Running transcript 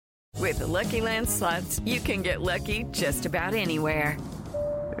With the Lucky Land Slots, you can get lucky just about anywhere.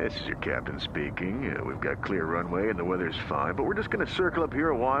 This is your captain speaking. We've got clear runway and the weather's fine, but we're just going to circle up here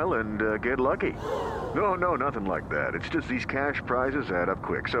a while and get lucky. No, nothing like that. It's just these cash prizes add up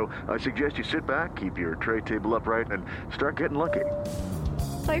quick. So I suggest you sit back, keep your tray table upright, and start getting lucky.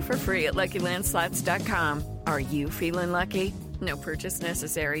 Play for free at LuckyLandSlots.com. Are you feeling lucky? No purchase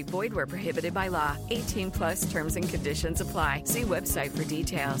necessary. Void where prohibited by law. 18+ terms and conditions apply. See website for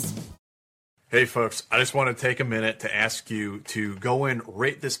details. Hey, folks, I just want to take a minute to ask you to go and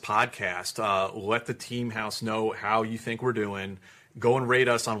rate this podcast. Let the Team House know how you think we're doing. Go and rate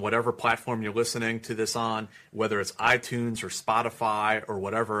us on whatever platform you're listening to this on, whether it's iTunes or Spotify or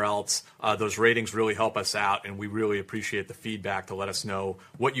whatever else. Those ratings really help us out, and we really appreciate the feedback to let us know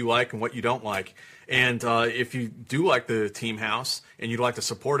what you like and what you don't like. And if you do like the Team House and you'd like to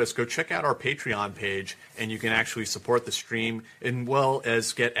support us, go check out our Patreon page, and you can actually support the stream as well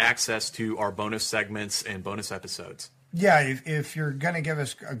as get access to our bonus segments and bonus episodes. Yeah, if you're going to give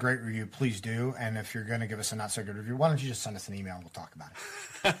us a great review, please do. And if you're going to give us a not-so-good review, why don't you just send us an email and we'll talk about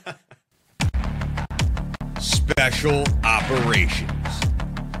it. Special Operations.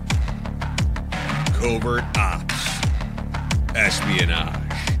 Covert Ops. Espionage.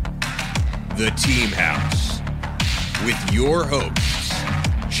 The Team House. With your hosts,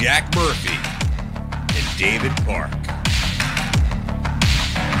 Jack Murphy and David Park.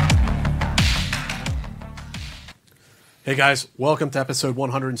 Hey guys, welcome to episode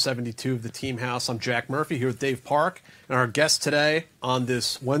 172 of the Team House. I'm Jack Murphy here with Dave Park, and our guest today on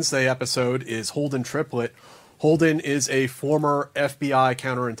this Wednesday episode is Holden Triplett. Holden is a former FBI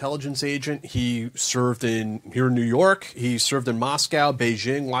counterintelligence agent. He served here in New York. He served in Moscow,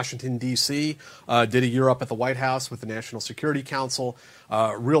 Beijing, Washington, D.C., did a year up at the White House with the National Security Council.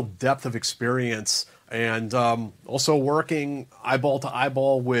 Real depth of experience. And also working eyeball to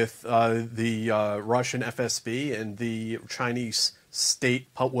eyeball with the Russian FSB and the Chinese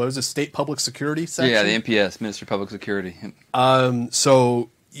state public security section? Yeah, the MPS, Ministry of Public Security. So,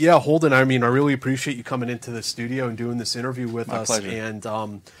 yeah, Holden, I mean, I really appreciate you coming into the studio and doing this interview with us. My pleasure.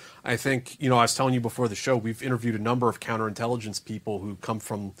 And I think, I was telling you before the show, we've interviewed a number of counterintelligence people who come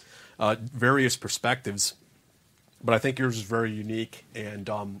from various perspectives. But I think yours is very unique and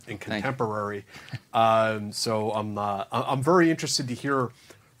contemporary. So I'm very interested to hear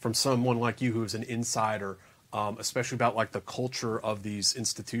from someone like you who's an insider, especially about like the culture of these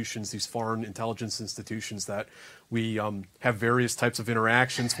institutions, these foreign intelligence institutions that we have various types of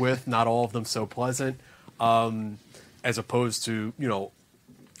interactions with. Not all of them so pleasant, as opposed to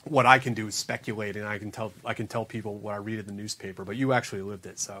what I can do is speculate, and I can tell people what I read in the newspaper. But you actually lived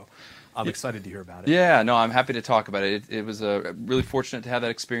it, so I'm excited to hear about it. Yeah, no, I'm happy to talk about it. It was really fortunate to have that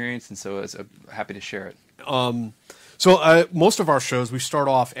experience, and so I was happy to share it. So most of our shows, we start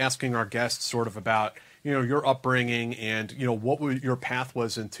off asking our guests sort of about your upbringing and what your path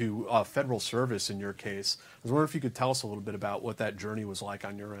was into federal service in your case. I was wondering if you could tell us a little bit about what that journey was like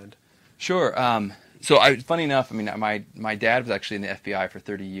on your end. Sure. So funny enough, I mean, my dad was actually in the FBI for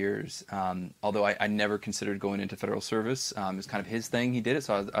 30 years, although I never considered going into federal service. It was kind of his thing. He did it,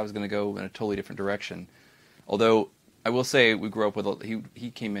 so I was going to go in a totally different direction. Although I will say we grew up with,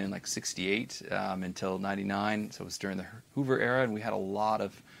 he came in like 68 until 99, so it was during the Hoover era, and we had a lot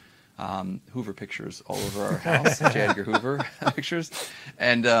of Hoover pictures all over our house, J. Edgar Hoover pictures.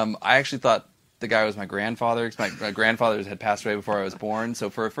 And I actually thought the guy was my grandfather, because my grandfather had passed away before I was born.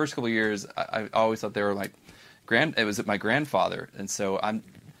 So for the first couple of years, I always thought they were like it was my grandfather. And so I'm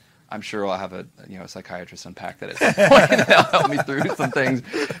sure I'll have a psychiatrist unpack that at some point and they'll help me through some things.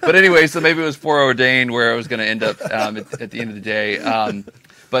 But anyway, so maybe it was foreordained where I was going to end up at the end of the day.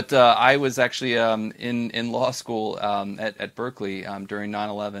 But I was actually in law school at Berkeley during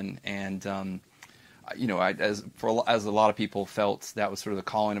 9/11, and as a lot of people felt that was sort of the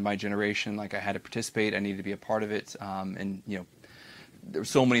calling of my generation. Like I had to participate, I needed to be a part of it, and there were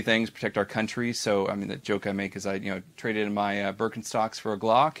so many things to protect our country. So I mean, the joke I make is I traded in my Birkenstocks for a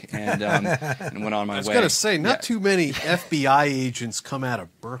Glock and went on my way. I was going to say, not too many FBI agents come out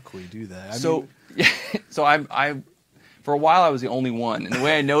of Berkeley, do they? So I for a while I was the only one, and the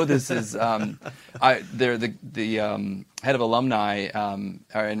way I know this is the head of alumni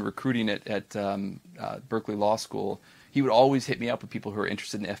and recruiting at Berkeley Law School. He would always hit me up with people who are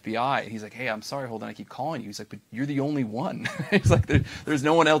interested in the FBI, and he's like, "Hey, I'm sorry, Holden, I keep calling you." He's like, "But you're the only one." He's like, "There's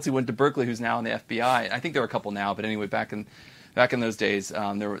no one else who went to Berkeley who's now in the FBI." I think there are a couple now, but anyway, back in those days,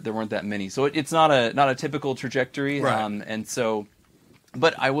 there weren't that many. So it's not a typical trajectory, right. And so,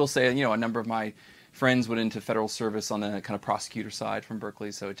 but I will say, a number of my friends went into federal service on the kind of prosecutor side from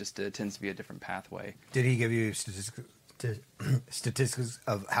Berkeley, so it just tends to be a different pathway. Did he give you statistics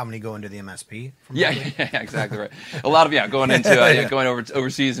of how many go into the MSP? Yeah, exactly right. A lot of going into going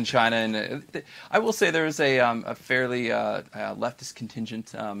overseas in China, and I will say there is a fairly leftist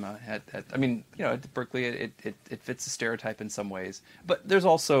contingent at Berkeley. It fits the stereotype in some ways, but there's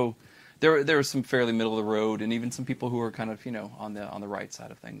also there are some fairly middle of the road, and even some people who are kind of on the right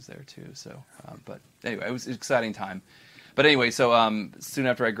side of things there too. So, but anyway, it was an exciting time. But anyway, so soon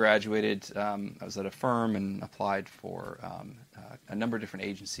after I graduated, I was at a firm and applied for a number of different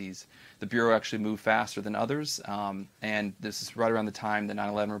agencies. The Bureau actually moved faster than others, and this is right around the time the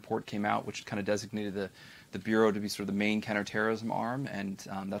 9/11 report came out, which kind of designated the Bureau to be sort of the main counterterrorism arm, and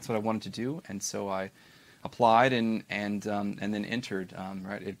that's what I wanted to do. And so I applied and then entered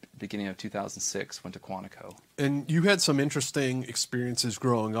right at the beginning of 2006, went to Quantico. And you had some interesting experiences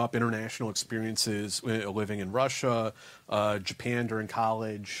growing up, international experiences, living in Russia, Japan during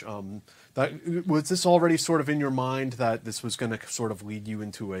college. Was this already sort of in your mind that this was going to sort of lead you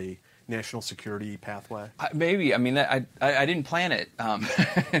into a national security pathway? Maybe. I mean, I didn't plan it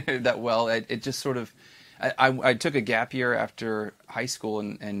that well. It just sort of, I took a gap year after high school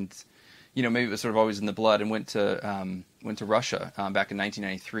and maybe it was sort of always in the blood, and went to Russia back in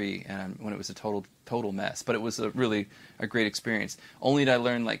 1993, and when it was a total mess. But it was really a great experience. Only did I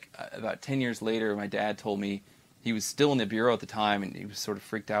learn, about 10 years later, my dad told me he was still in the Bureau at the time, and he was sort of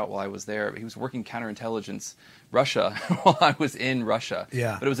freaked out while I was there. He was working counterintelligence Russia while I was in Russia.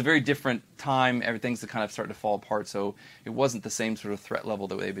 Yeah. But it was a very different time. Everything's kind of started to fall apart, so it wasn't the same sort of threat level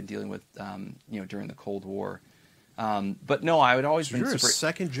that they've been dealing with, during the Cold War. But no, I would always been You're super... a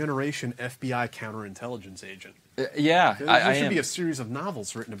second-generation FBI counterintelligence agent. Yeah, there should be a series of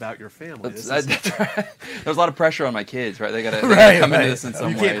novels written about your family. That's right. There's a lot of pressure on my kids, right? They got to come into this in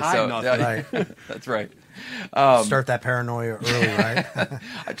some you way. Can't hide nothing. Right. That's right. Start that paranoia early, right?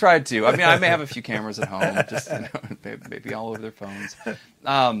 I tried to. I mean, I may have a few cameras at home, just maybe all over their phones.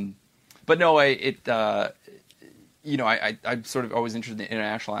 But no, I sort of always interested in the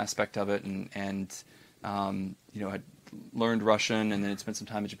international aspect of it, and I'd learned Russian, and then had spent some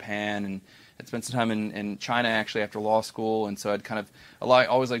time in Japan, and had spent some time in China actually after law school, and so I'd kind of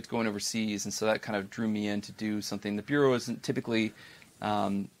always liked going overseas, and so that kind of drew me in to do something. The Bureau isn't typically,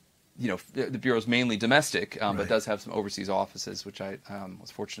 the Bureau is mainly domestic, but does have some overseas offices, which I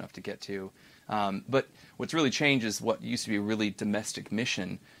was fortunate enough to get to. But what's really changed is what used to be a really domestic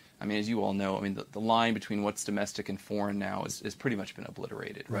mission. I mean, as you all know, the line between what's domestic and foreign now is pretty much been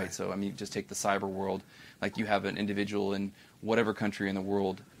obliterated, right? So, just take the cyber world. Like, you have an individual in whatever country in the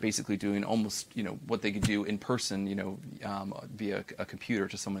world basically doing almost, what they could do in person, via a computer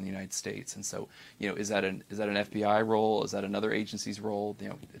to someone in the United States. And so, is that an FBI role? Is that another agency's role?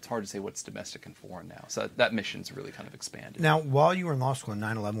 It's hard to say what's domestic and foreign now. So that mission's really kind of expanded. Now, while you were in law school and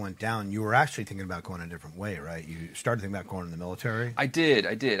 9/11 went down, you were actually thinking about going a different way, right? You started thinking about going in the military? I did.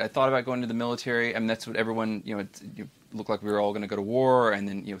 I thought about going to the military. That's what everyone, it looked like we were all going to go to war, and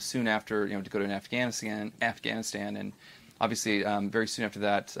then, soon after, to go to Afghanistan, and obviously, very soon after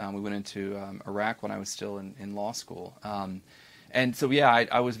that, we went into Iraq when I was still in law school. And so,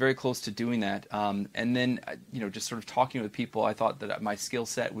 I was very close to doing that. And then, just sort of talking with people, I thought that my skill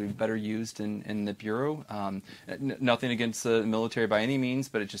set would be better used in the Bureau. Nothing against the military by any means,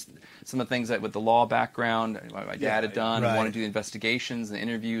 but it just some of the things that with the law background, my dad had done, I wanted to do the investigations and the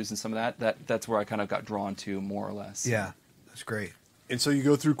interviews and some of that's where I kind of got drawn to more or less. Yeah, that's great. And so you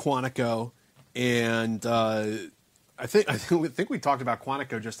go through Quantico, and I think we talked about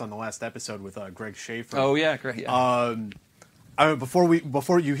Quantico just on the last episode with Greg Schaefer. Oh yeah, great. Yeah.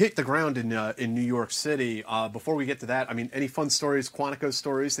 Before you hit the ground in New York City, before we get to that, any fun stories, Quantico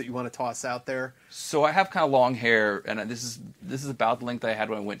stories that you want to toss out there? So I have kind of long hair, and this is about the length I had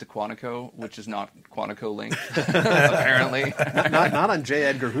when I went to Quantico, which is not Quantico length, apparently. not on J.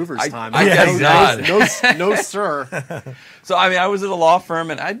 Edgar Hoover's time. I guess not. No, sir. So I was at a law firm,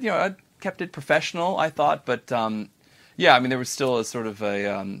 and I kept it professional, I thought, but there was still a sort of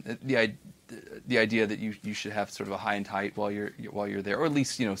the idea that you should have sort of a high and tight while you're there, or at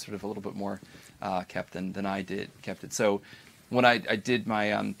least sort of a little bit more kept than I kept it. So when I did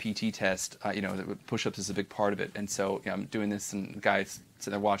my PT test, push-ups is a big part of it, and so I'm doing this, and the guy's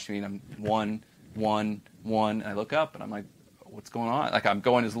sitting there watching me, and I'm one, and I look up, and I'm like, what's going on? Like, I'm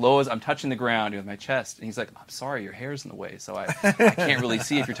going as low as I'm touching the ground with my chest. And he's like, I'm sorry, your hair's in the way. So I can't really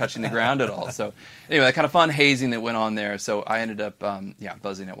see if you're touching the ground at all. So anyway, that kind of fun hazing that went on there. So I ended up,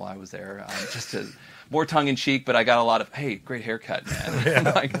 buzzing it while I was there, just to more tongue in cheek, but I got a lot of, hey, great haircut, man.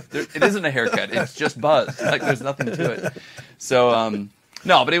 Like, it isn't a haircut. It's just buzz. Like, there's nothing to it. So,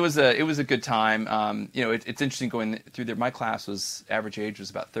 No, but it was a good time. It's interesting going through there. My class average age was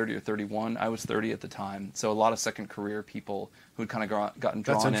about 30 or 31. I was 30 at the time, so a lot of second career people who'd kind of gotten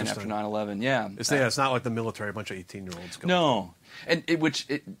drawn in after 9/11. Yeah, it's not like the military, a bunch of 18-year-olds. No, and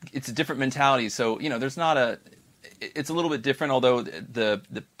it's a different mentality. So there's not it's a little bit different, although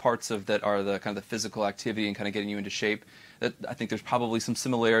the parts of that are the kind of the physical activity and kind of getting you into shape. That I think there's probably some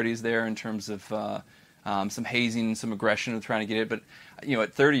similarities there in terms of some hazing, some aggression of trying to get it. But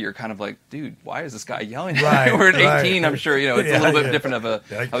at 30, you're kind of like, dude, why is this guy yelling at me? We're at 18. I'm sure it's a little bit different of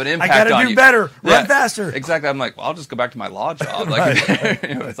an impact. I gotta do better, run faster. Exactly. I'm like, well, I'll just go back to my law job. Like,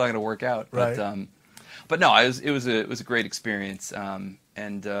 it's not going to work out. Right. But no, it was a great experience.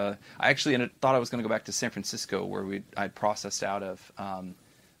 And I actually thought I was going to go back to San Francisco, where I'd processed out of.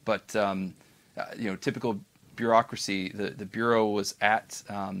 But typical bureaucracy. The bureau was at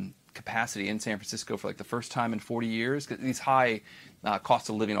capacity in San Francisco for like the first time in 40 years. 'Cause these high cost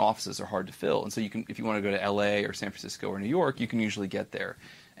of living offices are hard to fill, and so if you want to go to LA or San Francisco or New York, you can usually get there.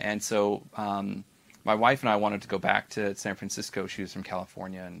 And so my wife and I wanted to go back to San Francisco. She was from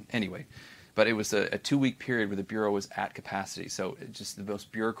California, and anyway. But it was a 2-week period where the bureau was at capacity. So it's just the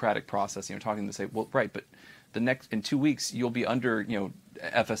most bureaucratic process. Talking to say, well, right, but in 2 weeks you'll be under,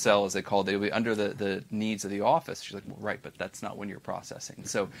 FSL as they call it. You'll be under the needs of the office. She's like, well, right, but that's not when you're processing.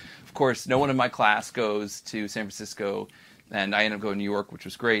 So, of course, no one in my class goes to San Francisco, and I ended up going to New York, which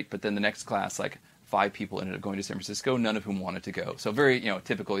was great. But then the next class, like 5 people ended up going to San Francisco, none of whom wanted to go. So very,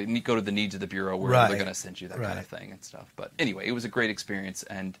 typical. You go to the needs of the bureau where they're going to send you that kind of thing and stuff. But anyway, it was a great experience.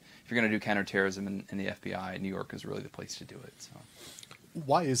 And if you're going to do counterterrorism in the FBI, New York is really the place to do it. So,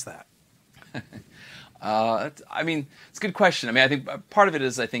 why is that? it's a good question. I think part of it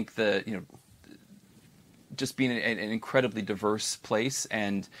is just being an incredibly diverse place,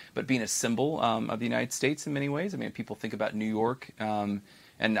 but being a symbol of the United States in many ways. People think about New York.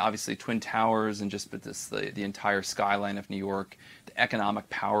 And obviously Twin Towers and just the entire skyline of New York, the economic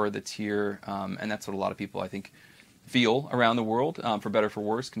power that's here, and that's what a lot of people, I think, feel around the world, for better or for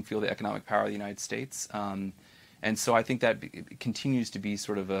worse, can feel the economic power of the United States. And so I think that continues to be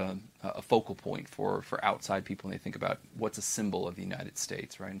sort of a focal point for outside people when they think about what's a symbol of the United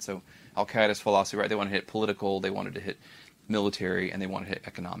States, right? And so Al-Qaeda's philosophy, right, they want to hit political, they wanted to hit military, and they want to hit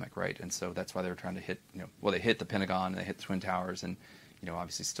economic, right? And so that's why they were trying to hit, they hit the Pentagon, and they hit the Twin Towers, and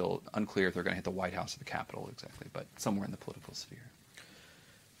obviously still unclear if they're going to hit the White House or the Capitol exactly, but somewhere in the political sphere.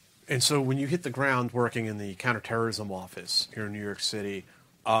 And so when you hit the ground working in the counterterrorism office here in New York City,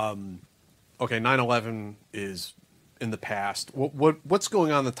 9/11 is in the past. What's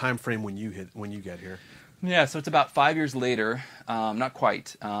going on in the time frame when you get here? Yeah, so it's about 5 years later, not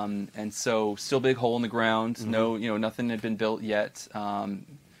quite, and so still big hole in the ground. Mm-hmm. No, nothing had been built yet.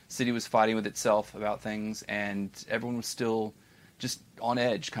 City was fighting with itself about things, and everyone was still just on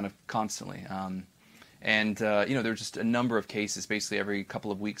edge kind of constantly. There were just a number of cases. Basically, every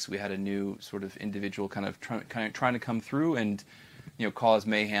couple of weeks we had a new sort of individual kind of trying to come through and, cause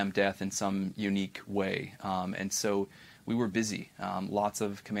mayhem, death in some unique way. And so we were busy. Lots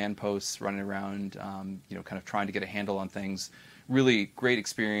of command posts running around, kind of trying to get a handle on things. Really great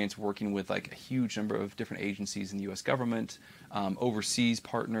experience working with like a huge number of different agencies in the U.S. government, overseas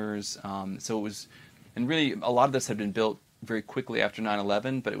partners. So it was, and really a lot of this had been built very quickly after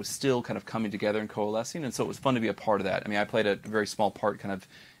 9/11, but it was still kind of coming together and coalescing, and so it was fun to be a part of that. I played a very small part kind of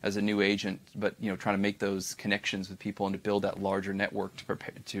as a new agent, but trying to make those connections with people and to build that larger network to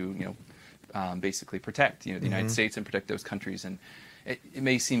prepare to basically protect the United States and protect those countries. And it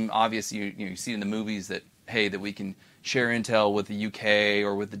may seem obvious, you see in the movies that that we can share intel with the UK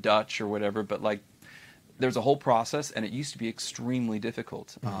or with the Dutch or whatever, but like there's a whole process, and it used to be extremely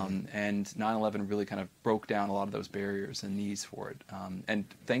difficult. And 9/11 really kind of broke down a lot of those barriers and needs for it. And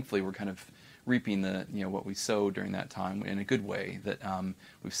thankfully, we're kind of reaping what we sowed during that time in a good way. That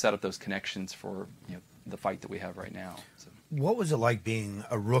we've set up those connections for the fight that we have right now. So. What was it like being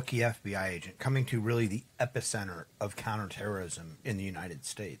a rookie FBI agent coming to really the epicenter of counterterrorism in the United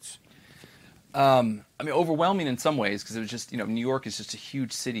States? Overwhelming in some ways, because it was just, New York is just a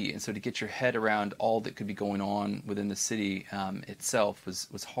huge city, and so to get your head around all that could be going on within the city itself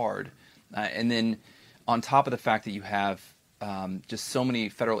was hard. And then on top of the fact that you have just so many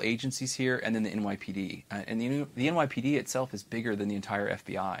federal agencies here, and then the NYPD. And the NYPD itself is bigger than the entire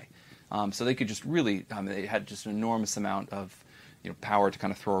FBI. So they could just really, they had just an enormous amount of power to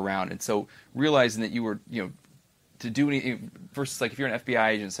kind of throw around. And so realizing that you were, to do anything, versus like if you're an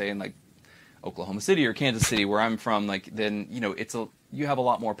FBI agent, say in like Oklahoma City or Kansas City, where I'm from, then you have a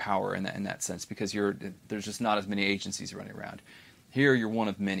lot more power in that sense, because there's just not as many agencies running around. Here, you're one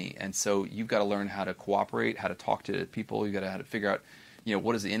of many, and so you've got to learn how to cooperate, how to talk to people. You've got to how to figure out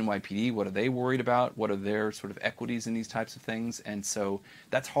what is the NYPD? What are they worried about? What are their sort of equities in these types of things? And so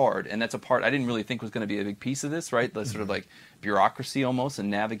that's hard. And that's a part I didn't really think was going to be a big piece of this, right? The sort of like bureaucracy almost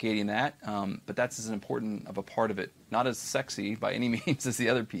and navigating that. But that's as important of a part of it. Not as sexy by any means as the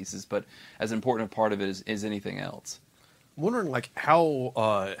other pieces, but as important a part of it as anything else. I'm wondering, like,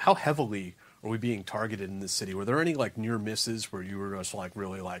 how heavily are we being targeted in this city? Were there any, like, near misses where you were just, like,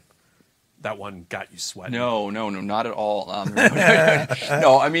 really, like, that one got you sweating? No, not at all.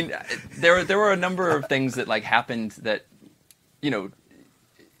 No, I mean, there were a number of things that like happened that,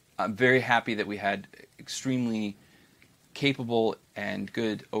 I'm very happy that we had extremely capable and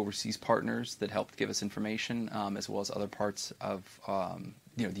good overseas partners that helped give us information, as well as other parts of,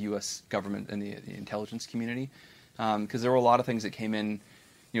 the U.S. government and the intelligence community, because there were a lot of things that came in.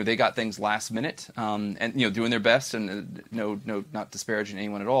 They got things last minute, and doing their best, and no, not disparaging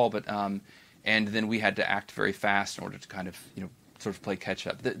anyone at all, but and then we had to act very fast in order to kind of sort of play catch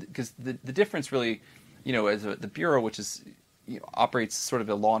up. Because the difference really, as the Bureau, which is operates sort of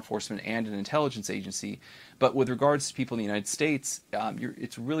a law enforcement and an intelligence agency, but with regards to people in the United States,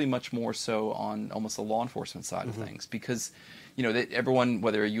 it's really much more so on almost the law enforcement side of things, because that everyone,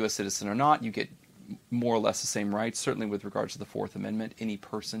 whether a U.S. citizen or not, you get more or less the same rights. Certainly with regards to the Fourth Amendment, any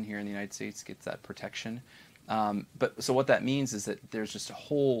person here in the United States gets that protection. But so what that means is that there's just a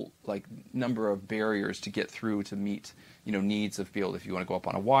whole number of barriers to get through to meet needs of if you want to go up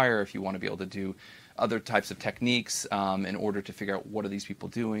on a wire, if you want to be able to do other types of techniques in order to figure out what are these people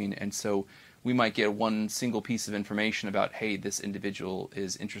doing. And so we might get one single piece of information about, hey, this individual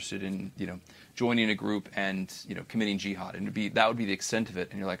is interested in joining a group and committing jihad, and that would be the extent of it.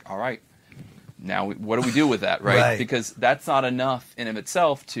 And you're like, all right. Now, what do we do with that, right? Because that's not enough in of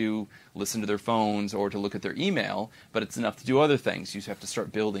itself to listen to their phones or to look at their email, but it's enough to do other things. You have to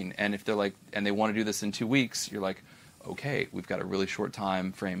start building. And if they're and they want to do this in 2 weeks, you're like, okay, we've got a really short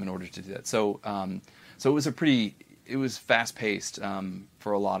time frame in order to do that. So, so it was fast paced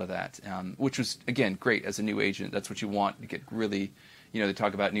for a lot of that, which was again great as a new agent. That's what you want. You get really. They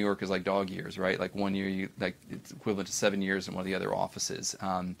talk about New York as like dog years, right? Like 1 year, it's equivalent to 7 years in one of the other offices.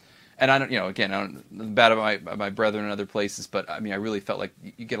 And I don't, again, I don't bad about my brethren in other places, but I mean, I really felt like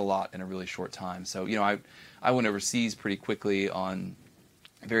you get a lot in a really short time. So, I went overseas pretty quickly on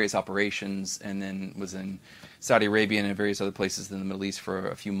various operations, and then was in Saudi Arabia and various other places in the Middle East for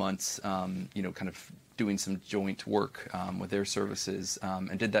a few months, kind of doing some joint work with their services,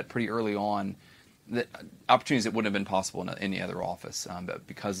 and did that pretty early on. The opportunities that wouldn't have been possible in any other office, but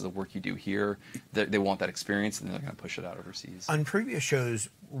because of the work you do here, they want that experience, and they're going to push it out overseas. On previous shows,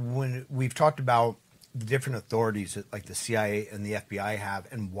 when we've talked about the different authorities that like the CIA and the FBI have,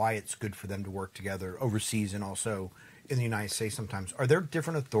 and why it's good for them to work together overseas and also in the United States sometimes, are there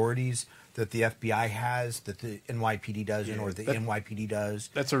different authorities that the FBI has that the NYPD doesn't, or the NYPD does?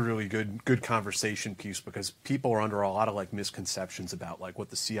 That's a really good conversation piece, because people are under a lot of misconceptions about what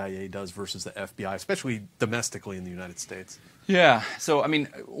the CIA does versus the FBI, especially domestically in the United States. Yeah. So I mean,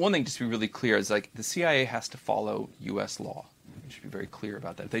 one thing just to be really clear is the CIA has to follow U.S. law. You should be very clear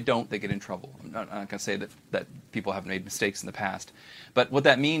about that. If they don't, they get in trouble. I'm not going to say that people have made mistakes in the past, but what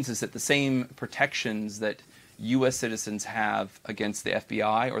that means is that the same protections that U.S. citizens have against the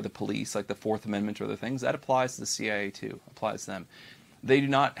FBI or the police, like the Fourth Amendment or other things, that applies to the CIA too, applies to them. They do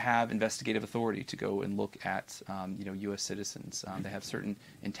not have investigative authority to go and look at, U.S. citizens. They have certain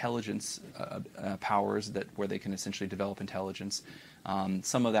intelligence powers where they can essentially develop intelligence.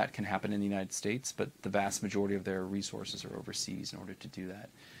 Some of that can happen in the United States, but the vast majority of their resources are overseas in order to do that.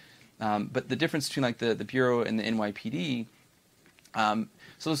 But the difference between the Bureau and the NYPD,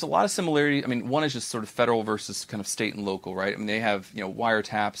 so there's a lot of similarity. I mean, one is just sort of federal versus kind of state and local, right? I mean, they have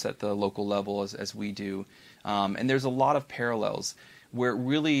wiretaps at the local level as we do, and there's a lot of parallels where it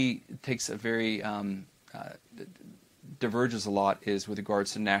really takes a very diverges a lot is with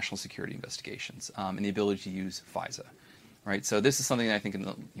regards to national security investigations and the ability to use FISA, right? So this is something that I think in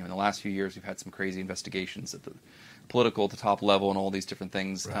the last few years we've had some crazy investigations at the top level and all these different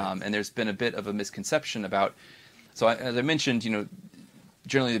things, right. And there's been a bit of a misconception about. So as I mentioned,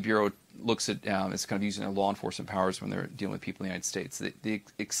 generally the Bureau looks at is kind of using their law enforcement powers when they're dealing with people in the United States. The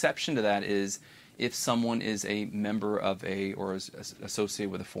exception to that is if someone is a member of or is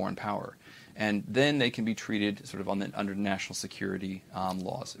associated with a foreign power, and then they can be treated sort of under national security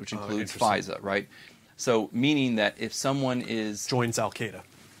laws, which includes FISA, right? So meaning that if someone joins Al Qaeda,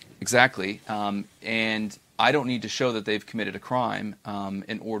 exactly, and I don't need to show that they've committed a crime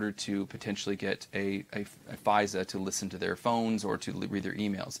in order to potentially get a FISA to listen to their phones or to read their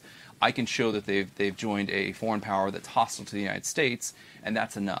emails. I can show that they've joined a foreign power that's hostile to the United States, and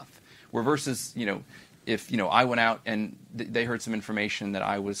that's enough. Where versus, if I went out and they heard some information that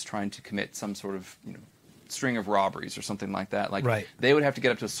I was trying to commit some sort of string of robberies or something like that, Right. they would have to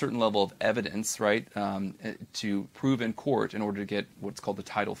get up to a certain level of evidence, right, to prove in court in order to get what's called the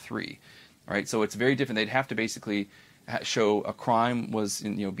Title III, right? So it's very different. They'd have to basically show a crime was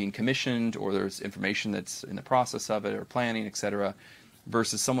being commissioned, or there's information that's in the process of it, or planning, etc.,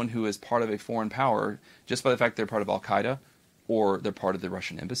 versus someone who is part of a foreign power just by the fact they're part of Al-Qaeda, or they're part of the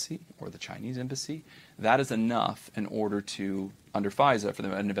Russian embassy or the Chinese embassy. That is enough in order to, under FISA, for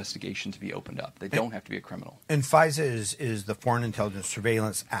an investigation to be opened up. They don't have to be a criminal. And FISA is the Foreign Intelligence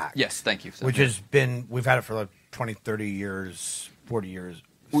Surveillance Act. Yes, thank you. Which has been, we've had it for like 20, 30 years, 40 years,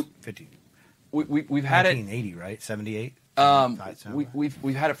 50. We've had it 1980, right? 78?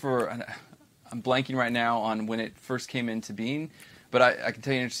 We've had it for, I'm blanking right now on when it first came into being, but I can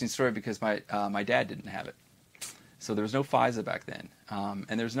tell you an interesting story because my dad didn't have it. So there was no FISA back then.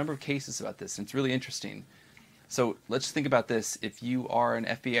 And there's a number of cases about this, and it's really interesting. So let's think about this. If you are an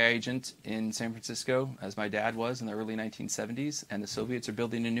FBI agent in San Francisco, as my dad was in the early 1970s, and the Soviets are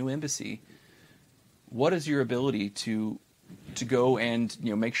building a new embassy, what is your ability to go and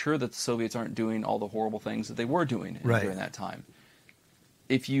make sure that the Soviets aren't doing all the horrible things that they were doing during that time?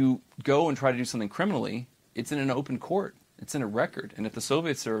 If you go and try to do something criminally, it's in an open court. It's in a record. And if the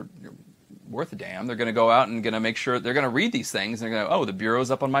Soviets are worth a damn, they're going to go out and going to make sure they're going to read these things, and they're going to, oh, the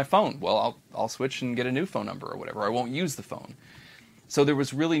bureau's up on my phone. Well, I'll switch and get a new phone number or whatever. I won't use the phone. So there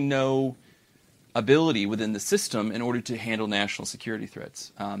was really no ability within the system in order to handle national security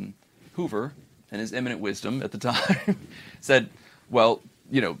threats. Hoover, in his eminent wisdom at the time, said, well,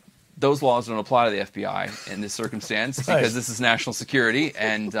 those laws don't apply to the FBI in this circumstance because this is national security,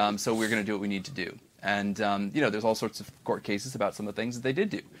 and so we're going to do what we need to do. And there's all sorts of court cases about some of the things that they did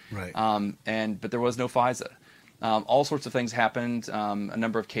do. Right. But there was no FISA. All sorts of things happened. A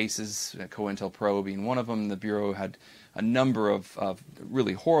number of cases, COINTELPRO being one of them. The Bureau had a number of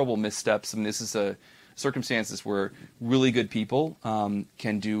really horrible missteps. I mean, this is circumstances where really good people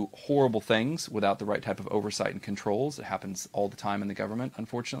can do horrible things without the right type of oversight and controls. It happens all the time in the government,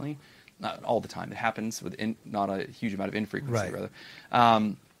 unfortunately. Not all the time. It happens with not a huge amount of infrequency, rather.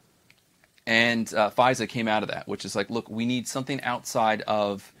 And FISA came out of that, which is like, look, we need something outside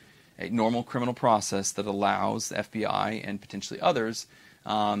of a normal criminal process that allows the FBI and potentially others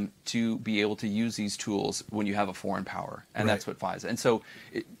to be able to use these tools when you have a foreign power. And that's what FISA. And so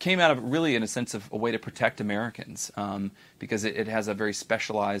it came out of really in a sense of a way to protect Americans because it has a very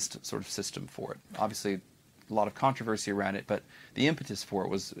specialized sort of system for it. Obviously, a lot of controversy around it, but the impetus for it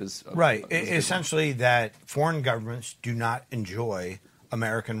was essentially that foreign governments do not enjoy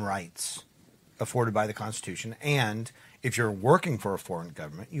American rights afforded by the Constitution, and if you're working for a foreign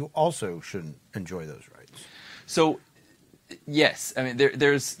government, you also shouldn't enjoy those rights. So, yes, I mean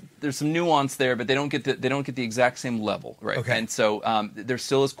there's some nuance there, but they don't get the exact same level, right? Okay. And so there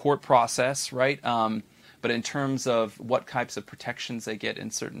still is court process, right? But in terms of what types of protections they get in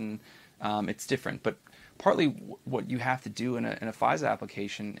certain, it's different. But partly what you have to do in a FISA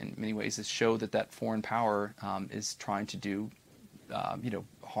application, in many ways, is show that foreign power is trying to do,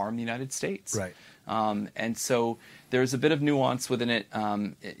 harm the United States. Right. And so there's a bit of nuance within it,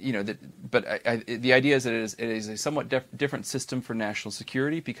 but the idea is that it is a somewhat different system for national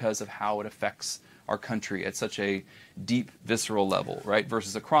security because of how it affects our country at such a deep, visceral level, right?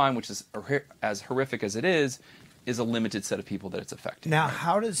 Versus a crime, which is as horrific as it is a limited set of people that it's affecting. Now,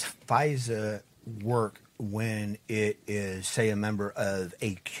 how does FISA work when it is, say, a member of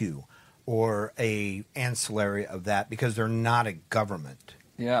AQ or a ancillary of that, because they're not a government?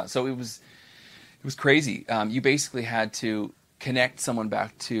 Yeah, so it was crazy. You basically had to connect someone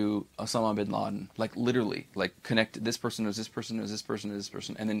back to Osama bin Laden, like literally, like connect this person knows this person knows this person knows this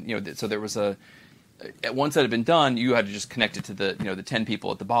person, and then so there was once that had been done, you had to just connect it to the 10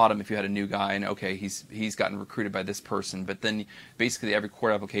 people at the bottom. If you had a new guy, and okay, he's gotten recruited by this person, but then basically every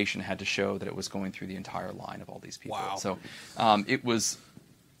court application had to show that it was going through the entire line of all these people. Wow. So it was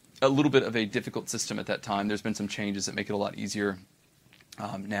a little bit of a difficult system at that time. There's been some changes that make it a lot easier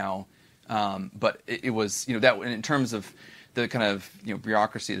now, but it was that in terms of the kind of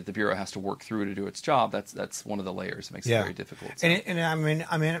bureaucracy that the Bureau has to work through to do its job. That's one of the layers that makes it very difficult. So. And I mean,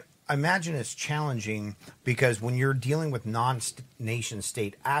 I imagine it's challenging because when you're dealing with non-nation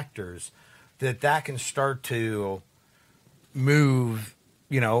state actors, that can start to move.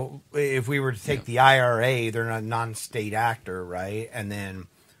 If we were to take the IRA, they're not a non-state actor, right? And then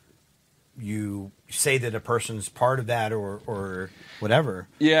you say that a person's part of that or whatever.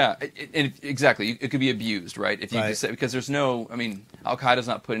 Yeah, exactly. It could be abused, right? If you Right. just say, because there's no, I mean, Al-Qaeda's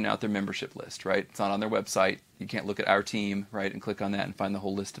not putting out their membership list, right? It's not on their website. You can't look at our team, right, and click on that and find the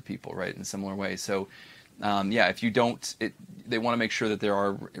whole list of people, right, in a similar way. So, if you don't, they want to make sure that there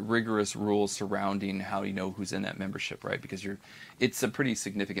are rigorous rules surrounding how you know who's in that membership, right? Because it's a pretty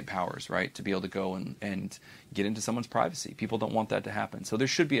significant powers, right, to be able to go and get into someone's privacy. People don't want that to happen. So there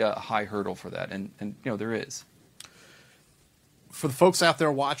should be a high hurdle for that, and there is. For the folks out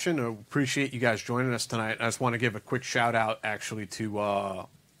there watching, I appreciate you guys joining us tonight. I just want to give a quick shout out actually to our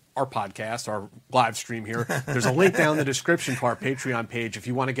podcast, our live stream here. There's a link down in the description to our Patreon page if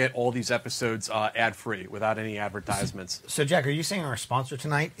you want to get all these episodes ad-free without any advertisements. So, Jack, are you saying our sponsor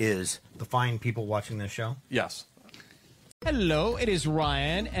tonight is the fine people watching this show? Yes. Hello, it is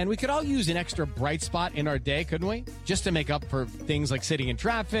Ryan, and we could all use an extra bright spot in our day, couldn't we? Just to make up for things like sitting in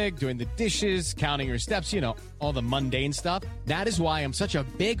traffic, doing the dishes, counting your steps, all the mundane stuff. That is why I'm such a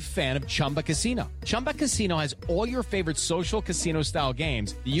big fan of Chumba Casino. Chumba Casino has all your favorite social casino-style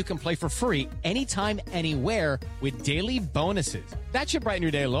games that you can play for free anytime, anywhere with daily bonuses. That should brighten your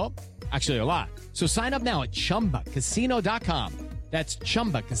day a little. Actually, a lot. So sign up now at ChumbaCasino.com. That's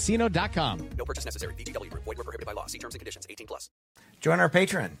ChumbaCasino.com. No purchase necessary. VGW Group. Void where prohibited by law. See terms and conditions. 18+. Join our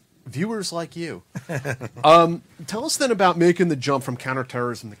Patreon. Viewers like you. Tell us then about making the jump from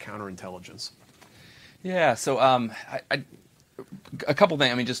counterterrorism to counterintelligence. Yeah, so a couple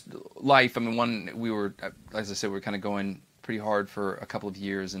things. I mean, just life. I mean, one, we were, as I said, we were kind of going pretty hard for a couple of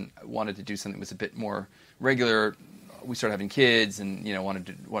years and wanted to do something that was a bit more regular. We started having kids and, wanted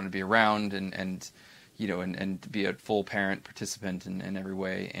to be around and be a full parent participant in every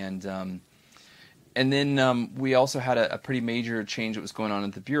way. And then we also had a pretty major change that was going on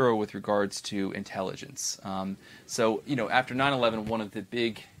at the Bureau with regards to intelligence. So after 9/11, one of the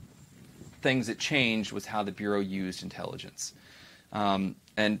big things that changed was how the Bureau used intelligence. And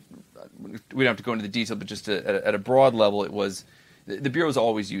we don't have to go into the detail, but just at a broad level, it was the Bureau's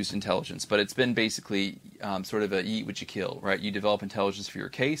always used intelligence, but it's been basically sort of a you eat what you kill, right? You develop intelligence for your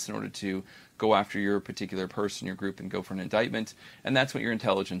case in order to go after your particular person, your group, and go for an indictment, and that's what your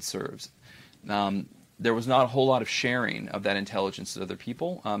intelligence serves. There was not a whole lot of sharing of that intelligence to other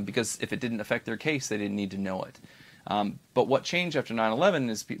people because if it didn't affect their case, they didn't need to know it. But what changed after 9/11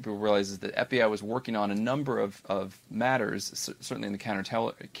 is people realized that the FBI was working on a number of matters, certainly in the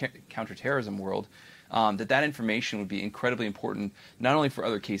counterterrorism world, that information would be incredibly important, not only for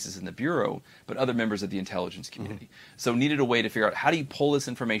other cases in the Bureau, but other members of the intelligence community. Mm-hmm. So needed a way to figure out how do you pull this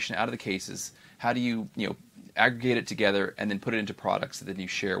information out of the cases, how do you, aggregate it together, and then put it into products that then you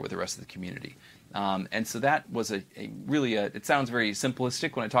share with the rest of the community. And so that was really it sounds very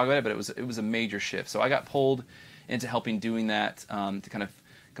simplistic when I talk about it, but it was a major shift. So I got pulled into helping doing that to kind of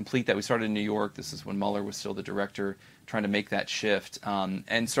complete that. We started in New York. This is when Mueller was still the director, trying to make that shift,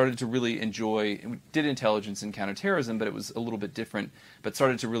 and started to really enjoy. We did intelligence and counterterrorism, but it was a little bit different. But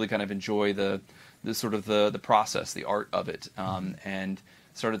started to really kind of enjoy the sort of the process, the art of it, and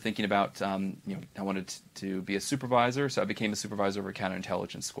started thinking about I wanted to be a supervisor, so I became a supervisor over a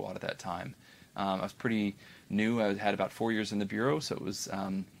counterintelligence squad at that time. I was pretty new. I had about 4 years in the Bureau, so it was.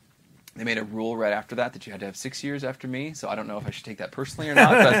 They made a rule right after that you had to have 6 years after me, so I don't know if I should take that personally or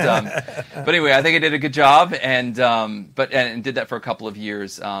not. But anyway, I think I did a good job, and did that for a couple of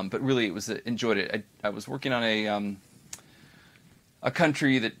years. But really, enjoyed it. I was working on a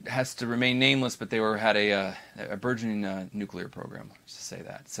country that has to remain nameless, but they had a burgeoning nuclear program, let's just say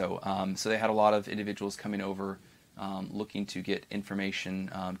that. So they had a lot of individuals coming over, looking to get information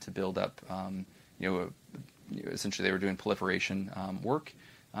to build up. Essentially, they were doing proliferation work.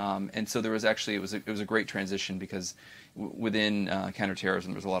 And so there was actually it was a great transition because within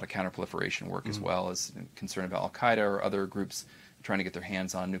counterterrorism there's a lot of counterproliferation work as well as concern about Al-Qaeda or other groups trying to get their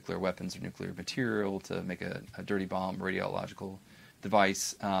hands on nuclear weapons or nuclear material to make a dirty bomb, radiological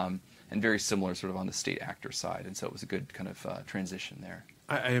device, and very similar sort of on the state actor side. And so it was a good kind of transition there.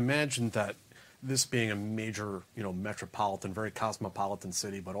 I imagine that this being a major, metropolitan, very cosmopolitan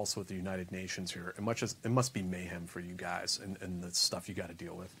city, but also with the United Nations here, it must be mayhem for you guys and the stuff you got to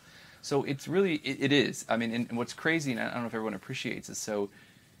deal with. So it's really, it is. I mean, and what's crazy, and I don't know if everyone appreciates is, so,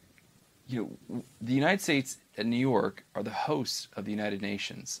 the United States and New York are the hosts of the United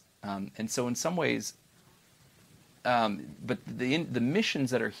Nations. And so in some ways, but the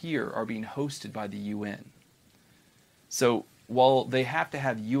missions that are here are being hosted by the UN. So while they have to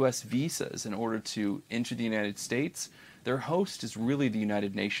have U.S. visas in order to enter the United States, their host is really the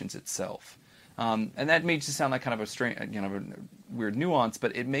United Nations itself. And that may just sound like kind of a strange, a weird nuance,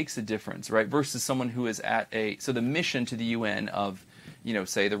 but it makes a difference, right? Versus someone who is so the mission to the UN of,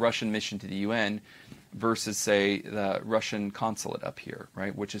 say the Russian mission to the UN versus, say, the Russian consulate up here,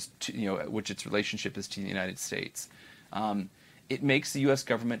 right? Which its relationship is to the United States. It makes the U.S.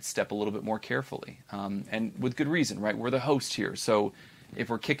 government step a little bit more carefully, and with good reason, right? We're the host here, so if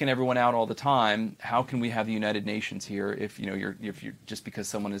we're kicking everyone out all the time, how can we have the United Nations here? If you're just because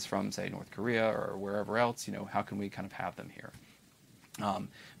someone is from, say, North Korea or wherever else, how can we kind of have them here?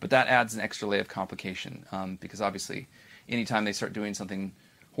 But that adds an extra layer of complication because obviously, anytime they start doing something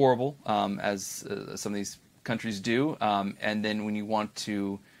horrible, as some of these countries do, and then when you want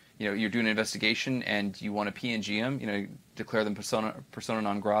to, you're doing an investigation and you want to PNG them, declare them persona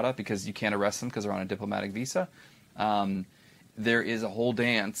non grata because you can't arrest them because they're on a diplomatic visa. There is a whole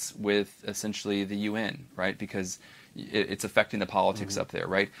dance with essentially the UN, right? Because it's affecting the politics up there,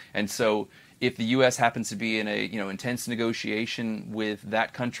 right? And so if the U.S. happens to be in a intense negotiation with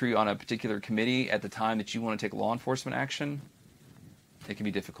that country on a particular committee at the time that you want to take law enforcement action, it can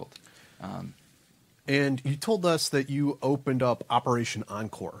be difficult. And you told us that you opened up Operation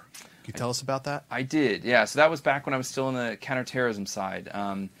Encore. Can you tell us about that? I did, yeah. So that was back when I was still on the counterterrorism side.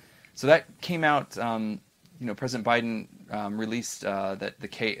 So that came out. President Biden released a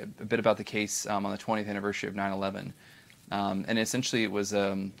bit about the case on the 20th anniversary of 9/11, and essentially it was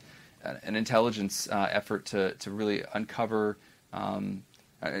an intelligence effort to really uncover,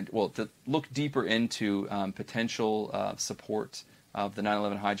 to look deeper into potential support of the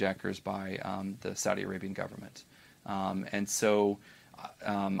 9/11 hijackers by the Saudi Arabian government. And so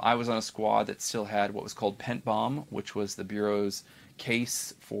I was on a squad that still had what was called PENTBOM, which was the Bureau's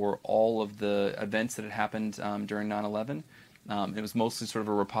case for all of the events that had happened during 9/11. It was mostly sort of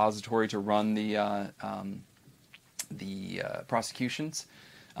a repository to run the prosecutions.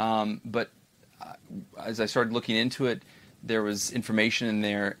 But as I started looking into it, there was information in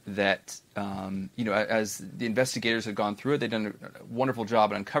there that, as the investigators had gone through it, they'd done a wonderful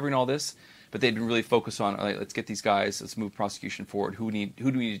job at uncovering all this, but they'd been really focused on, all right, let's get these guys, let's move prosecution forward. Who do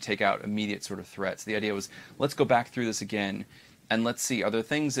we need to take out immediate sort of threats? The idea was, let's go back through this again, and let's see, are there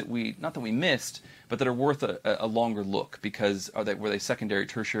things that not that we missed, but that are worth a longer look, because were they secondary,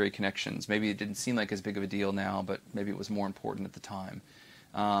 tertiary connections? Maybe it didn't seem like as big of a deal now, but maybe it was more important at the time.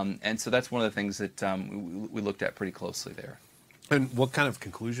 And so that's one of the things that we looked at pretty closely there. And what kind of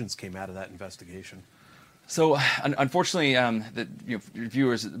conclusions came out of that investigation? So, unfortunately,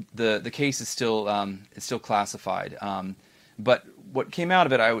 viewers, the case is still classified. But what came out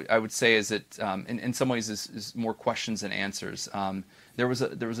of it, I would say, is that in some ways is more questions than answers. There was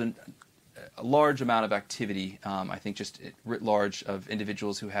a large amount of activity, I think, just writ large, of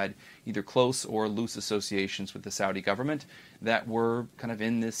individuals who had either close or loose associations with the Saudi government that were kind of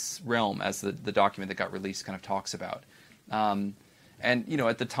in this realm, as the document that got released kind of talks about. And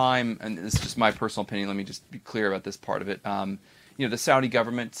at the time, and this is just my personal opinion, let me just be clear about this part of it. The Saudi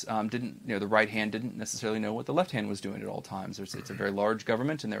government didn't, the right hand didn't necessarily know what the left hand was doing at all times. It's a very large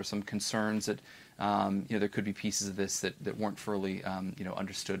government, and there were some concerns that, there could be pieces of this that weren't fully,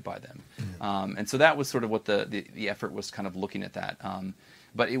 understood by them. And so that was sort of what the effort was, kind of looking at that.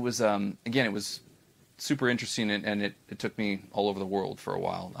 But it was, again, it was super interesting, and it took me all over the world for a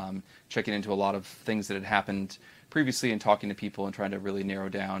while, checking into a lot of things that had happened previously and talking to people and trying to really narrow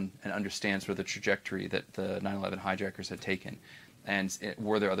down and understand sort of the trajectory that the 9/11 hijackers had taken. And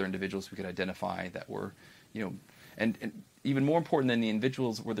were there other individuals we could identify that were, and even more important than the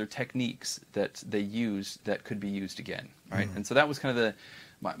individuals were their techniques that they used that could be used again, right? And so that was kind of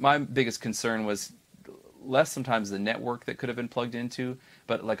my biggest concern was less sometimes the network that could have been plugged into,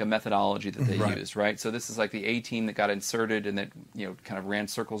 but like a methodology that they used, right? So this is like the A team that got inserted and that, kind of ran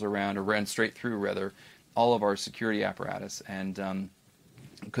circles around, or ran straight through, rather, all of our security apparatus. And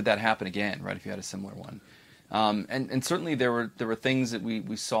could that happen again, right, if you had a similar one? And certainly there were things that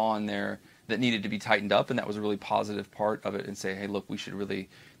we saw in there that needed to be tightened up, and that was a really positive part of it, and say, hey, look, they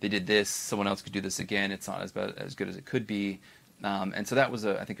did this, someone else could do this again, it's not as good as it could be. And so that was,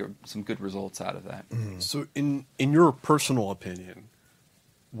 I think, some good results out of that. So in your personal opinion,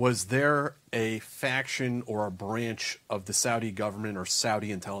 was there a faction or a branch of the Saudi government or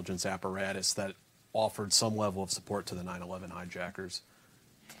Saudi intelligence apparatus that offered some level of support to the 9/11 hijackers?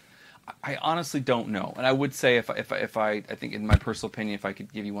 I honestly don't know, and I would say if I think in my personal opinion, if I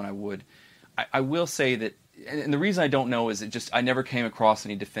could give you one, I would. I will say that, and the reason I don't know is I never came across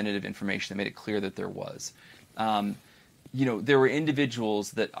any definitive information that made it clear that there was. There were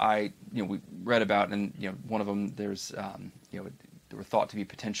individuals that we read about, and one of them they were thought to be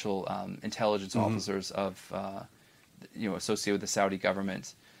potential intelligence officers of associated with the Saudi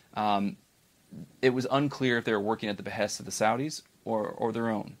government. It was unclear if they were working at the behest of the Saudis or their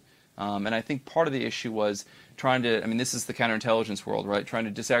own. And I think part of the issue was trying to, I mean, this is the counterintelligence world, right? Trying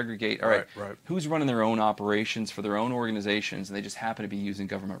to disaggregate, all right, who's running their own operations for their own organizations, and they just happen to be using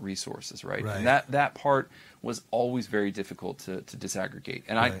government resources, right? And that part was always very difficult to disaggregate.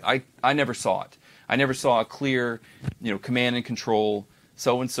 And I never saw it. I never saw a clear, command and control,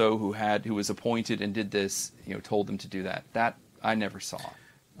 so-and-so who was appointed and did this, told them to do that. That I never saw.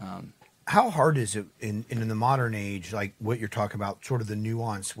 How hard is it in the modern age, like what you're talking about, sort of the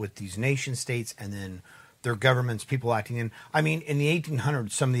nuance with these nation states and then their governments, people acting in? I mean, in the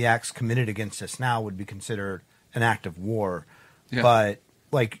 1800s, some of the acts committed against us now would be considered an act of war. Yeah. But,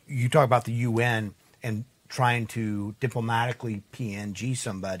 like, you talk about the UN and trying to diplomatically PNG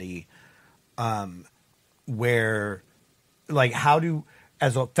somebody, where, like,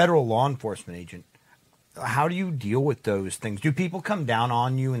 as a federal law enforcement agent, how do you deal with those things? Do people come down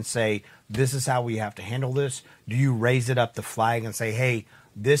on you and say, this is how we have to handle this? Do you raise it up the flag and say, hey,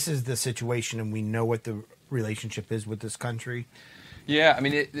 this is the situation and we know what the relationship is with this country? Yeah, I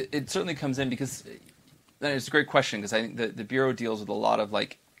mean, it certainly comes in because it's a great question, because I think the Bureau deals with a lot of,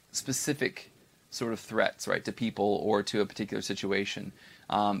 like, specific sort of threats, right, to people or to a particular situation.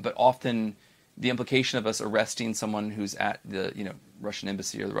 But often the implication of us arresting someone who's at the, Russian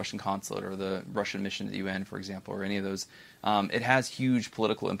embassy or the Russian consulate or the Russian mission at the UN, for example, or any of those, it has huge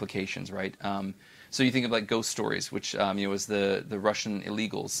political implications, right? So you think of, like, Ghost Stories, which was the Russian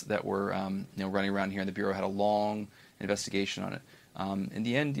illegals that were running around here, and the Bureau had a long investigation on it. In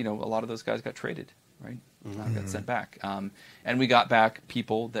the end, a lot of those guys got traded, right? Got sent back, and we got back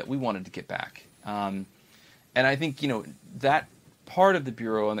people that we wanted to get back. And I think that part of the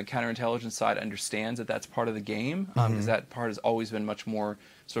Bureau on the counterintelligence side understands that that's part of the game, because that part has always been much more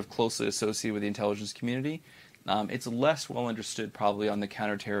sort of closely associated with the intelligence community. It's less well understood probably on the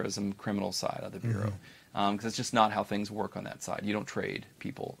counterterrorism criminal side of the Bureau, because it's just not how things work on that side. You don't trade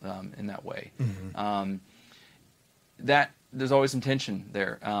people in that way. There's always some tension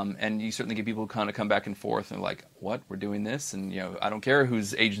there, and you certainly get people who kind of come back and forth and like, what, we're doing this? And, I don't care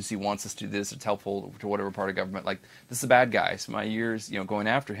whose agency wants us to do this. It's helpful to whatever part of government. Like, this is a bad guy. So my years, going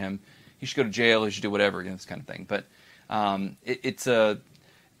after him, he should go to jail, he should do whatever, this kind of thing. But it's at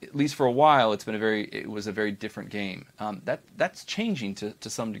least for a while, it was a very different game. That's changing to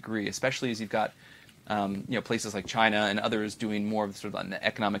some degree, especially as you've got places like China and others doing more of sort of on the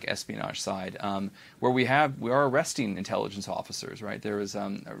economic espionage side, where we are arresting intelligence officers. Right, there was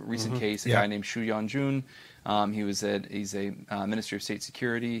a recent case, a guy named Xu Yanjun. He's a Ministry of State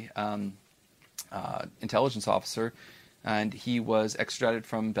Security intelligence officer, and he was extradited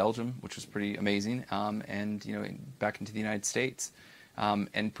from Belgium, which was pretty amazing, and back into the United States.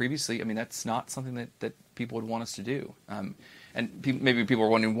 And previously, I mean, that's not something that people would want us to do. And maybe people are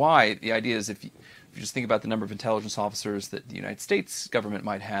wondering why. The idea is if you just think about the number of intelligence officers that the United States government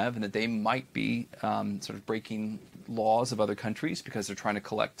might have, and that they might be sort of breaking laws of other countries because they're trying to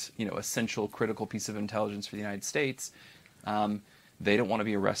collect, essential, critical piece of intelligence for the United States, they don't want to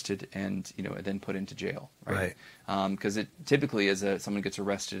be arrested and, then put into jail, right? Because it typically is someone gets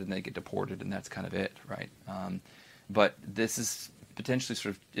arrested and they get deported, and that's kind of it, right? But this is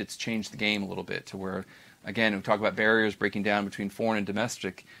potentially it's changed the game a little bit to where, again, we talk about barriers breaking down between foreign and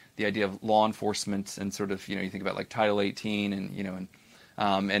domestic. The idea of law enforcement and sort of, you think about like Title 18 and, in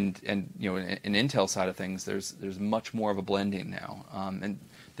intel side of things, there's much more of a blending now. And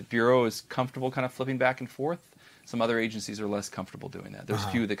the Bureau is comfortable kind of flipping back and forth. Some other agencies are less comfortable doing that. There's a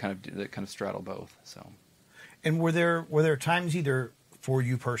few that kind of straddle both. So, and were there times either for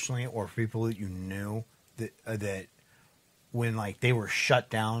you personally or for people that you knew that when like they were shut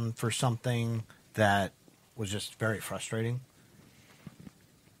down for something that was just very frustrating?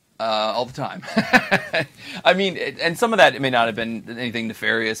 All the time. I mean, and some of that, it may not have been anything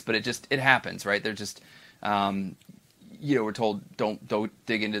nefarious, but it happens, right? They're just, we're told don't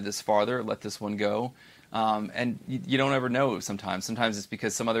dig into this farther, let this one go. And you don't ever know sometimes. Sometimes it's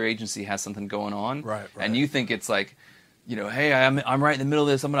because some other agency has something going on. Right. And you think it's like, hey, I'm right in the middle of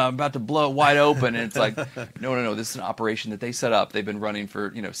this. I'm about to blow it wide open. And it's like, no. This is an operation that they set up. They've been running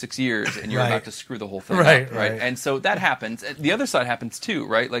for 6 years, and you're about to screw the whole thing up, right? And so that happens. The other side happens too,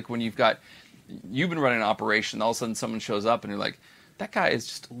 right? Like when you've been running an operation, all of a sudden someone shows up, and you're like, that guy is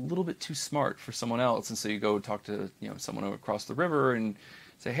just a little bit too smart for someone else. And so you go talk to someone across the river and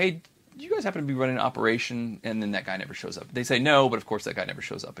say, hey, do you guys happen to be running an operation? And then that guy never shows up. They say no, but of course that guy never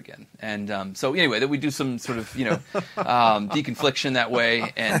shows up again. And so anyway, that we do some sort of deconfliction that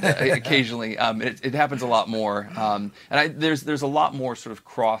way, and occasionally it happens a lot more. And there's a lot more sort of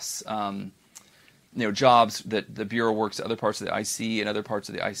cross jobs that the Bureau works at other parts of the IC, and other parts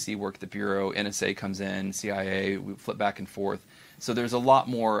of the IC work at the Bureau. NSA comes in, CIA, we flip back and forth. So there's a lot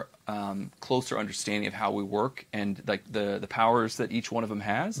more closer understanding of how we work and like the powers that each one of them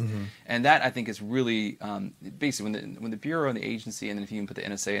has, and that I think is really basically when the Bureau and the agency, and then if you even put the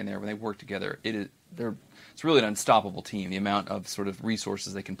NSA in there, when they work together, it's really an unstoppable team. The amount of sort of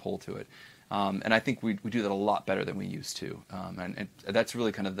resources they can pull to it. And I think we do that a lot better than we used to, and that's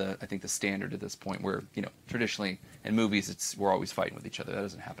really kind of I think the standard at this point. Where traditionally in movies we're always fighting with each other. That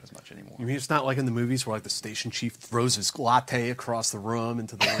doesn't happen as much anymore. You mean it's not like in the movies where like the station chief throws his latte across the room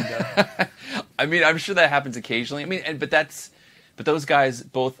into the window? I mean, I'm sure that happens occasionally. I mean, but those guys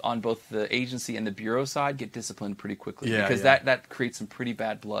on both the agency and the Bureau side get disciplined pretty quickly because that creates some pretty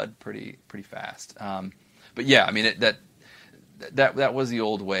bad blood pretty fast. But yeah, I mean that was the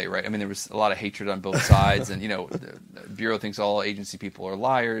old way, right? I mean, there was a lot of hatred on both sides, and the Bureau thinks all agency people are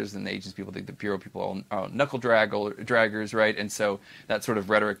liars, and the agency people think the Bureau people are knuckle draggers, right? And so that sort of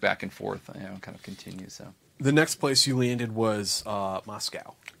rhetoric back and forth, kind of continues. So the next place you landed was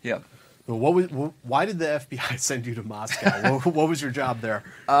Moscow. Yeah. Why did the FBI send you to Moscow? What was your job there?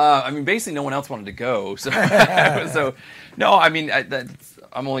 I mean, basically, no one else wanted to go. So, no. I mean,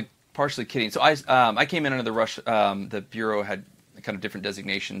 I'm only partially kidding. So I came in under the Bureau had kind of different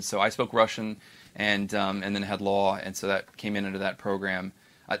designations. So I spoke Russian and then had law, and so that came in under that program.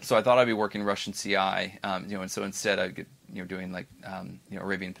 So I thought I'd be working Russian CI, and so instead I'd get doing like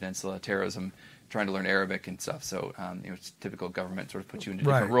Arabian Peninsula terrorism, trying to learn Arabic and stuff. So it's typical government sort of puts you into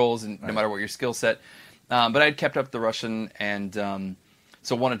different roles, and no matter what your skill set. But I'd kept up the Russian, and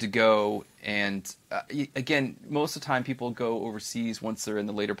so wanted to go. And again, most of the time people go overseas once they're in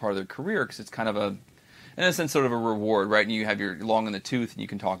the later part of their career because it's kind of in a sense, sort of a reward, right? And you have your long in the tooth, and you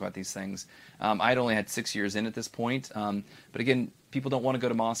can talk about these things. I'd only had 6 years in at this point, but again, people don't want to go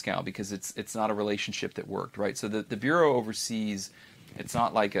to Moscow because it's not a relationship that worked, right? So the Bureau overseas, it's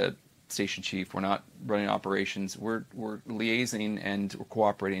not like a station chief. We're not running operations. We're liaising and we're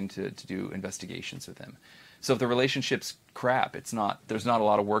cooperating to do investigations with them. So if the relationship's crap, there's not a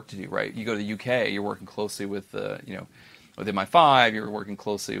lot of work to do, right? You go to the UK, you're working closely with with MI5, you're working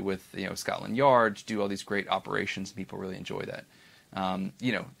closely with Scotland Yard to do all these great operations, and people really enjoy that.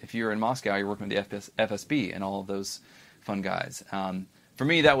 If you're in Moscow, you're working with the FSB and all of those fun guys. For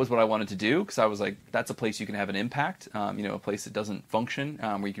me, that was what I wanted to do because I was like, that's a place you can have an impact, a place that doesn't function,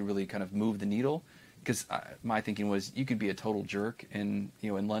 where you can really kind of move the needle. Because my thinking was you could be a total jerk in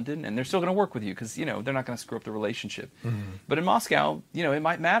London, and they're still going to work with you because they're not going to screw up the relationship. Mm-hmm. But in Moscow, it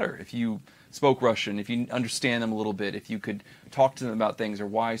might matter if you spoke Russian, if you understand them a little bit, if you could talk to them about things or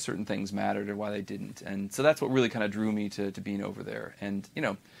why certain things mattered or why they didn't. And so that's what really kind of drew me to being over there. And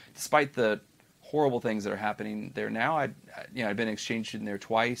despite the horrible things that are happening there now, I'd been exchange student there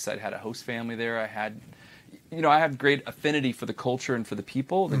twice. I'd had a host family there. I have great affinity for the culture and for the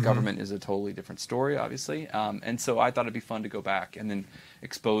people. The government is a totally different story, obviously. And so I thought it'd be fun to go back and then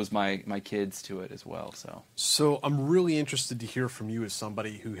expose my kids to it as well. So I'm really interested to hear from you as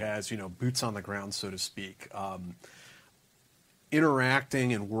somebody who has, boots on the ground, so to speak,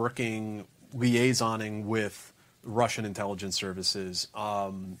 interacting and working, liaisoning with Russian intelligence services,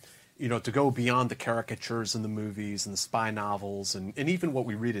 to go beyond the caricatures in the movies and the spy novels and even what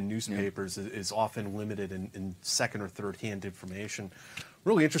we read in newspapers is often limited in second or third hand information.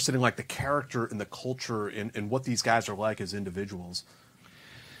 Really interested in like the character and the culture and what these guys are like as individuals.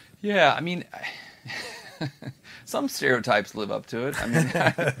 Yeah, I mean, some stereotypes live up to it. I mean,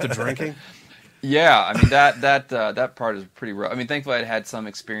 the drinking. Yeah, I mean that part is pretty rough. I mean, thankfully I'd had some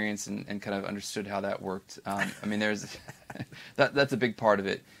experience and kind of understood how that worked. I mean, there's that's a big part of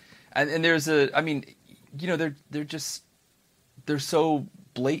it. And there's they're so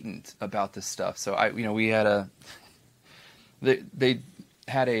blatant about this stuff. So we had they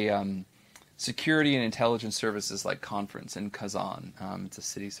had a security and intelligence services like conference in Kazan. It's a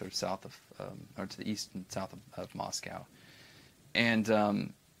city sort of south of or to the east and south of Moscow, and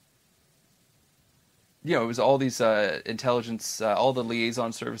it was all these intelligence, all the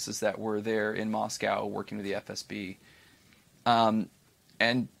liaison services that were there in Moscow working with the FSB, and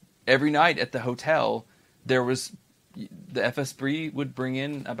every night at the hotel, there was the FSB would bring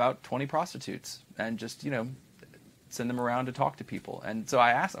in about 20 prostitutes and just send them around to talk to people. And so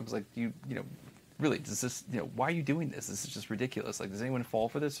I asked, I was like, really, does this why are you doing this? This is just ridiculous. Like, does anyone fall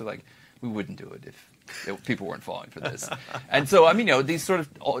for this? Or like, we wouldn't do it if people weren't falling for this. And so I mean, these sort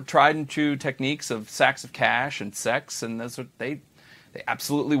of tried and true techniques of sacks of cash and sex, and those they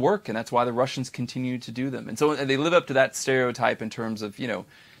absolutely work, and that's why the Russians continue to do them. And so they live up to that stereotype in terms of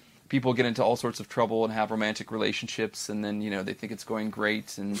people get into all sorts of trouble and have romantic relationships, and then they think it's going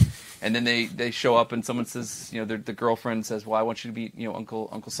great, and then they show up and someone says, the girlfriend says, well, I want you to meet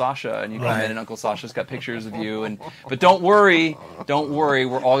Uncle Sasha, and you come in and Uncle Sasha's got pictures of you, but don't worry,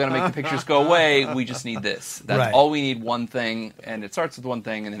 we're all gonna make the pictures go away. We just need this. That's all we need, one thing, and it starts with one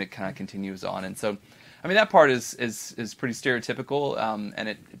thing, and then it kind of continues on. And so, I mean, that part is pretty stereotypical, and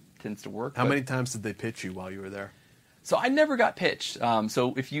it tends to work. How many times did they pitch you while you were there? So I never got pitched.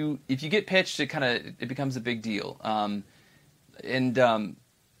 So if you get pitched, it becomes a big deal. But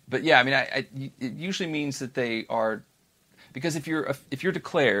yeah, I mean, it usually means that they are, because if you're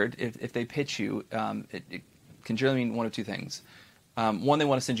declared, if they pitch you, it can generally mean one of two things. One, they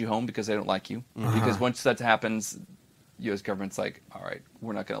want to send you home because they don't like you. Because once that happens, U.S. government's like, all right,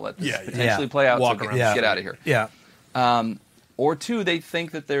 we're not going to let this potentially play out. Walk so around. get out of here. Yeah. Or two, they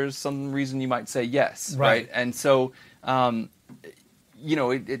think that there's some reason you might say yes, right? And so,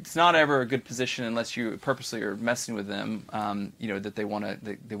 it's not ever a good position unless you purposely are messing with them, that they want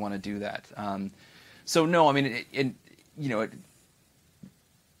to do that. So no, I mean,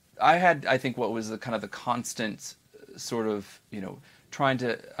 I think what was the kind of the constant sort of, trying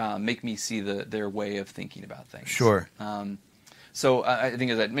to make me see their way of thinking about things. Sure. So I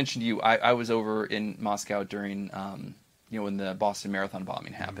think, as I mentioned to you, I was over in Moscow during, when the Boston Marathon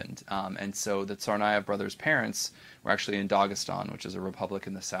bombing happened. And so the Tsarnaev brothers' parents were actually in Dagestan, which is a republic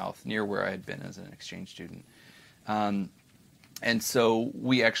in the south, near where I had been as an exchange student. And so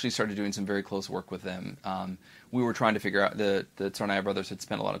we actually started doing some very close work with them. We were trying to figure out, the Tsarnaev brothers had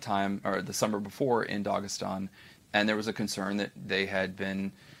spent a lot of time, or the summer before, in Dagestan, and there was a concern that they had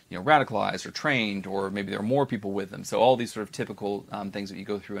been radicalized or trained, or maybe there were more people with them. So all these sort of typical things that you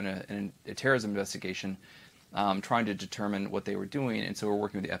go through in a terrorism investigation, trying to determine what they were doing. And so we're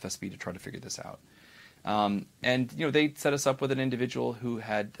working with the FSB to try to figure this out. And they set us up with an individual who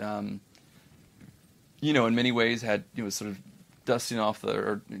had, in many ways had, sort of dusting off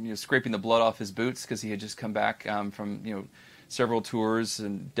scraping the blood off his boots, because he had just come back from, several tours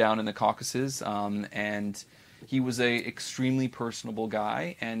and down in the Caucasus. And he was a extremely personable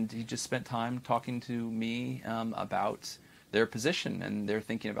guy, and he just spent time talking to me about their position and their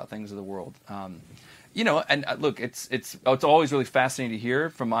thinking about things of the world. And look, it's always really fascinating to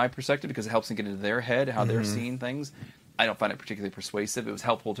hear from my perspective, because it helps me get into their head, how they're seeing things. I don't find it particularly persuasive. It was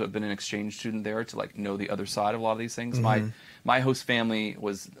helpful to have been an exchange student there to know the other side of a lot of these things. My host family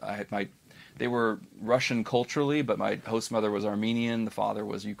they were Russian culturally, but my host mother was Armenian, the father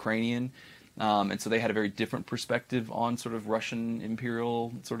was Ukrainian. And so they had a very different perspective on sort of Russian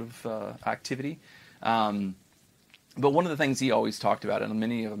imperial sort of activity. But one of the things he always talked about, and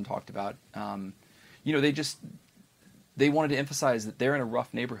many of them talked about, they wanted to emphasize that they're in a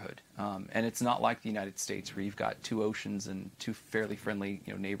rough neighborhood. And it's not like the United States, where you've got two oceans and two fairly friendly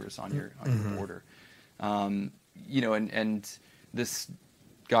neighbors on your border. And this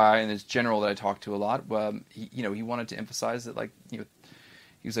guy and this general that I talked to a lot, he wanted to emphasize that,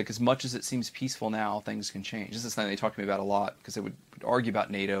 he was like, as much as it seems peaceful now, things can change. This is something they talked to me about a lot, because they would argue about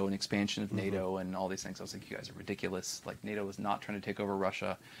NATO and expansion of NATO and all these things. I was like, you guys are ridiculous. NATO is not trying to take over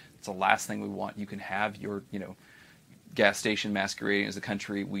Russia. It's the last thing we want. You can have your, gas station masquerading as a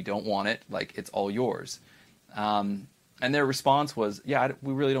country. We don't want it. It's all yours. And their response was, yeah,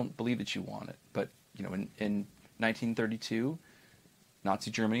 we really don't believe that you want it. But, in 1932, Nazi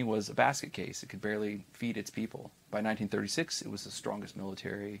Germany was a basket case. It could barely feed its people. By 1936, it was the strongest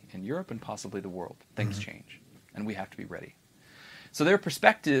military in Europe and possibly the world. Things change, and we have to be ready. So their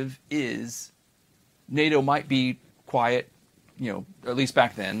perspective is NATO might be quiet, at least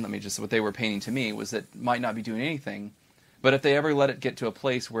back then. What they were painting to me was that might not be doing anything, but if they ever let it get to a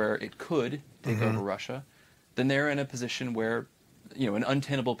place where it could take over Russia, then they're in a position where, an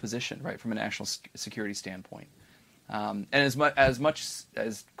untenable position, right, from a national security standpoint. And as much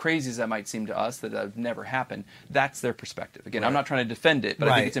as crazy as that might seem to us, that have never happened, that's their perspective. Again, I'm not trying to defend it, but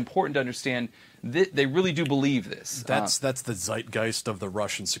I think it's important to understand that they really do believe this. That's the zeitgeist of the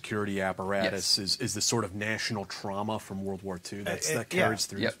Russian security apparatus, is this sort of national trauma from World War II that carries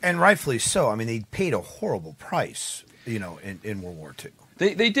through. Yep. And rightfully so. I mean, they paid a horrible price, in World War II.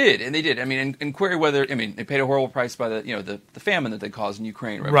 They did. And query whether, they paid a horrible price by the famine that they caused in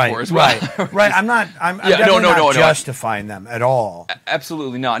Ukraine before as well. Right. I'm definitely not justifying them at all.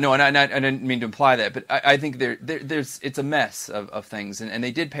 Absolutely not. No, and I didn't mean to imply that, but I think it's a mess of things, and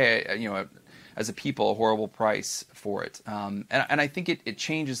they did pay, as a people, a horrible price for it. And I think it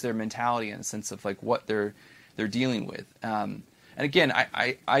changes their mentality in the sense of what they're dealing with. And again,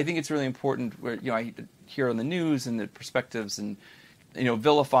 I think it's really important where, I hear on the news and the perspectives and,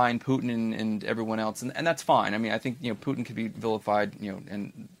 vilifying Putin and everyone else, and that's fine. I think Putin could be vilified,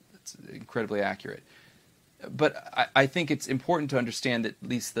 and It's incredibly accurate. But I think it's important to understand that at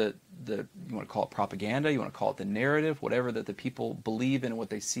least the you want to call it propaganda, you want to call it the narrative, whatever that the people believe in and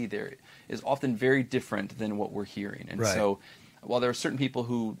what they see there is often very different than what we're hearing. And so while there are certain people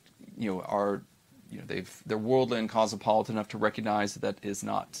who are they're worldly and cosmopolitan enough to recognize that is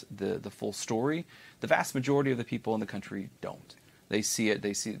not the full story, the vast majority of the people in the country don't. They see it.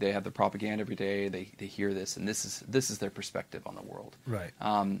 They have the propaganda every day. They hear this, and this is their perspective on the world. Right.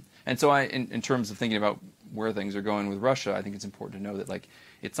 And so, in terms of thinking about where things are going with Russia, I think it's important to know that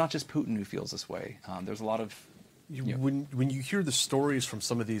it's not just Putin who feels this way. There's a lot of when you hear the stories from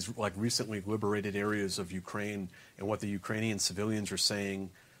some of these recently liberated areas of Ukraine and what the Ukrainian civilians are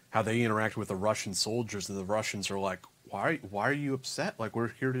saying, how they interact with the Russian soldiers, and the Russians are like, Why are you upset? We're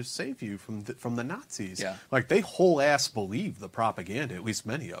here to save you from the Nazis. Yeah. They whole ass believe the propaganda, at least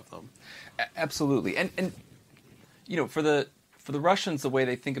many of them. Absolutely. And for the Russians, the way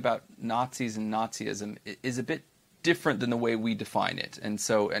they think about Nazis and Nazism is a bit different than the way we define it. And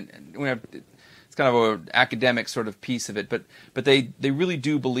so and we have it's kind of an academic sort of piece of it, but they really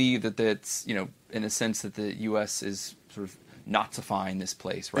do believe that it's in a sense that the US is sort of Nazifying this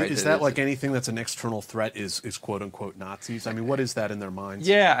place, right? Is that like anything that's an external threat is quote unquote Nazis? I mean, what is that in their minds?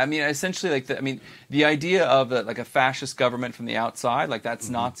 Yeah, I mean, essentially, the idea of a fascist government from the outside, that's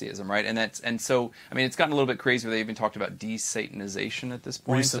Nazism, right? And so, I mean, it's gotten a little bit crazy where they even talked about de-Satanization at this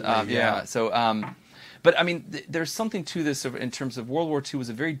point. Recently, yeah. So, but I mean, there's something to this in terms of World War II was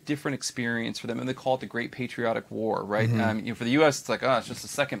a very different experience for them, and they call it the Great Patriotic War, right? For the U.S., it's it's just the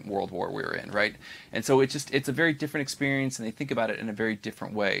Second World War we were in, right? And so it's a very different experience, and they think about it in a very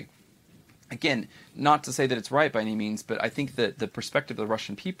different way. Again, not to say that it's right by any means, but I think that the perspective of the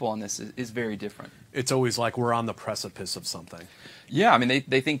Russian people on this is very different. It's always like we're on the precipice of something. Yeah, I mean,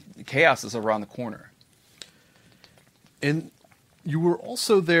 they think chaos is around the corner. And you were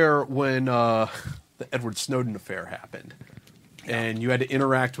also there when the Edward Snowden affair happened. And you had to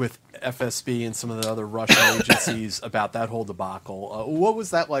interact with FSB and some of the other Russian agencies about that whole debacle. What was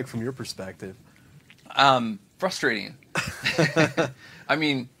that like from your perspective? Frustrating. I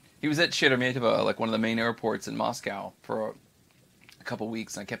mean, he was at Sheremetyevo, one of the main airports in Moscow, for a couple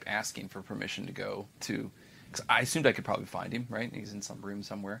weeks, and I kept asking for permission to go to, because I assumed I could probably find him, right? He's in some room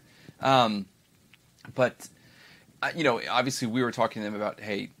somewhere. But obviously we were talking to them about,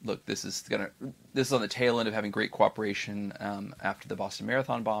 hey, look, this is on the tail end of having great cooperation after the Boston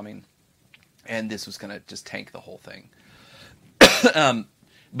Marathon bombing, and this was going to just tank the whole thing.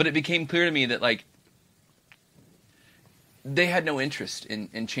 But it became clear to me that they had no interest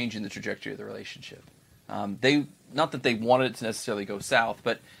in changing the trajectory of the relationship. Not that they wanted it to necessarily go south,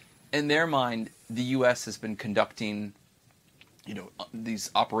 but in their mind, the U.S. has been conducting, these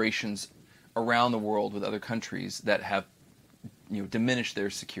operations around the world with other countries that have, diminished their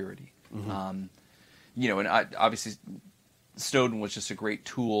security. And obviously Snowden was just a great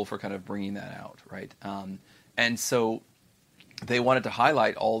tool for kind of bringing that out, right? And so they wanted to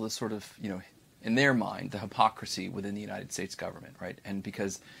highlight all the sort of, in their mind, the hypocrisy within the United States government, right? And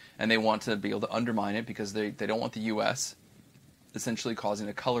they want to be able to undermine it because they don't want the U.S. essentially causing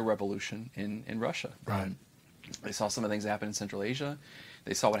a color revolution in Russia. Right. They saw some of the things that happened in Central Asia.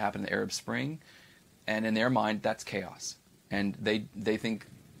 They saw what happened in the Arab Spring, and in their mind, that's chaos. And they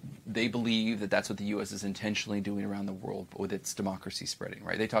believe that that's what the U.S. is intentionally doing around the world with its democracy spreading,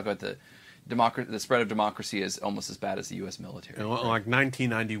 right? They talk about the spread of democracy is almost as bad as the U.S. military. And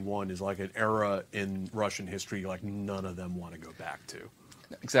 1991 is an era in Russian history none of them want to go back to.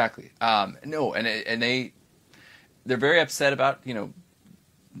 Exactly. No, and they're very upset about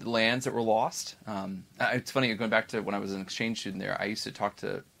the lands that were lost. It's funny, going back to when I was an exchange student there, I used to talk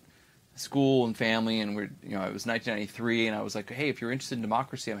to school and family, and it was 1993, and I was like, hey, if you're interested in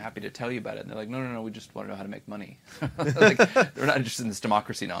democracy, I'm happy to tell you about it. And they're like, no, we just want to know how to make money. They're not interested in this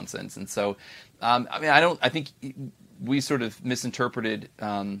democracy nonsense. And so, I think we sort of misinterpreted,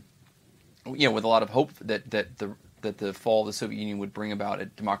 with a lot of hope that the fall of the Soviet Union would bring about a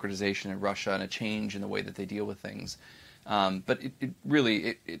democratization in Russia and a change in the way that they deal with things. But it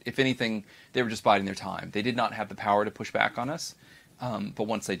really, if anything, they were just biding their time. They did not have the power to push back on us. But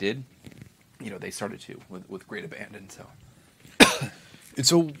once they did, they started to with great abandon. So, and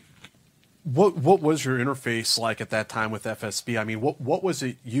so, what was your interface like at that time with FSB? I mean, what was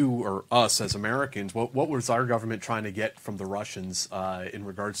it you or us as Americans? What was our government trying to get from the Russians in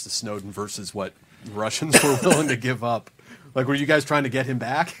regards to Snowden versus what the Russians were willing to give up? Were you guys trying to get him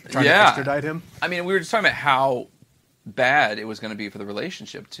back? Trying to extradite him? I mean, we were just talking about how bad it was going to be for the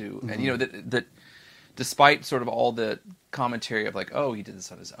relationship too, and that despite sort of all the commentary of like, oh, he did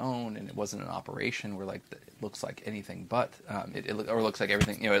this on his own and it wasn't an operation, we're like, it looks like anything but, or looks like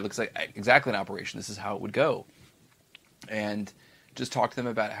everything, it looks like exactly an operation. This is how it would go. And just talk to them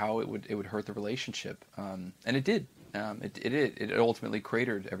about how it would hurt the relationship. And it did. It ultimately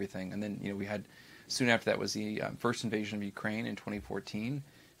cratered everything. And then, we had, soon after that was the first invasion of Ukraine in 2014.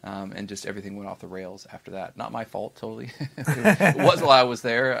 And just everything went off the rails after that. Not my fault, totally. It was while I was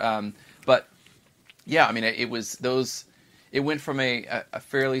there. But yeah, I mean, it was those. It went from a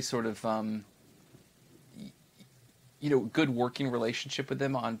fairly sort of good working relationship with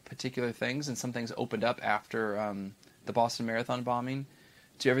them on particular things, and some things opened up after the Boston Marathon bombing,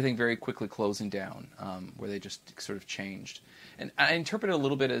 to everything very quickly closing down, where they just sort of changed. And I interpret it a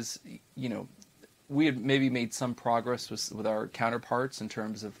little bit as, we had maybe made some progress with our counterparts in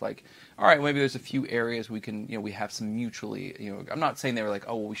terms of like, all right, maybe there's a few areas we can, we have some mutually, I'm not saying they were like,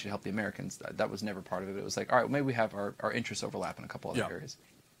 oh, well, we should help the Americans. That was never part of it. It was like, all right, maybe we have our interests overlap in a couple other areas.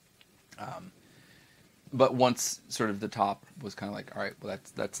 But once sort of the top was kind of like, all right, well,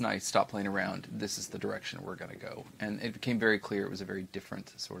 that's nice. Stop playing around. This is the direction we're going to go. And it became very clear it was a very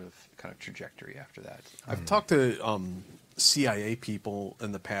different sort of kind of trajectory after that. I've talked to CIA people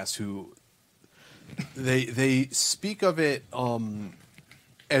in the past who they speak of it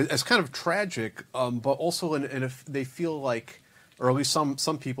as kind of tragic, but also if they feel like, or at least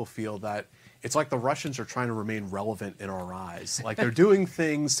some people feel that it's like the Russians are trying to remain relevant in our eyes. Like they're doing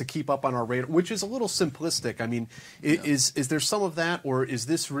things to keep up on our radar, which is a little simplistic. I mean, is there some of that, or is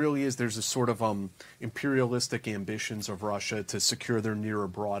this really, there's a sort of imperialistic ambitions of Russia to secure their near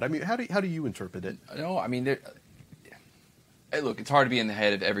abroad? I mean, how do you interpret it? No, I mean, look, it's hard to be in the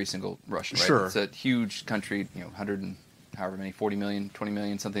head of every single Russian, right? Sure. It's a huge country, 100 and however many, 40 million, 20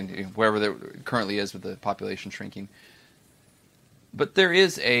 million, something, wherever there currently is with the population shrinking. But there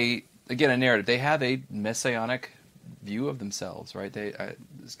is a narrative. They have a messianic view of themselves, right?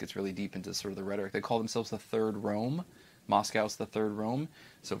 This gets really deep into sort of the rhetoric. They call themselves the Third Rome. Moscow's the Third Rome.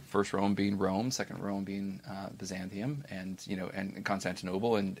 So first Rome being Rome, second Rome being Byzantium, and and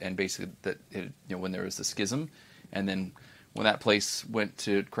Constantinople, and basically that when there was the schism, and then when that place went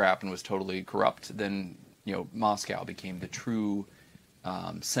to crap and was totally corrupt, then Moscow became the true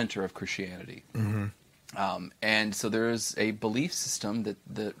center of Christianity. Mm-hmm. And so there is a belief system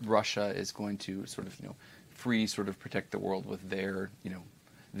that Russia is going to sort of protect the world with their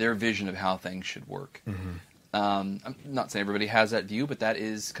vision of how things should work. Mm-hmm. I'm not saying everybody has that view, but that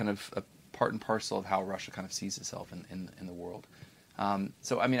is kind of a part and parcel of how Russia kind of sees itself in the world.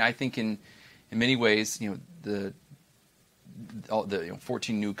 So I mean, I think in many ways, the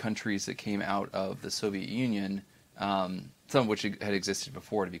 14 new countries that came out of the Soviet Union, some of which had existed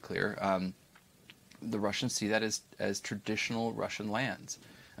before, to be clear. The Russians see that as traditional Russian lands.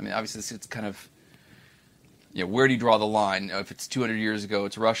 I mean, obviously, it's kind of, where do you draw the line? If it's 200 years ago,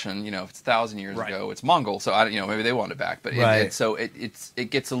 it's Russian. If it's 1,000 years ago, it's Mongol. So maybe they want it back. But so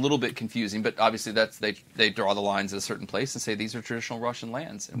it gets a little bit confusing. But obviously, they draw the lines at a certain place and say these are traditional Russian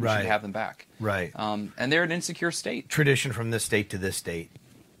lands, and we should have them back. Right. And they're an insecure state. Tradition from this state to this state.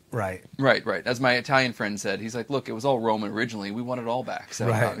 Right. As my Italian friend said, he's like, look, it was all Roman originally. We want it all back. So,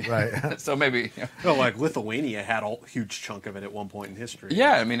 right. So maybe... like Lithuania had a huge chunk of it at one point in history.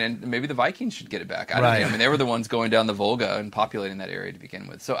 Yeah, I mean, and maybe the Vikings should get it back. I don't know. I mean, they were the ones going down the Volga and populating that area to begin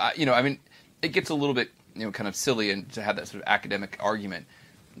with. So, I mean, it gets a little bit, kind of silly and to have that sort of academic argument.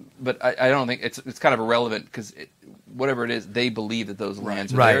 But I don't think it's kind of irrelevant because whatever it is, they believe that those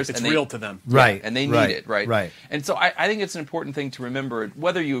lands are theirs. It's real to them. Right. And they need it, right? Right. And so I think it's an important thing to remember,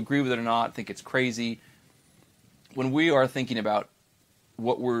 whether you agree with it or not, think it's crazy. When we are thinking about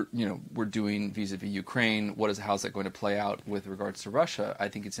what we're doing vis-a-vis Ukraine, how's that going to play out with regards to Russia, I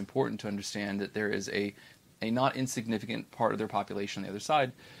think it's important to understand that there is a not insignificant part of their population on the other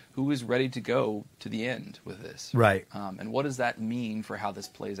side who is ready to go to the end with this. Right. And what does that mean for how this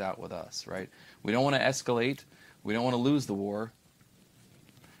plays out with us, right? We don't want to escalate. We don't want to lose the war.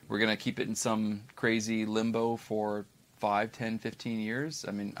 We're going to keep it in some crazy limbo for 5, 10, 15 years.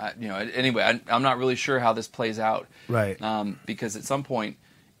 I mean, anyway, I'm not really sure how this plays out. Right. Because at some point,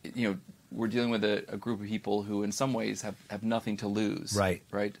 we're dealing with a group of people who in some ways have nothing to lose. Right.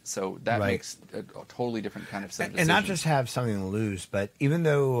 Right? So that makes a totally different kind of set of and decisions. not just have something to lose, but even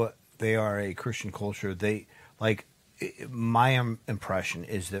though they are a Christian culture, my impression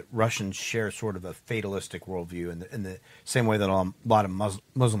is that Russians share sort of a fatalistic worldview in the same way that a lot of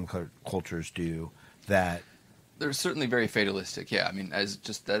Muslim cultures do. That they're certainly very fatalistic. Yeah, I mean,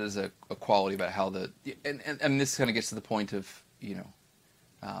 that is a quality about how and this kind of gets to the point of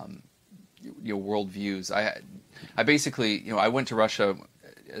worldviews. I basically I went to Russia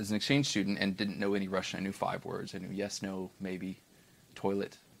as an exchange student and didn't know any Russian. I knew 5 words. I knew yes, no, maybe,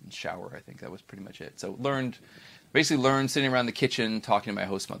 toilet, and shower. I think that was pretty much it. So basically learned sitting around the kitchen talking to my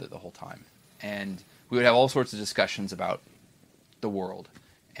host mother the whole time. And we would have all sorts of discussions about the world.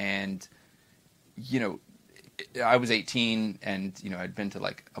 And, I was 18 and, I'd been to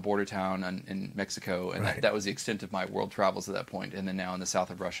like a border town in Mexico, and that was the extent of my world travels at that point. And then now in the south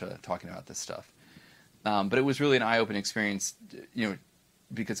of Russia talking about this stuff. But it was really an eye-opening experience,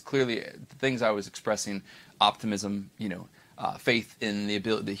 because clearly the things I was expressing, optimism, faith in the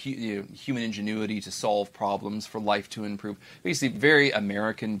ability, human ingenuity to solve problems, for life to improve. Basically, very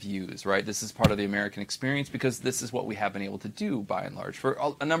American views, right? This is part of the American experience because this is what we have been able to do by and large for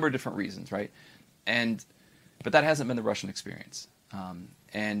a number of different reasons, right? But that hasn't been the Russian experience.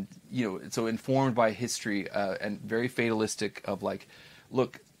 So informed by history and very fatalistic of like,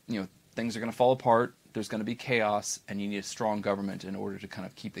 look, things are going to fall apart. There's going to be chaos, and you need a strong government in order to kind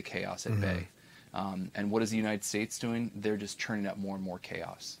of keep the chaos at bay. And what is the United States doing? They're just churning up more and more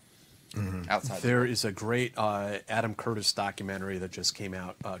chaos outside. There is a great Adam Curtis documentary that just came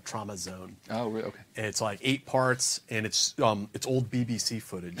out, Trauma Zone. Oh, really? Okay. It's like 8 parts, and it's old BBC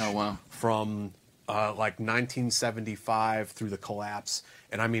footage. Oh, wow. From like 1975 through the collapse.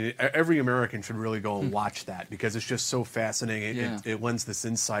 And I mean, every American should really go and watch that because it's just so fascinating. It lends this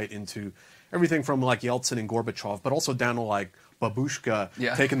insight into everything from like Yeltsin and Gorbachev, but also down to like Babushka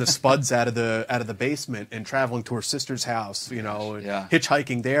taking the spuds out of the basement and traveling to her sister's house,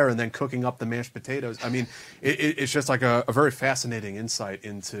 hitchhiking there and then cooking up the mashed potatoes. I mean, it's just like a very fascinating insight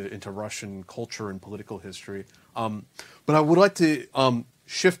into Russian culture and political history. But I would like to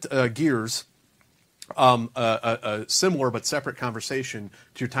shift gears. A similar but separate conversation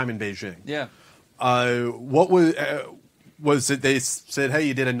to your time in Beijing. Yeah. What was it? They said, "Hey,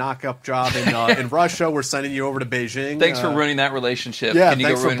 you did a knock-up job in Russia. We're sending you over to Beijing." Thanks for ruining that relationship. Yeah, Can you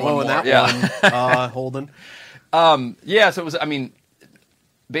thanks go for blowing that one, Holden. So it was. I mean,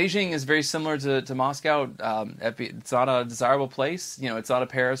 Beijing is very similar to Moscow. It's not a desirable place. It's not a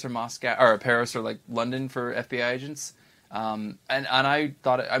Paris or Moscow or a Paris or like London for FBI agents. And I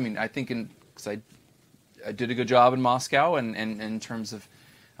thought. I think because I did a good job in Moscow and in terms of,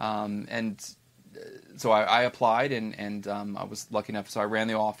 so I applied and I was lucky enough. So I ran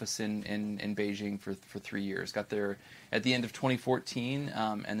the office in Beijing for 3 years. Got there at the end of 2014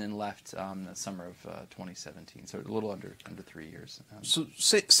 and then left the summer of 2017. So a little under 3 years. So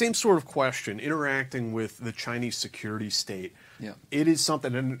same sort of question. Interacting with the Chinese security state. Yeah. It is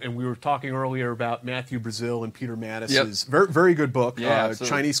something, and we were talking earlier about Matthew Brazil and Peter Mattis's very, very good book,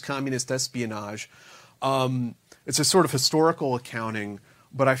 Chinese Communist Espionage. It's a sort of historical accounting,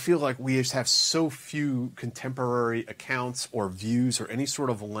 but I feel like we just have so few contemporary accounts or views or any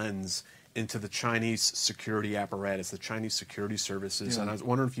sort of lens into the Chinese security apparatus, the Chinese security services, and I was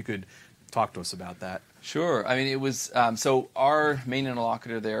wondering if you could talk to us about that. Sure. I mean, it was so our main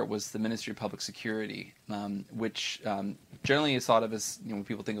interlocutor there was the Ministry of Public Security, which generally is thought of as when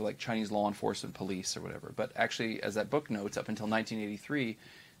people think of like Chinese law enforcement, police, or whatever. But actually, as that book notes, up until 1983.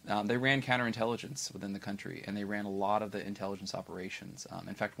 They ran counterintelligence within the country, and they ran a lot of the intelligence operations.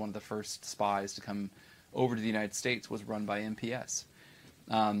 In fact, one of the first spies to come over to the United States was run by MPS.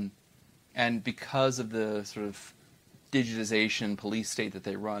 And because of the sort of digitization police state that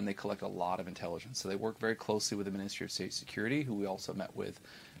they run, they collect a lot of intelligence. So they work very closely with the Ministry of State Security, who we also met with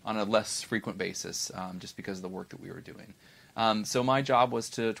on a less frequent basis, just because of the work that we were doing. So my job was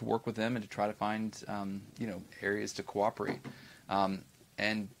to work with them and to try to find areas to cooperate.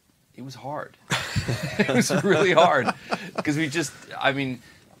 And it was hard. It was really hard because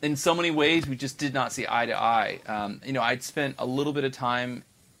in so many ways, we just did not see eye to eye. I'd spent a little bit of time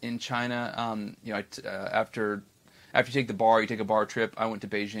in China. After you take the bar, you take a bar trip. I went to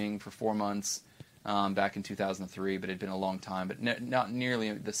Beijing for 4 months back in 2003, but it had been a long time, but not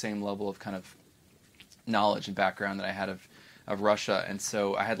nearly the same level of kind of knowledge and background that I had of Russia. And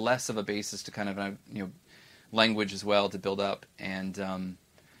so I had less of a basis to kind of, language as well to build up, and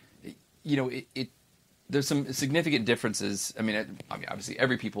there's some significant differences. I mean, obviously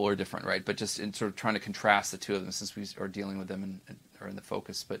every people are different, right? But just in sort of trying to contrast the two of them, since we are dealing with them and are in the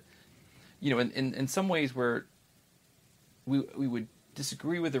focus. But in some ways where we would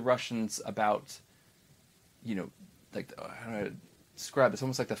disagree with the Russians about, like how do I describe it? It's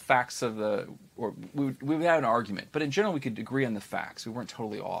almost like the facts of or we would have an argument, but in general we could agree on the facts. We weren't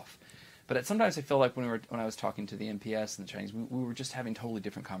totally off. But sometimes I feel like when I was talking to the MPS and the Chinese, we were just having totally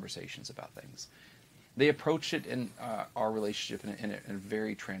different conversations about things. They approached it in our relationship in a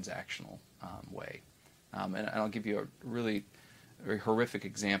very transactional way. And I'll give you a really very horrific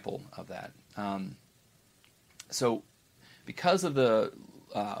example of that. So because of the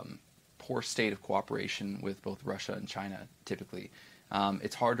poor state of cooperation with both Russia and China. Typically,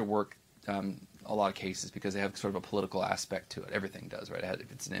 it's hard to work a lot of cases because they have sort of a political aspect to it. Everything does, right?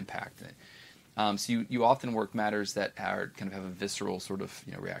 It's an impact. So you often work matters that are kind of have a visceral sort of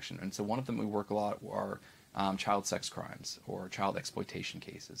reaction. And so one of them we work a lot are child sex crimes or child exploitation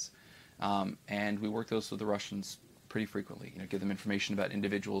cases, and we work those with the Russians pretty frequently. Give them information about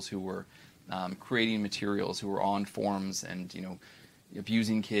individuals who were creating materials, who were on forums and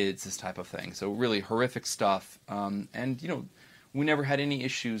abusing kids, this type of thing. So really horrific stuff. And we never had any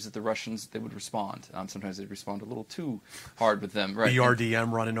issues that the Russians, they would respond. Sometimes they'd respond a little too hard with them. Right?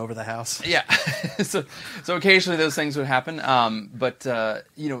 BRDM running over the house. Yeah. so occasionally those things would happen. But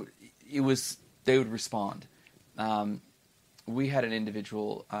it was, they would respond. We had an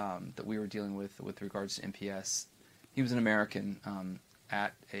individual that we were dealing with regards to MPS. He was an American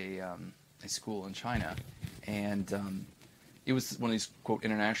at a school in China. And it was one of these, quote,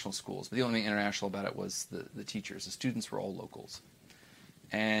 international schools. But the only thing international about it was the teachers. The students were all locals.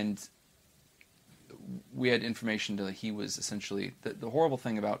 And we had information that he was essentially... The horrible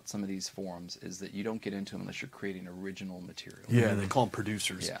thing about some of these forums is that you don't get into them unless you're creating original material. Yeah, they call them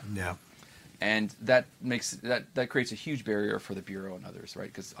producers. Yeah. And that makes that creates a huge barrier for the Bureau and others, right?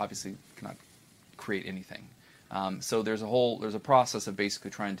 Because obviously you cannot create anything. So there's a process of basically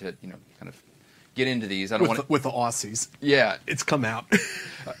trying to, kind of get into these. With the Aussies. Yeah. It's come out.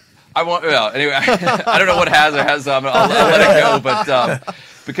 Anyway, I don't know what has or has, I'll let it go, but,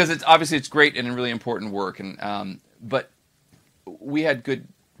 because it's great and really important work. But we had good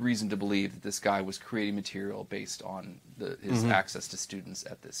reason to believe that this guy was creating material based on his access to students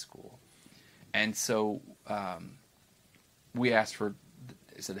at this school. And so, we asked I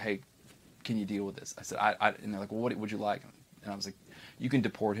said, hey, can you deal with this? I said, and they're like, well, what would you like? And I was like, you can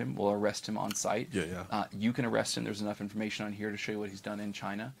deport him. We'll arrest him on site. Yeah. You can arrest him. There's enough information on here to show you what he's done in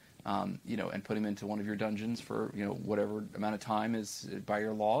China. And put him into one of your dungeons for, whatever amount of time is by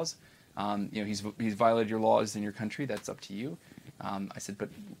your laws. He's violated your laws in your country. That's up to you. I said, but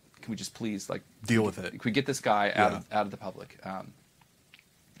can we just please deal with it? Can we get this guy out of the public?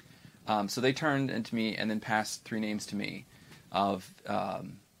 So they turned into me and then passed 3 names to me of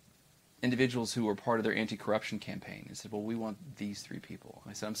individuals who were part of their anti-corruption campaign and said, well, we want these 3 people.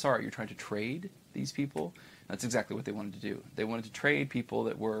 I said, I'm sorry, you're trying to trade these people? That's exactly what they wanted to do. They wanted to trade people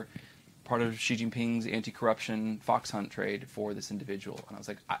that were part of Xi Jinping's anti-corruption fox hunt trade for this individual. And I was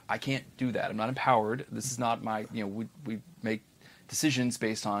like, I can't do that. I'm not empowered. This is not my, we make decisions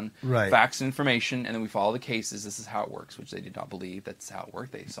based on facts and information, and then we follow the cases. This is how it works, which they did not believe. That's how it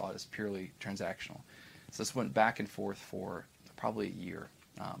worked. They saw it as purely transactional. So this went back and forth for probably a year.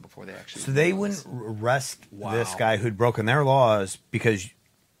 Before they actually... So they wouldn't arrest this guy who'd broken their laws because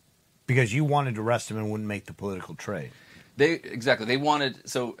you wanted to arrest him and wouldn't make the political trade. They wanted...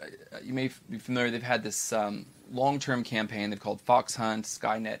 So you may be familiar, they've had this long-term campaign they've called Fox Hunt.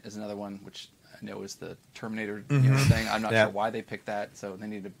 Skynet is another one, which I know is the Terminator thing. I'm not sure why they picked that, so they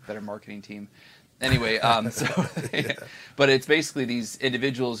need a better marketing team. Anyway, but it's basically these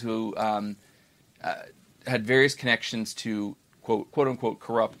individuals who had various connections to quote unquote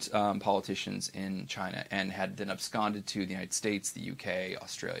corrupt politicians in China and had then absconded to the United States, the UK,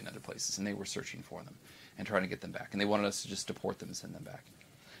 Australia, and other places, and they were searching for them and trying to get them back, and they wanted us to just deport them and send them back.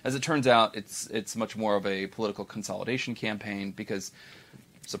 As it turns out, it's much more of a political consolidation campaign because,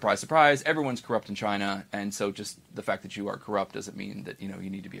 surprise, surprise, everyone's corrupt in China, and so just the fact that you are corrupt doesn't mean that you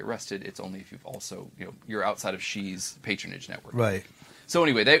need to be arrested. It's only if you've also you're outside of Xi's patronage network. Right. So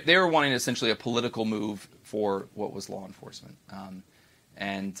anyway, they were wanting essentially a political move for what was law enforcement.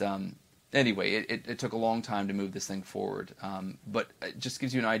 Anyway, it took a long time to move this thing forward. But it just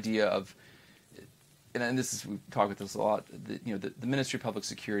gives you an idea of, and this is, we talk about this a lot, the Ministry of Public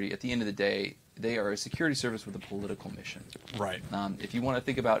Security, at the end of the day, they are a security service with a political mission. Right. If you want to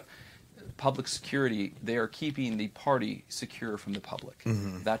think about public security, they are keeping the party secure from the public.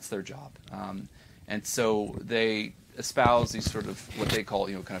 Mm-hmm. That's their job. And so they espouse these sort of what they call,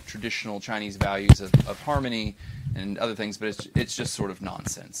 kind of traditional Chinese values of harmony and other things, but it's just sort of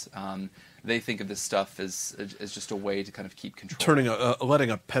nonsense. They think of this stuff as just a way to kind of keep control.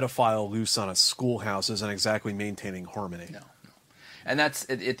 Letting a pedophile loose on a schoolhouse isn't exactly maintaining harmony. No. And that's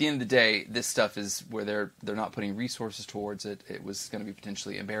at the end of the day, this stuff is where they're not putting resources towards it. It was going to be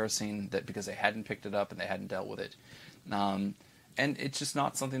potentially embarrassing that because they hadn't picked it up and they hadn't dealt with it, and it's just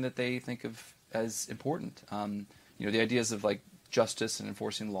not something that they think of as important. The ideas of justice and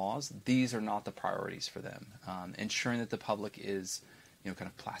enforcing laws, these are not the priorities for them. Ensuring that the public is, kind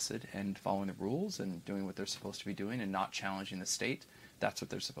of placid and following the rules and doing what they're supposed to be doing and not challenging the state, that's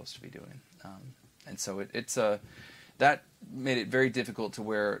what they're supposed to be doing. And so that made it very difficult to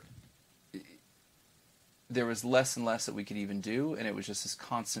where there was less and less that we could even do, and it was just this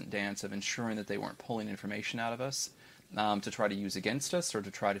constant dance of ensuring that they weren't pulling information out of us to try to use against us or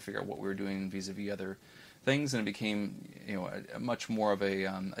to try to figure out what we were doing vis-a-vis other things, and it became a much more of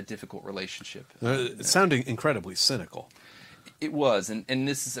a difficult relationship. It sounded incredibly cynical. It was, and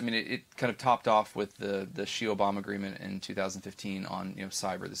this is, it kind of topped off with the Xi-Obama agreement in 2015 on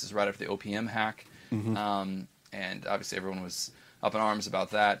cyber. This is right after the OPM hack, and obviously everyone was up in arms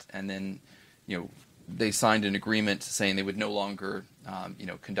about that, and then they signed an agreement saying they would no longer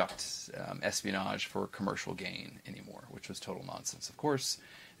conduct espionage for commercial gain anymore, which was total nonsense. Of course,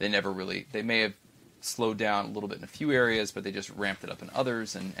 they may have slowed down a little bit in a few areas, but they just ramped it up in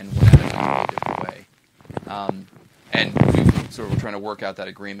others and went at it in a completely different way. And we sort of were trying to work out that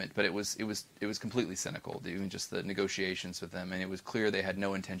agreement, but it was completely cynical, even just the negotiations with them, and it was clear they had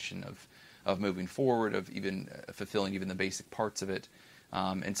no intention of moving forward, of even fulfilling even the basic parts of it.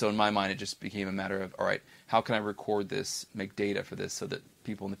 And so in my mind, it just became a matter of, all right, how can I record this, make data for this, so that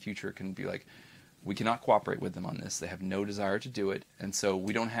people in the future can be like, we cannot cooperate with them on this. They have no desire to do it, and so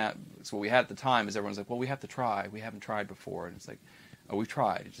we don't have. So what we had at the time is everyone's like, well, we have to try. We haven't tried before, and it's like, oh, we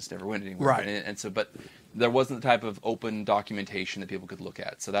tried. It just never went anywhere. Right. And so, but there wasn't the type of open documentation that people could look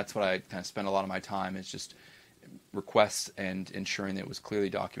at. So that's what I kind of spent a lot of my time is just requests and ensuring that it was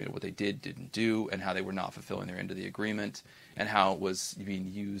clearly documented what they didn't do, and how they were not fulfilling their end of the agreement, and how it was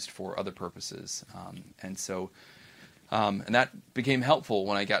being used for other purposes. And that became helpful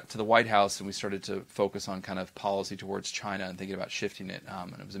when I got to the White House and we started to focus on kind of policy towards China and thinking about shifting it.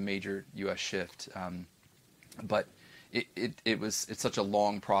 And it was a major U.S. shift. But it's such a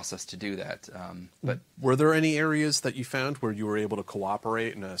long process to do that. But were there any areas that you found where you were able to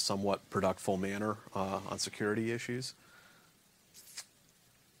cooperate in a somewhat productive manner on security issues?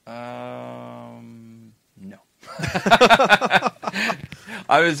 No.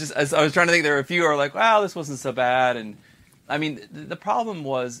 I was trying to think. There were a few who are like, "Wow, this wasn't so bad." And I mean, the problem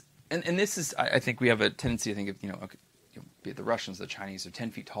was, and this is, I think we have a tendency to think of, be it the Russians, the Chinese are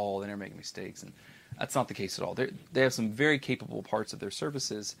 10 feet tall, they're making mistakes, and that's not the case at all. They have some very capable parts of their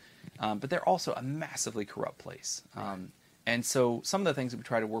services, but they're also a massively corrupt place. And so some of the things that we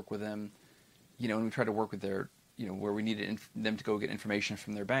try to work with them, and we try to work with their, where we needed them to go get information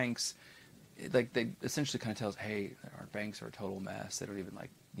from their banks. Like they essentially kind of tell us, hey, our banks are a total mess. They don't even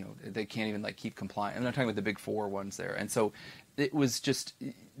they can't even keep compliant. I'm not talking about the big four ones there. And so it was just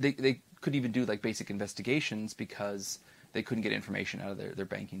they couldn't even do basic investigations because they couldn't get information out of their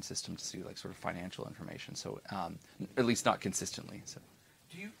banking system to see sort of financial information. So at least not consistently. So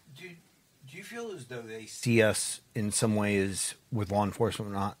do you feel as though they see us in some ways with law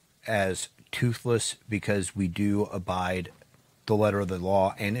enforcement not as toothless because we do abide the letter of the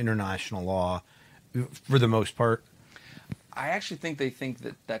law and international law for the most part? I actually think they think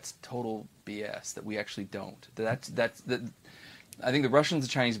that that's total BS, that we actually don't. I think the Russians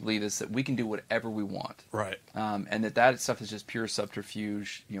and Chinese believe this, that we can do whatever we want. Right. And that stuff is just pure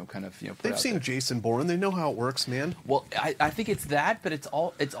subterfuge, They've seen Jason Bourne. They know how it works, man. Well, I think it's that, but it's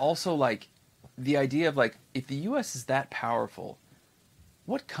also the idea of if the U.S. is that powerful,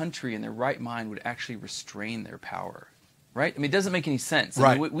 what country in their right mind would actually restrain their power? Right? It doesn't make any sense.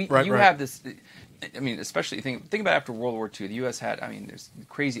 Right. You have this. Especially think about after World War II, the U.S. had. There's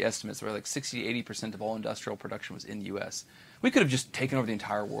crazy estimates where 60 to 80% of all industrial production was in the U.S. We could have just taken over the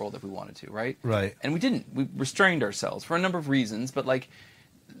entire world if we wanted to, right? Right. And we didn't. We restrained ourselves for a number of reasons, but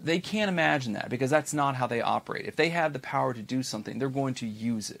they can't imagine that because that's not how they operate. If they have the power to do something, they're going to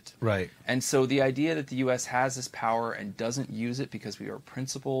use it. Right. And so the idea that the U.S. has this power and doesn't use it because we are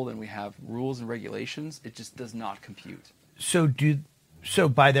principled and we have rules and regulations, it just does not compute. So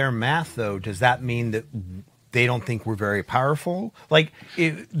by their math, though, does that mean that they don't think we're very powerful? We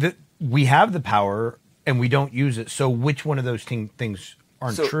have the power and we don't use it. So which one of those things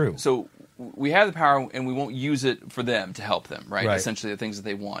aren't true? So we have the power and we won't use it for them to help them, right? Essentially, the things that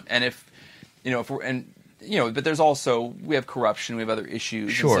they want. And but there's also, we have corruption, we have other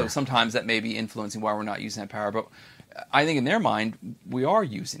issues. Sure. And so sometimes that may be influencing why we're not using that power. But I think in their mind, we are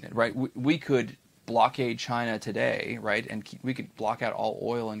using it, right? We could blockade China today, right? And we could block out all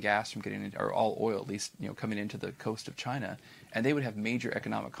oil and gas from getting into, or all oil at least, coming into the coast of China, and they would have major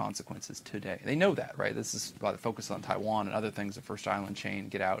economic consequences today. They know that, right? This is why they focus on Taiwan and other things, the first island chain,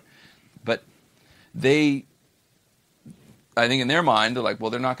 get out. But I think in their mind, they're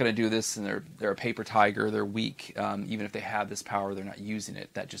they're not going to do this, and they're a paper tiger, they're weak. Even if they have this power, they're not using it.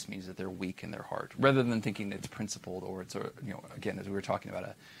 That just means that they're weak in their heart, rather than thinking it's principled or it's, again, as we were talking about,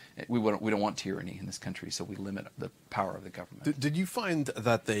 we don't want tyranny in this country, so we limit the power of the government. Did you find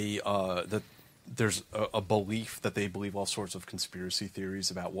that they that there's a belief that they believe all sorts of conspiracy theories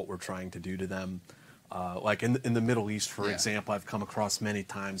about what we're trying to do to them. Like in the Middle East, for example, I've come across many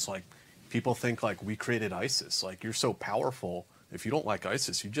times, like, people think, like, we created ISIS. Like, you're so powerful. If you don't like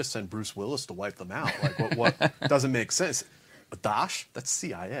ISIS, you just send Bruce Willis to wipe them out. Like, what doesn't make sense? Daesh? That's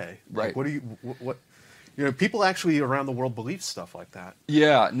CIA. Right. Like, what you know, people actually around the world believe stuff like that.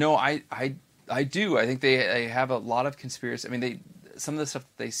 Yeah, no, I do. I think they have a lot of conspiracy. I mean, some of the stuff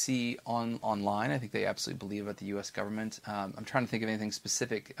that they see online, I think they absolutely believe about the U.S. government. I'm trying to think of anything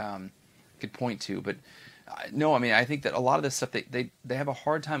specific could point to, but no, I mean, I think that a lot of this stuff, they have a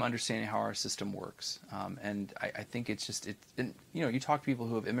hard time understanding how our system works. And I think it's just, and, you know, you talk to people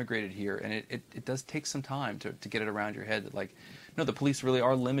who have immigrated here, and it does take some time to get it around your head that, like, no, the police really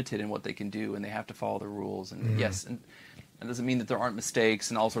are limited in what they can do, and they have to follow the rules. And yes, and it doesn't mean that there aren't mistakes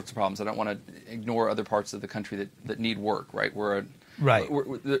and all sorts of problems. I don't want to ignore other parts of the country that need work, right? We're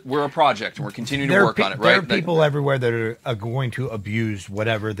a project, and we're continuing to work on it, right? There are people everywhere that are going to abuse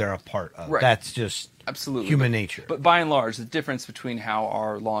whatever they're a part of. Right. That's just absolutely human nature. But by and large, the difference between how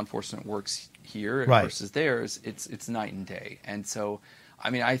our law enforcement works here versus theirs, it's night and day. And so, I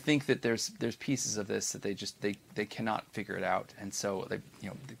mean, I think that there's pieces of this that they cannot figure it out, and so the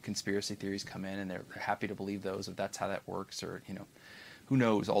conspiracy theories come in, and they're happy to believe those, if that's how that works, or, you know, who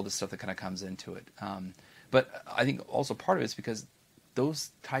knows, all this stuff that kind of comes into it. But I think also part of it is because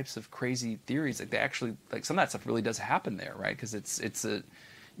those types of crazy theories, like, they actually, like, some of that stuff really does happen there, right? Because it's a,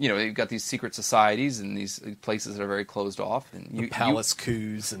 you know, you've got these secret societies and these places that are very closed off, and the palace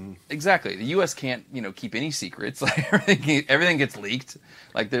coups, and exactly, the U.S. can't, you know, keep any secrets. Like, everything gets leaked.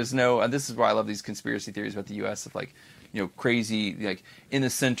 Like, there's no, and this is why I love these conspiracy theories about the U.S. of, like, you know, crazy, like, in the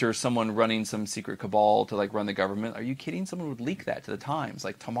center, someone running some secret cabal to, like, run the government. Are you kidding? Someone would leak that to the Times,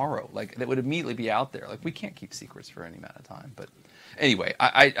 like, tomorrow. Like, that would immediately be out there. Like, we can't keep secrets for any amount of time. But anyway,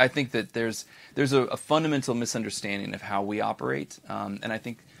 I think that there's a fundamental misunderstanding of how we operate, and I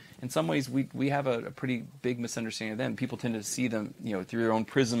think in some ways we have a pretty big misunderstanding of them. People tend to see them, you know, through their own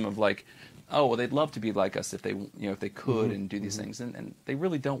prism of, like, oh, well, they'd love to be like us if they, you know, if they could and do these things, and they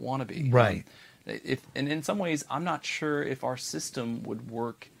really don't want to be. Right. And in some ways, I'm not sure if our system would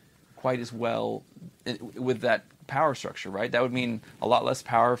work quite as well with that power structure, right? That would mean a lot less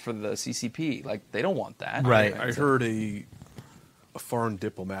power for the CCP. Like, they don't want that. Right. I heard a foreign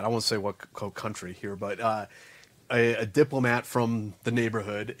diplomat, I won't say what country here, but a diplomat from the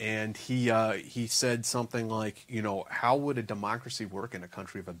neighborhood, and he said something like, you know, how would a democracy work in a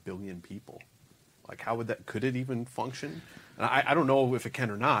country of 1 billion people? Like, how would that, could it even function? And I don't know if it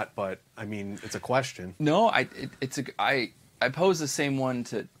can or not, but I mean, it's a question. No, I pose the same one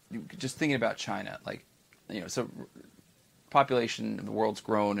to, just thinking about China. Like, you know, so population of the world's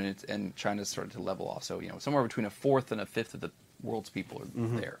grown, and China's started to level off. So, you know, somewhere between 1/4 and 1/5 of the world's people are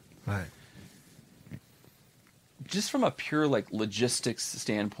there. Right. Just from a pure, like, logistics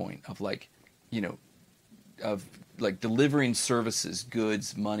standpoint of, like, you know, of, like, delivering services,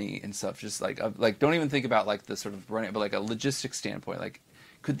 goods, money, and stuff, just like don't even think about, like, the sort of running, but, like, a logistics standpoint, like,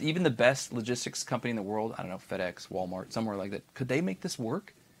 could even the best logistics company in the world, I don't know, FedEx, Walmart, somewhere like that, could they make this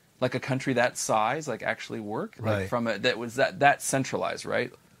work? Like, a country that size, like, actually work? Right. Like, from that was that centralized,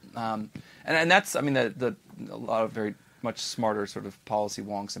 right? And that's, I mean, a lot of very much smarter sort of policy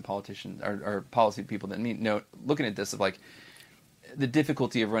wonks and politicians or policy people that looking at this of, like, the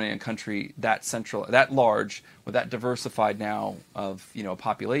difficulty of running a country that central, that large, with that diversified now of, you know, a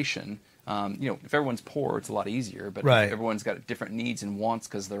population. You know, if everyone's poor, it's a lot easier, but right. if everyone's got different needs and wants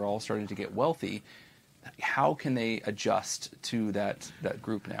because they're all starting to get wealthy, how can they adjust to that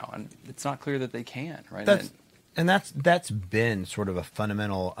group now? And it's not clear that they can, right? That's been sort of a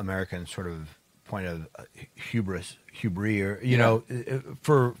fundamental American sort of point of hubris, you know,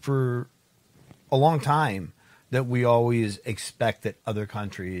 for a long time, that we always expect that other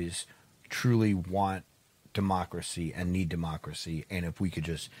countries truly want democracy and need democracy, and if we could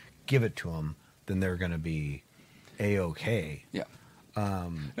just give it to them, then they're going to be A-okay. Yeah.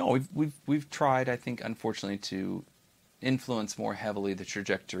 No, we've tried, I think, unfortunately, to influence more heavily the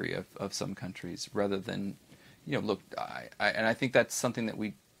trajectory of some countries rather than, you know, look, and I think that's something that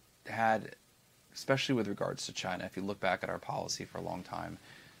we had, especially with regards to China. If you look back at our policy for a long time,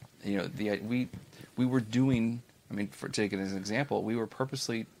 you know, we were doing, I mean, for taking as an example, we were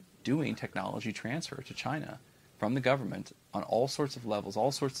purposely doing technology transfer to China from the government on all sorts of levels,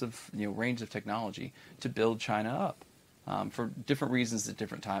 all sorts of, you know, range of technology to build China up. For different reasons at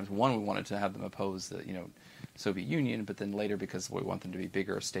different times. One, we wanted to have them oppose the, you know, Soviet Union, but then later because we want them to be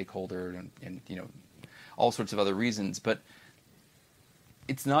bigger, a stakeholder, and you know, all sorts of other reasons. But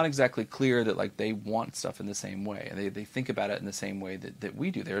it's not exactly clear that like they want stuff in the same way. They think about it in the same way that we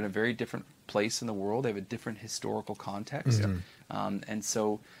do. They're in a very different place in the world. They have a different historical context. And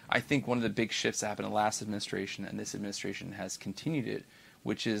so I think one of the big shifts that happened in the last administration, and this administration has continued it,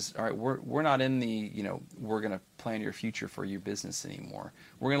 which is, all right, we're not in the, we're going to plan your future for your business anymore.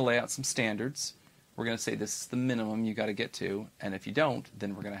 We're going to lay out some standards. We're going to say this is the minimum you got to get to, and if you don't,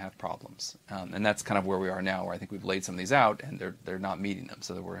 then we're going to have problems. And that's kind of where we are now, where I think we've laid some of these out, and they're not meeting them,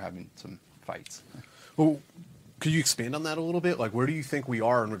 so that we're having some fights. Well, could you expand on that a little bit? Like, where do you think we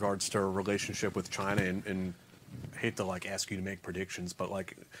are in regards to our relationship with China? And I hate to like ask you to make predictions, but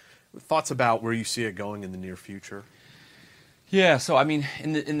like thoughts about where you see it going in the near future. Yeah, so I mean,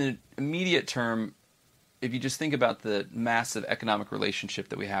 in the immediate term, if you just think about the massive economic relationship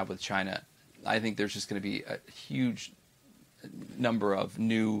that we have with China, I think there's just going to be a huge number of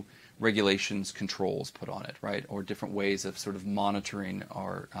new regulations, controls put on it, right? Or different ways of sort of monitoring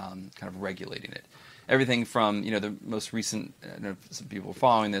or kind of regulating it. Everything from, the most recent, I don't know if some people are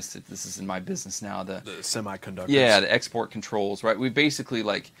following this, this is in my business now, the semiconductors. Yeah, the export controls, right? We basically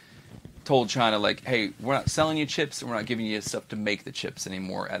told China, hey, we're not selling you chips and we're not giving you stuff to make the chips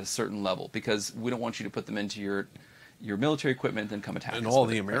anymore at a certain level because we don't want you to put them into your military equipment and then come attack us. And all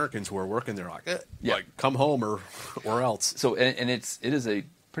with the it, Americans who are working there Yeah. like come home or else. So and it is a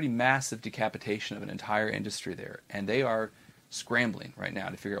pretty massive decapitation of an entire industry there, and they are scrambling right now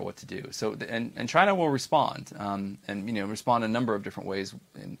to figure out what to do. So and China will respond, and respond in a number of different ways.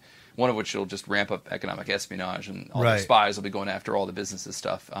 And one of which will just ramp up economic espionage, and all the spies will be going after all the businesses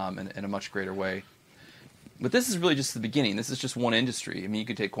stuff in a much greater way. But this is really just the beginning. This is just one industry. I mean, you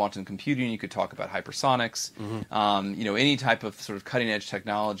could take quantum computing, you could talk about hypersonics, any type of sort of cutting edge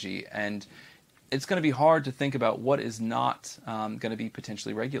technology, and it's going to be hard to think about what is not going to be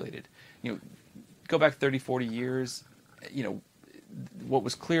potentially regulated. Go back 30, 40 years, what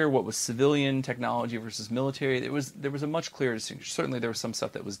was clear, what was civilian technology versus military, there was a much clearer distinction. Certainly there was some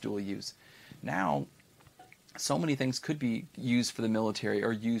stuff that was dual use. Now, so many things could be used for the military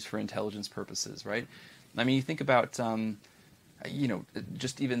or used for intelligence purposes, right? I mean, you think about,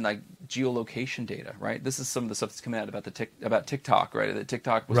 just even like geolocation data, right? This is some of the stuff that's coming out about TikTok, right? That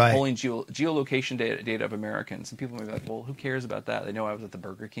TikTok was pulling geolocation data of Americans. And people may be like, well, who cares about that? They know I was at the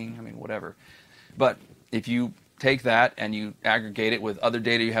Burger King. I mean, whatever. But if you take that and you aggregate it with other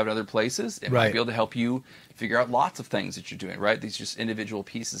data you have in other places, it might be able to help you figure out lots of things that you're doing, right? These just individual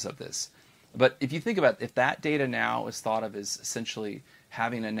pieces of this. But if you think about if that data now is thought of as essentially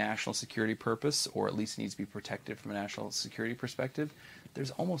having a national security purpose, or at least needs to be protected from a national security perspective,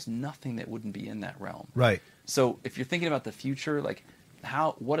 there's almost nothing that wouldn't be in that realm. Right. So if you're thinking about the future,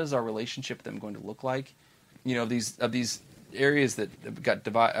 what is our relationship with them going to look like? Of these areas that got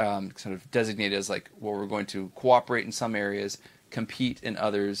sort of designated as we're going to cooperate in some areas, compete in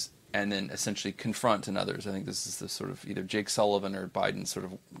others, and then essentially confront in others. I think this is the sort of either Jake Sullivan or Biden sort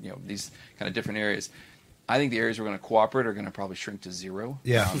of, these kind of different areas. I think the areas we're going to cooperate are going to probably shrink to zero.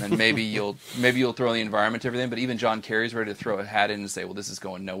 Yeah. And maybe you'll throw the environment to everything, but even John Kerry's ready to throw a hat in and say, well, this is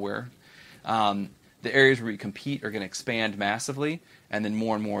going nowhere. The areas where we compete are going to expand massively, and then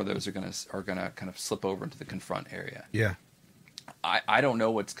more and more of those are going to kind of slip over into the confront area. Yeah. I don't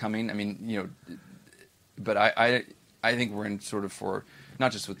know what's coming. I mean, but I think we're in sort of for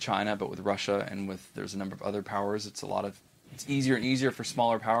not just with China, but with Russia and there's a number of other powers. It's easier and easier for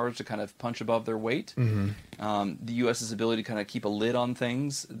smaller powers to kind of punch above their weight. The U.S.'s ability to kind of keep a lid on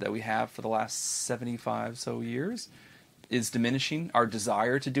things that we have for the last 75 so years is diminishing. Our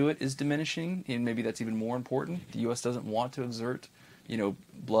desire to do it is diminishing, and maybe that's even more important. The U.S. doesn't want to exert,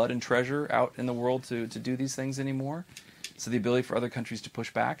 blood and treasure out in the world to do these things anymore. So the ability for other countries to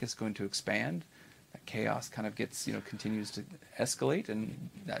push back is going to expand. That chaos kind of continues to escalate, and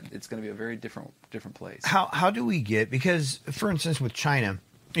it's going to be a very different place. How do we get, because for instance with China,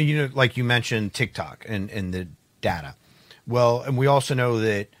 like you mentioned TikTok and the data. Well, and we also know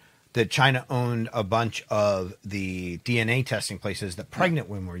that China owned a bunch of the DNA testing places that pregnant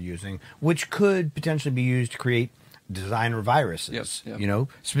women were using, which could potentially be used to create designer viruses, Yep.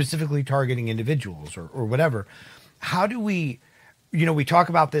 Specifically targeting individuals or whatever. How do we, we talk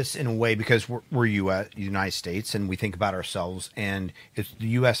about this in a way because we're United States and we think about ourselves and it's the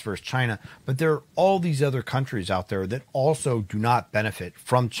U.S. versus China, but there are all these other countries out there that also do not benefit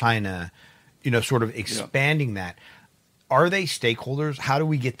from China, sort of expanding that. Are they stakeholders? How do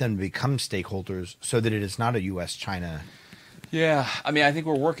we get them to become stakeholders so that it is not a U.S.-China? Yeah, I mean, I think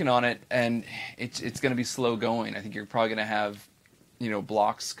we're working on it, and it's going to be slow going. I think you're probably going to have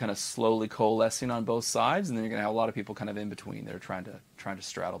blocks kind of slowly coalescing on both sides, and then you're going to have a lot of people kind of in between that are trying to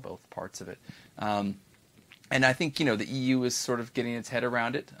straddle both parts of it. And I think, the EU is sort of getting its head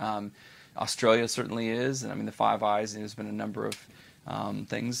around it. Australia certainly is. And I mean, the Five Eyes, there's been a number of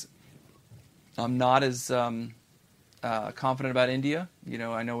things. I'm not as confident about India.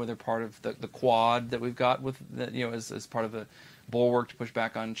 I know they're part of the Quad that we've got with, as part of the bulwark to push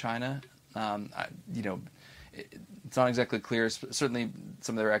back on China. It's not exactly clear. Certainly,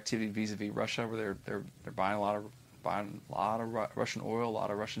 some of their activity vis-a-vis Russia, where they're buying a lot of Russian oil, a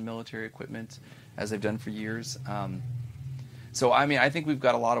lot of Russian military equipment, as they've done for years. So I mean, I think we've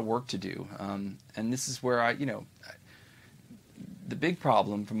got a lot of work to do, and this is where the big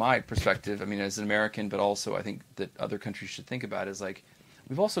problem from my perspective, I mean, as an American, but also I think that other countries should think about is like,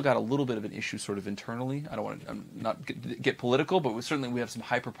 we've also got a little bit of an issue sort of internally. I don't want to not get political, but we have some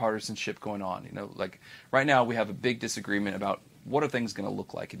hyper-partisanship going on. Like right now we have a big disagreement about what are things going to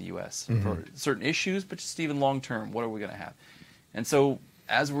look like in the U.S. for certain issues, but just even long-term, what are we going to have? And so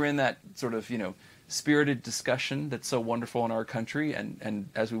as we're in that sort of, spirited discussion that's so wonderful in our country, and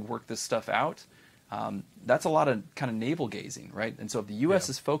as we work this stuff out, that's a lot of kind of navel-gazing, right? And so if the U.S.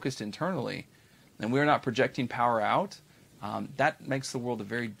 is focused internally and we're not projecting power out, that makes the world a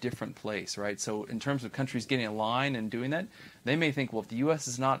very different place, right? So in terms of countries getting in line and doing that, they may think, well, if the U.S.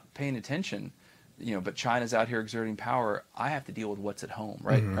 is not paying attention, but China's out here exerting power, I have to deal with what's at home,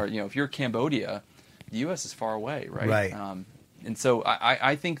 right? Or, if you're Cambodia, the U.S. is far away, right? Right. And so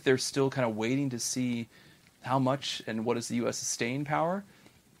I think they're still kind of waiting to see how much and what is the U.S.'s staying power.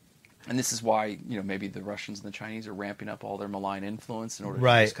 And this is why, maybe the Russians and the Chinese are ramping up all their malign influence in order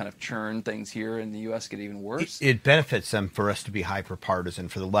to just kind of churn things here in the U.S. get even worse. It benefits them for us to be hyper-partisan,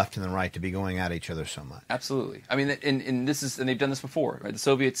 for the left and the right to be going at each other so much. Absolutely. I mean, and they've done this before, right? The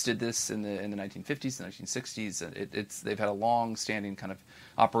Soviets did this in the 1950s, the 1960s. And they've had a long-standing kind of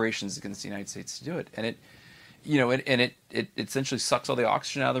operations against the United States to do it. And it essentially sucks all the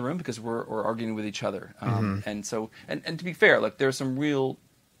oxygen out of the room because we're arguing with each other. And so, and to be fair, like there are some real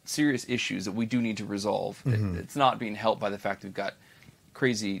serious issues that we do need to resolve. It's not being helped by the fact that we've got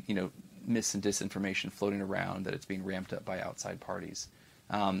crazy, mis and disinformation floating around, that it's being ramped up by outside parties.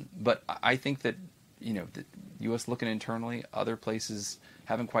 But I think that, the U.S. looking internally, other places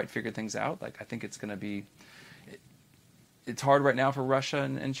haven't quite figured things out. Like, I think it's going to be, it's hard right now for Russia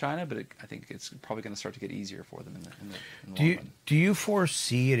and China, but I think it's probably going to start to get easier for them in the long run. Do you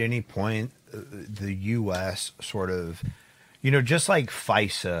foresee at any point the U.S. sort of, just like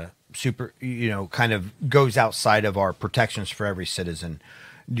FISA, kind of goes outside of our protections for every citizen,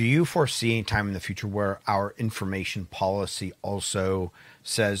 do you foresee any time in the future where our information policy also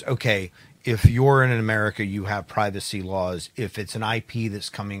says, okay, if you're in America, you have privacy laws. If it's an IP that's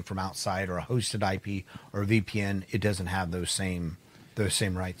coming from outside, or a hosted IP or a VPN, it doesn't have those same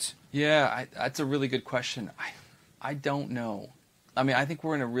rights? Yeah, that's a really good question. I don't know. I mean, I think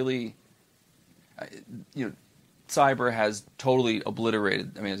we're in a really, cyber has totally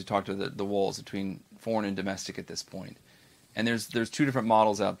obliterated. I mean, as we talked to the walls between foreign and domestic at this point. And there's two different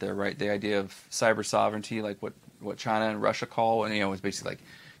models out there, right? The idea of cyber sovereignty, like what China and Russia call, and it's basically like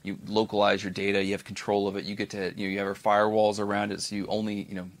you localize your data, you have control of it, you get to you have firewalls around it, so you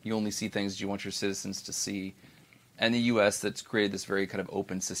only see things that you want your citizens to see. And the U.S. that's created this very kind of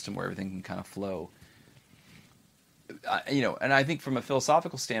open system where everything can kind of flow. And I think from a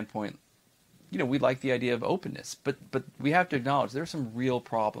philosophical standpoint, we like the idea of openness, but we have to acknowledge there are some real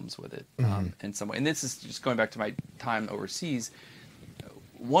problems with it in some way. And this is just going back to my time overseas.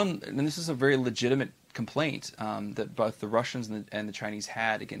 And this is a very legitimate complaint that both the Russians and the Chinese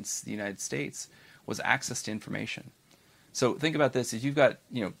had against the United States, was access to information. So think about this: if you've got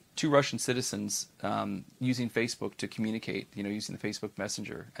two Russian citizens using Facebook to communicate, using the Facebook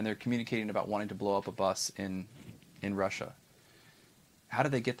Messenger, and they're communicating about wanting to blow up a bus in Russia, how do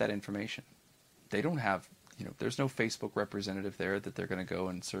they get that information? They don't have, there's no Facebook representative there that they're going to go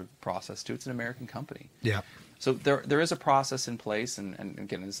and sort of process to. It's an American company. Yeah. So there is a process in place, and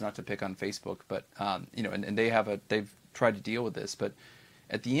again, it's not to pick on Facebook, but and they've tried to deal with this, but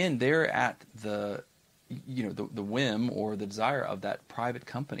at the end, they're at the whim or the desire of that private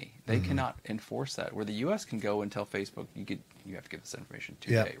company. They cannot enforce that. Where the U.S. can go and tell Facebook, you have to give this information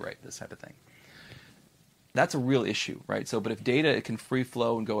today, right? This type of thing. That's a real issue, right? So, but if data can free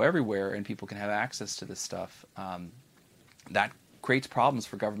flow and go everywhere, and people can have access to this stuff, that creates problems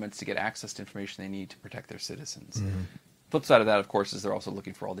for governments to get access to information they need to protect their citizens. Flip side of that, of course, is they're also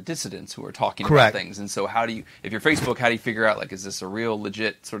looking for all the dissidents who are talking about things. And so, if you're Facebook, how do you figure out, like, is this a real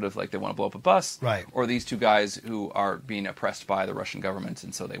legit sort of like they want to blow up a bus, right? Or these two guys who are being oppressed by the Russian government,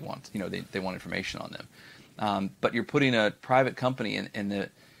 and so they want, they want information on them. But you're putting a private company in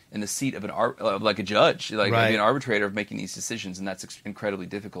in the seat of like a judge, like Right. an arbitrator of making these decisions, and that's incredibly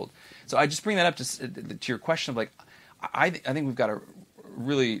difficult. So I just bring that up to your question of like, I think we've got a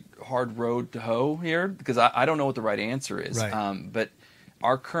really hard road to hoe here because I don't know what the right answer is. Right. But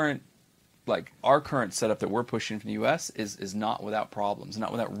our current setup that we're pushing from the U.S. is not without problems,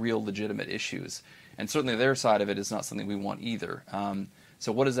 not without real legitimate issues, and certainly their side of it is not something we want either.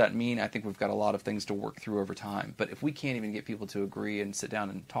 So what does that mean? I think we've got a lot of things to work through over time. But if we can't even get people to agree and sit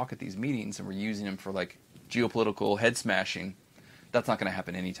down and talk at these meetings, and we're using them for like geopolitical head smashing, that's not going to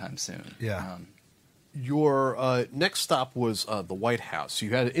happen anytime soon. Yeah. Your next stop was the White House.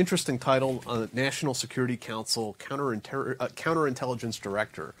 You had an interesting title, National Security Council Counterintelligence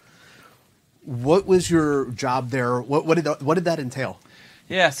Director. What was your job there? What did that entail?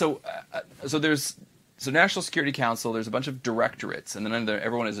 Yeah, so there's National Security Council. There's a bunch of directorates, and then under there,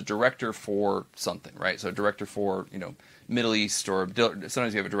 everyone is a director for something, right? So a director for Middle East, or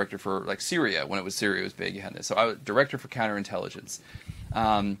sometimes you have a director for like Syria. When Syria was big, you had this. So I was director for counterintelligence,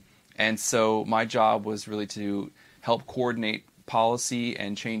 and so my job was really to help coordinate policy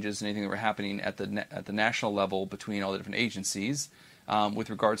and changes and anything that were happening at the national level between all the different agencies with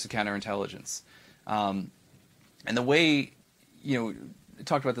regards to counterintelligence, and the way I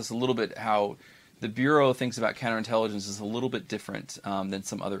talked about this a little bit, how the Bureau thinks about counterintelligence is a little bit different than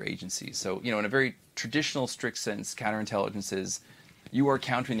some other agencies. So, in a very traditional, strict sense, counterintelligence is you are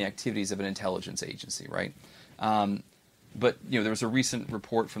countering the activities of an intelligence agency, right? But there was a recent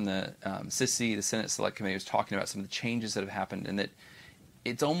report from the SISI, the Senate Select Committee, was talking about some of the changes that have happened, and that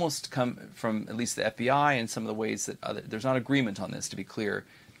it's almost come from at least the FBI and some of the ways that there's not agreement on this, to be clear.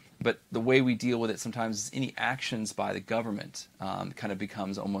 But the way we deal with it sometimes is any actions by the government kind of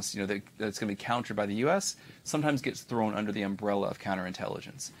becomes almost, that's going to be countered by the U.S., sometimes gets thrown under the umbrella of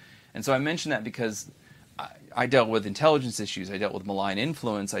counterintelligence. And so I mention that because I dealt with intelligence issues, I dealt with malign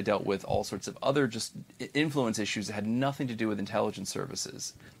influence, I dealt with all sorts of other just influence issues that had nothing to do with intelligence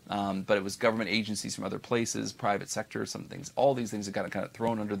services. But it was government agencies from other places, private sector, some things. All these things that got kind of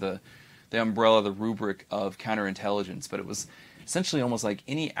thrown under the umbrella, the rubric of counterintelligence. But it was essentially almost like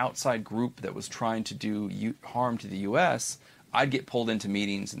any outside group that was trying to do harm to the U.S., I'd get pulled into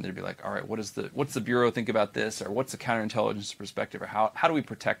meetings and they'd be like, all right, what's the Bureau think about this? Or what's the counterintelligence perspective? Or how do we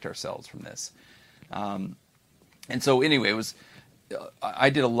protect ourselves from this? And so anyway, I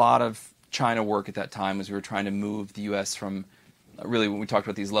did a lot of China work at that time as we were trying to move the U.S. from really, when we talked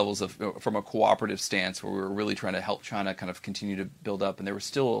about these levels from a cooperative stance where we were really trying to help China kind of continue to build up. And there were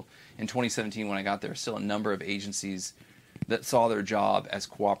still, in 2017 when I got there, still a number of agencies that saw their job as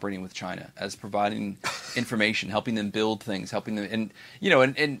cooperating with China, as providing information, helping them build things, helping them,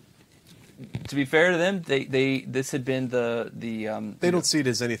 and to be fair to them, this had been the they don't see it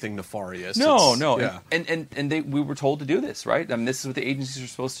as anything nefarious. No, yeah. and we were told to do this, right? I mean, this is what the agencies are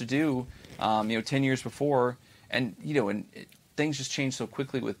supposed to do. 10 years before, and things just changed so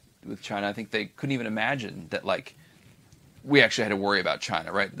quickly with China. I think they couldn't even imagine that we actually had to worry about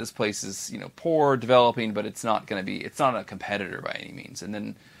China, right? This place is, poor, developing, but it's not a competitor by any means. And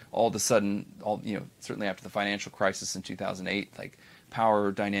then all of a sudden, certainly after the financial crisis in 2008,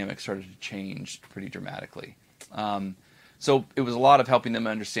 power dynamics started to change pretty dramatically. So it was a lot of helping them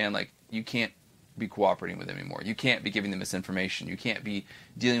understand, you can't be cooperating with them anymore. You can't be giving them misinformation. You can't be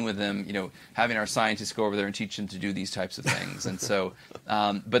dealing with them, having our scientists go over there and teach them to do these types of things. And so,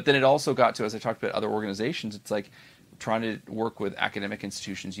 but then it also got to, as I talked about other organizations, it's trying to work with academic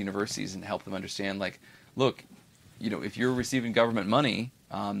institutions, universities, and help them understand, look, if you're receiving government money,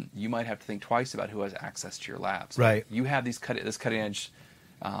 you might have to think twice about who has access to your labs. Right. You have this cutting edge,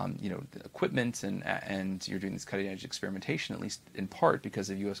 equipment, and you're doing this cutting edge experimentation, at least in part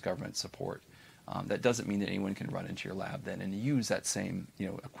because of U.S. government support. That doesn't mean that anyone can run into your lab then and use that same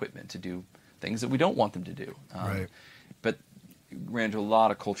equipment to do things that we don't want them to do. Right. But ran into a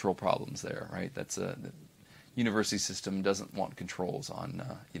lot of cultural problems there. Right. That's the university system doesn't want controls on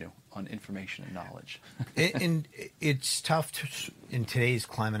on information and knowledge. And it's tough in today's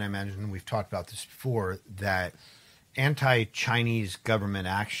climate. I imagine we've talked about this before, that anti-Chinese government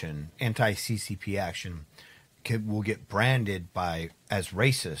action, anti-CCP action, will get branded as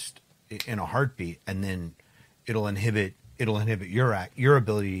racist in a heartbeat, and then it'll inhibit your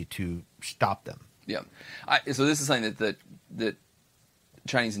ability to stop them. Yeah. So this is something that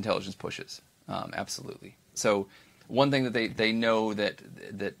Chinese intelligence pushes. Absolutely. So one thing that they know that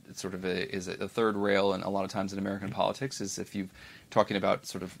sort of is a third rail, and a lot of times in American politics, is if you're talking about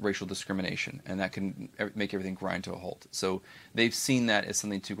sort of racial discrimination, and that can make everything grind to a halt. So they've seen that as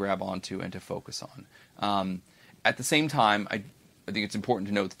something to grab onto and to focus on. At the same time, I think it's important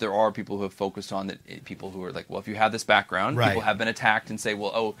to note that there are people who have focused on that. People who are like, well, if you have this background, Right. people have been attacked and say,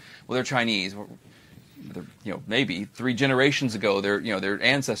 well, they're Chinese. They're, maybe 3 generations ago, their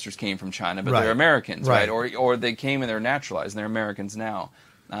ancestors came from China, but Right. they're Americans, Right. or they came and they're naturalized and they're Americans now.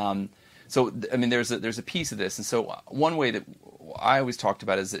 So I mean, there's a piece of this, and so one way that I always talked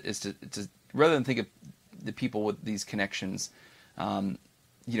about is to rather than think of the people with these connections,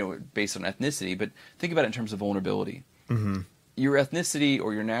 based on ethnicity, but think about it in terms of vulnerability. Mm-hmm. Your ethnicity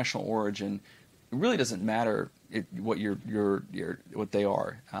or your national origin, it really doesn't matter what what they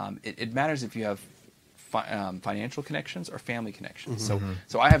are. It matters if you have financial connections or family connections. Mm-hmm.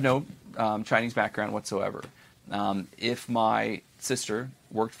 So I have no Chinese background whatsoever. If my sister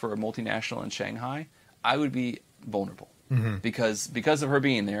worked for a multinational in Shanghai, I would be vulnerable. Mm-hmm. Because of her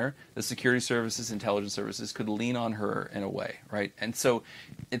being there, the security services, intelligence services could lean on her in a way, right? And so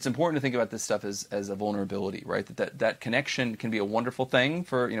it's important to think about this stuff as a vulnerability, right? That connection can be a wonderful thing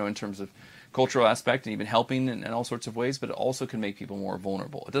for, in terms of cultural aspect and even helping in all sorts of ways, but it also can make people more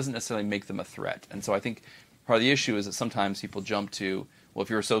vulnerable. It doesn't necessarily make them a threat. And so I think part of the issue is that sometimes people jump to, well, if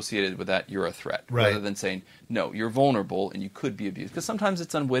you're associated with that, you're a threat, right. rather than saying, no, you're vulnerable and you could be abused. Because sometimes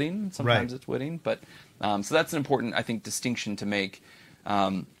it's unwitting, sometimes right. it's witting, but so that's an important, I think, distinction to make.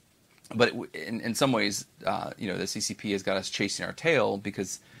 But in some ways, the CCP has got us chasing our tail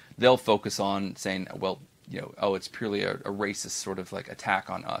because they'll focus on saying, well, it's purely a racist sort of like attack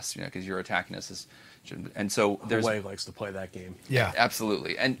on us, because you're attacking us. And so there's Hawaii likes to play that game. Yeah,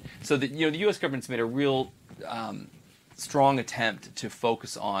 absolutely. And so the U.S. government's made a real strong attempt to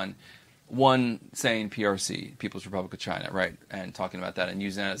focus on one, saying PRC, People's Republic of China, right, and talking about that and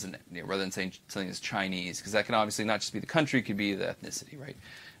using that as rather than saying something as Chinese, because that can obviously not just be the country, it could be the ethnicity, right?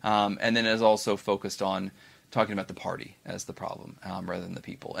 And then is also focused on talking about the party as the problem rather than the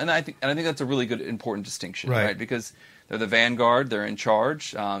people. And I think that's a really good, important distinction, right? Because they're the vanguard, they're in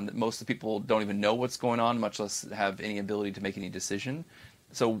charge. Most of the people don't even know what's going on, much less have any ability to make any decision.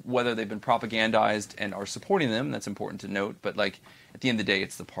 So whether they've been propagandized and are supporting them, that's important to note. But at the end of the day,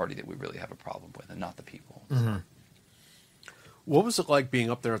 it's the party that we really have a problem with, and not the people. Mm-hmm. What was it like being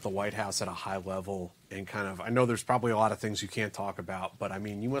up there at the White House at a high level and kind of? I know there's probably a lot of things you can't talk about, but I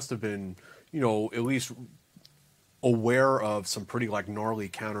mean, you must have been, at least aware of some pretty gnarly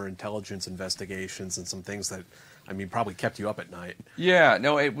counterintelligence investigations and some things that, probably kept you up at night. Yeah,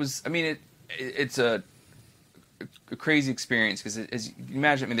 no, it was. It's a crazy experience because as you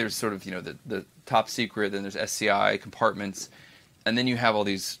imagine, there's sort of the top secret, then there's SCI compartments, and then you have all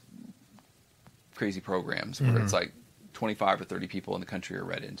these crazy programs where it's like 25 or 30 people in the country are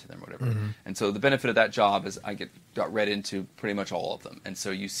read into them, or whatever. Mm-hmm. And so the benefit of that job is I got read into pretty much all of them. And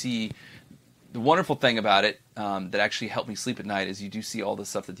so you see the wonderful thing about it that actually helped me sleep at night is you do see all the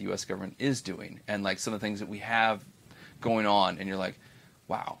stuff that the U.S. government is doing and some of the things that we have going on, and you're like,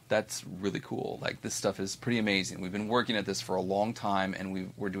 wow, that's really cool. This stuff is pretty amazing. We've been working at this for a long time,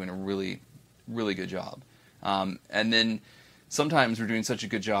 and we're doing a really, really good job. And then sometimes we're doing such a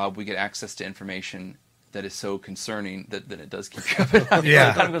good job, we get access to information that is so concerning that it does keep you up at night.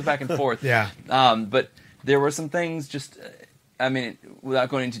 Yeah. It kind of goes back and forth. Yeah. But there were some things just, without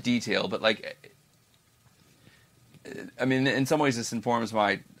going into detail, but in some ways this informs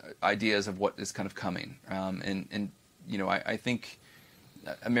my ideas of what is kind of coming. I think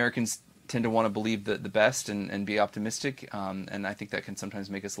Americans tend to want to believe the best and be optimistic, and I think that can sometimes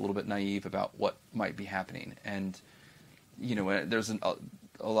make us a little bit naive about what might be happening. And there's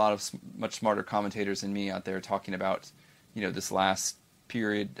a lot of much smarter commentators than me out there talking about this last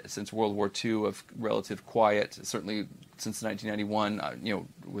period since World War II of relative quiet, certainly since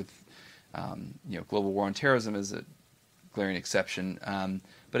 1991, with global war on terrorism as a glaring exception,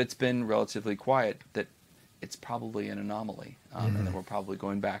 but it's been relatively quiet. That it's probably an anomaly, and that we're probably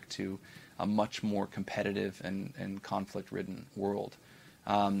going back to a much more competitive and conflict-ridden world.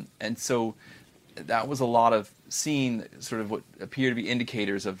 And so that was a lot of seeing sort of what appear to be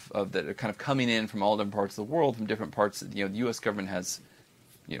indicators of that are kind of coming in from all different parts of the world, from different parts. The U.S. government has,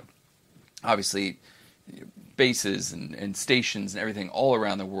 obviously bases and stations and everything all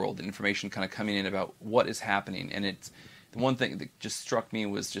around the world, and information kind of coming in about what is happening. And it's the one thing that just struck me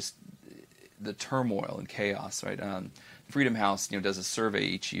was just the turmoil and chaos, right? Freedom House, does a survey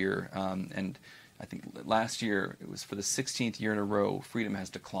each year, and I think last year it was for the 16th year in a row, freedom has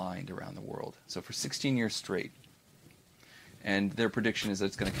declined around the world. So for 16 years straight, and their prediction is that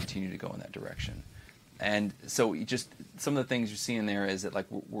it's going to continue to go in that direction. And so just some of the things you're seeing there is that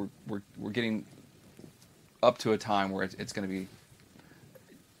we're getting up to a time where it's going to be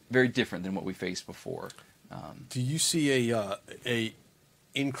very different than what we faced before. Do you see a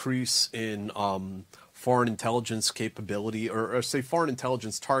increase in foreign intelligence capability, or say foreign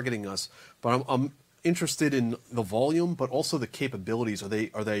intelligence targeting us. But I'm interested in the volume, but also the capabilities. Are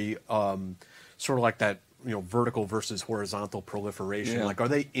they sort of like that, vertical versus horizontal proliferation? Yeah. Like, are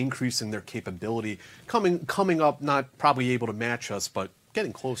they increasing their capability, coming up, not probably able to match us, but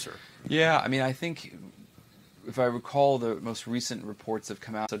getting closer? Yeah, I mean, I think if I recall, the most recent reports have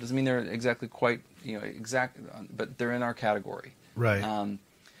come out. So it doesn't mean they're exactly quite, exact, but they're in our category. Right.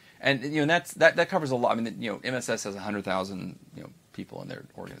 And that covers a lot. I mean, MSS has 100,000 people in their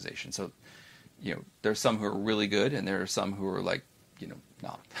organization. So there's some who are really good, and there are some who are like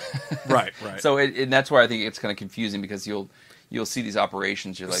not. Right. So and that's where I think it's kind of confusing, because you'll see these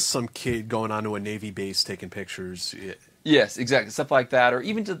operations. You're like some kid going onto a Navy base taking pictures. Yeah. Yes, exactly, stuff like that, or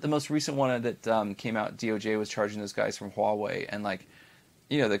even to the most recent one that came out. DOJ was charging those guys from Huawei, and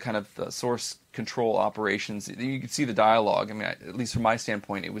the kind of source control operations. You could see the dialogue. I mean, at least from my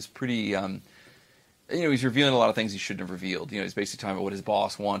standpoint, it was pretty. He's revealing a lot of things he shouldn't have revealed. He's basically talking about what his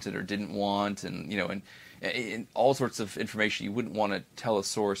boss wanted or didn't want, and all sorts of information you wouldn't want to tell a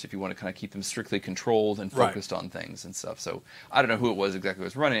source if you want to kind of keep them strictly controlled and focused on things and stuff. So I don't know who it was exactly who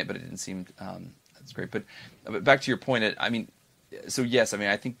was running it, but it didn't seem that's great. But back to your point, I think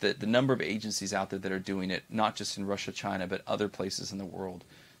that the number of agencies out there that are doing it, not just in Russia, China, but other places in the world,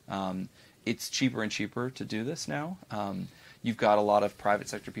 it's cheaper and cheaper to do this now. You've got a lot of private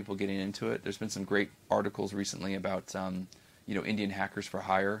sector people getting into it. There's been some great articles recently about Indian hackers for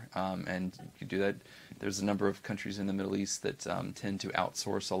hire, and you can do that. There's a number of countries in the Middle East that tend to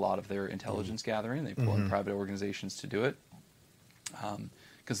outsource a lot of their intelligence gathering. They pull in private organizations to do it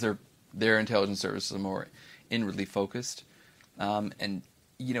because their intelligence services are more inwardly focused. And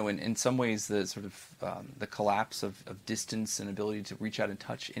in some ways, the sort of the collapse of distance and ability to reach out and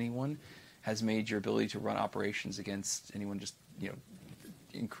touch anyone has made your ability to run operations against anyone just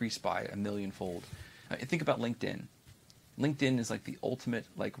increase by 1,000,000-fold. Think about LinkedIn. LinkedIn is like the ultimate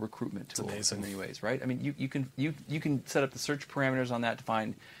recruitment tool in many ways, right? I mean, you can set up the search parameters on that to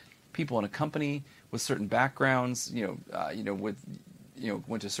find people in a company with certain backgrounds,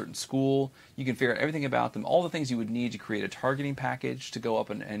 went to a certain school. You can figure out everything about them, all the things you would need to create a targeting package to go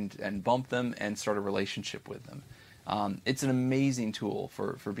up and bump them and start a relationship with them. It's an amazing tool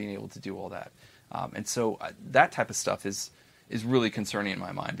for being able to do all that. And so that type of stuff is really concerning in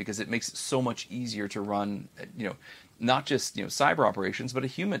my mind, because it makes it so much easier to run, not just cyber operations, but a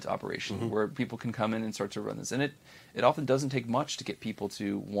human operation where people can come in and start to run this. And it often doesn't take much to get people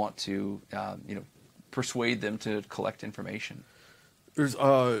to want to persuade them to collect information. There's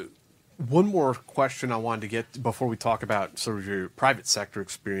one more question I wanted to get before we talk about sort of your private sector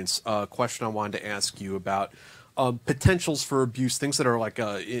experience. A question I wanted to ask you about potentials for abuse, things that are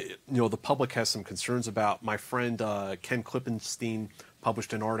the public has some concerns about. My friend Ken Klippenstein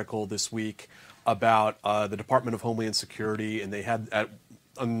published an article this week about the Department of Homeland Security, and they had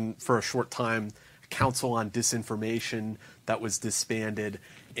for a short time a Council on Disinformation that was disbanded,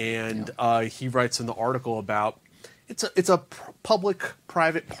 and he writes in the article about it's a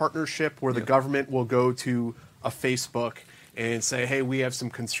public-private partnership where the government will go to a Facebook and say, hey, we have some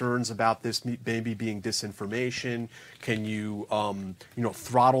concerns about this maybe being disinformation. Can you,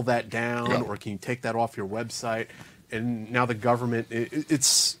 throttle that down, or can you take that off your website? And now the government,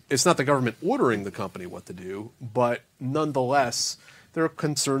 it's not the government ordering the company what to do, but nonetheless, there are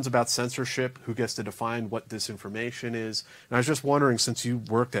concerns about censorship, who gets to define what disinformation is. And I was just wondering, since you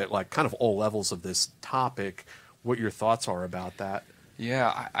worked at kind of all levels of this topic, what your thoughts are about that.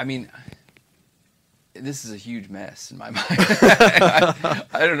 Yeah, I mean, this is a huge mess in my mind. I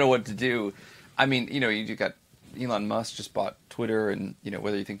don't know what to do. I mean, you got Elon Musk just bought Twitter, and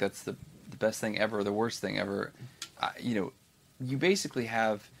whether you think that's the best thing ever or the worst thing ever, you basically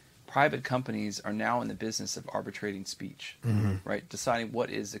have private companies are now in the business of arbitrating speech, right? Deciding what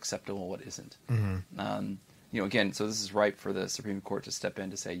is acceptable and what isn't. Again, so this is ripe for the Supreme Court to step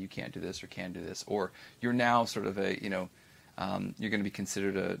in to say you can't do this or can do this, or you're now sort of a, you're going to be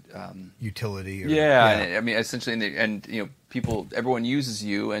considered a utility. I mean, essentially, everyone uses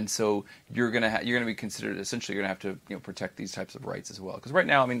you, and so you're going to be considered. Essentially, you're going to have to protect these types of rights as well. Because right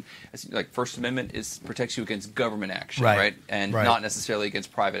now, I mean, First Amendment protects you against government action, right? And not necessarily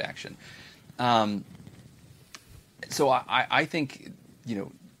against private action. So I think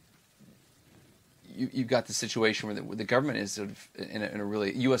you've got the situation where the government is sort of in a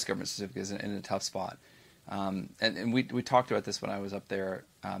really, U.S. government specifically is in a tough spot. And we talked about this when I was up there.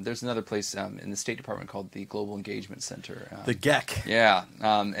 There's another place in the State Department called the Global Engagement Center. The GEC. Yeah.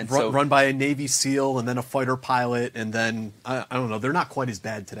 Run by a Navy SEAL and then a fighter pilot, and then, I don't know, they're not quite as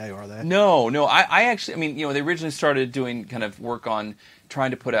bad today, are they? No. I actually, they originally started doing kind of work on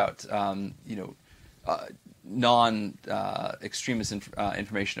trying to put out, non-extremist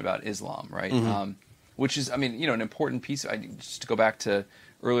information about Islam, right? Which is, I mean, you know, an important piece. Just to go back to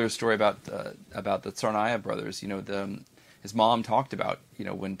earlier story about the Tsarnaev brothers, you know, his mom talked about, you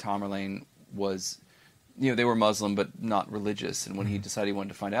know, when Tamerlane was, you know, they were Muslim but not religious, and when he decided he wanted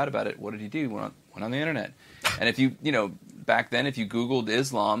to find out about it, what did he do? Went on the internet. And if you know, back then, if you Googled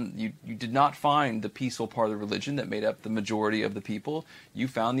Islam, you did not find the peaceful part of the religion that made up the majority of the people. You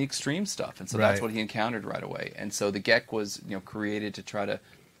found the extreme stuff, and so that's what he encountered right away. And so the GEC was, you know, created to try to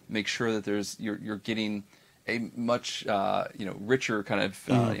make sure that you're getting a much you know, richer kind of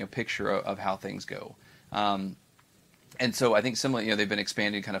you know, picture of how things go. And so I think similarly, you know, they've been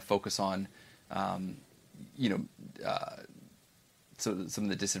expanding kind of focus on you know, so some of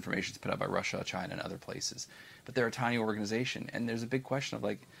the disinformation is put out by Russia, China, and other places. But they're a tiny organization, and there's a big question of,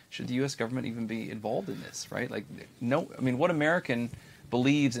 like, should the U.S. government even be involved in this, right? Like, no, I mean, what American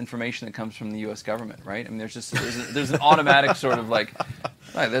believes information that comes from the U.S. government, right? I mean, there's an automatic sort of like,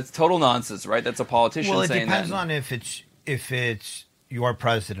 right, that's total nonsense, right? That's a politician saying that. Well, it depends on if it's your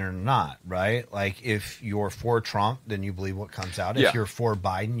president or not, right? Like, if you're for Trump, then you believe what comes out. If you're for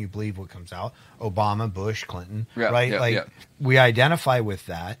Biden, you believe what comes out. Obama, Bush, Clinton, right? We identify with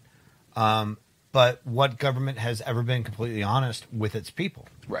that. But what government has ever been completely honest with its people?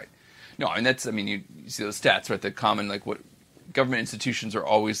 Right. No, I mean, you see those stats, right? The common, like, what government institutions are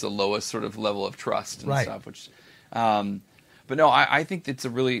always the lowest sort of level of trust and stuff. Which, but no, I think it's a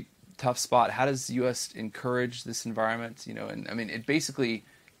really tough spot. How does the U.S. encourage this environment? You know, and I mean, it basically,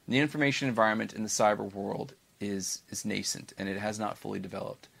 the information environment in the cyber world is nascent, and it has not fully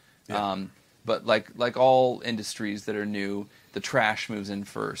developed. Yeah. But like all industries that are new, the trash moves in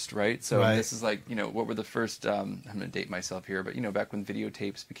first, right? So this is like, you know, what were the first, I'm going to date myself here, but, you know, back when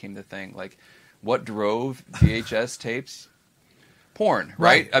videotapes became the thing, like, what drove VHS tapes? Porn,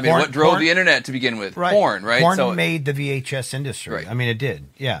 right? I mean, what drove the internet to begin with? Porn, right? Porn made the VHS industry. Right. I mean, it did,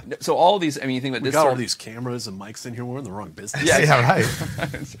 yeah. So all these, I mean, you think about we this. We got all these cameras and mics in here. We're in the wrong business. Yeah, right.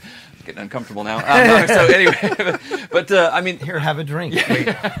 It's getting uncomfortable now. So anyway, but I mean, here, have a drink. This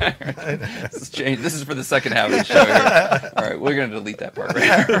is for the second half of the show here. All right, we're going to delete that part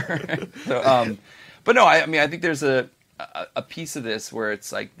right here. So, but no, I mean, I think there's a piece of this where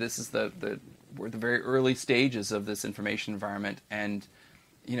it's like, this is we're at the very early stages of this information environment, and,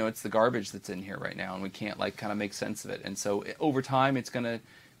 you know, it's the garbage that's in here right now, and we can't, like, kind of make sense of it. And so over time, it's going to,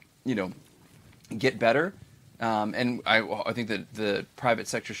 you know, get better. And I think that the private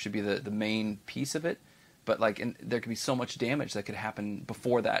sector should be the main piece of it. But, like, there could be so much damage that could happen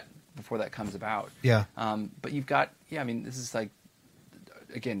before that comes about. Yeah. But you've got, I mean, this is like,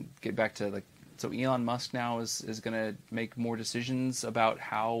 again, get back to, like, so Elon Musk now is going to make more decisions about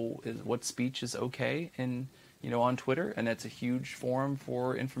what speech is okay in, you know, on Twitter, and that's a huge forum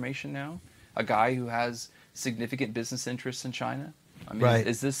for information now. A guy who has significant business interests in China. I mean,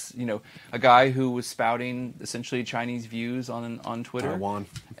 is this, you know, a guy who was spouting essentially Chinese views on Twitter? Taiwan.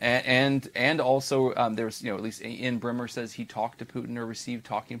 And also there's, you know, at least Ian Bremmer says he talked to Putin or received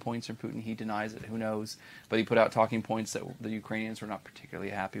talking points from Putin. He denies it. Who knows? But he put out talking points that the Ukrainians were not particularly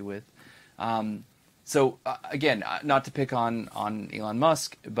happy with. So again, not to pick on Elon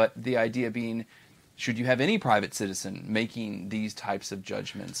Musk, but the idea being, should you have any private citizen making these types of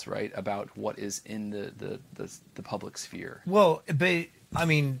judgments, right, about what is in the public sphere? Well, but I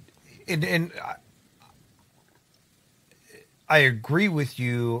mean, and I agree with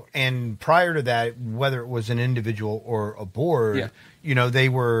you. And prior to that, whether it was an individual or a board, you know, they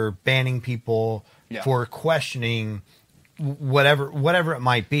were banning people for questioning whatever it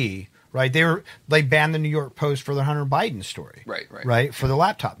might be. Right, they banned the New York Post for the Hunter Biden story. Right, for the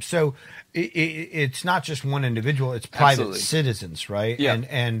laptop. So it's not just one individual; it's private citizens, right? Yeah.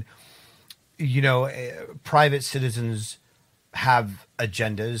 And you know, private citizens have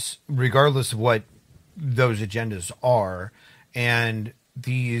agendas, regardless of what those agendas are. And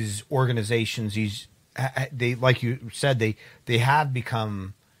these organizations, they, like you said, they have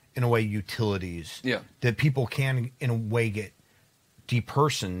become, in a way, utilities. Yeah. That people can, in a way, get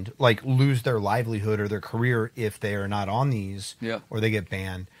depersoned, like lose their livelihood or their career if they are not on these, or they get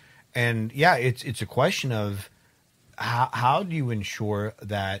banned. And it's a question of how do you ensure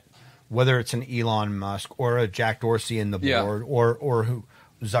that, whether it's an Elon Musk or a Jack Dorsey in the board or who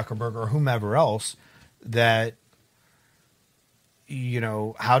Zuckerberg or whomever else, that, you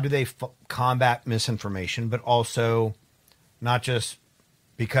know, how do they combat misinformation, but also not just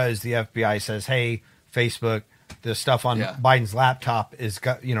because the FBI says, hey, Facebook, the stuff on Biden's laptop is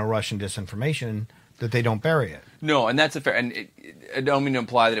got, you know, Russian disinformation, that they don't bury it. No, and that's a fair. And I don't mean to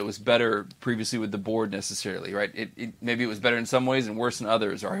imply that it was better previously with the board necessarily, right? Maybe it was better in some ways and worse in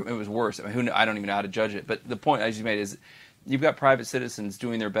others, or it was worse. I mean, I don't even know how to judge it. But the point, as you made, is you've got private citizens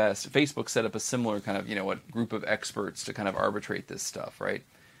doing their best. Facebook set up a similar kind of group of experts to kind of arbitrate this stuff, right?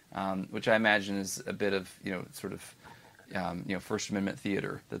 Which I imagine is a bit of sort of First Amendment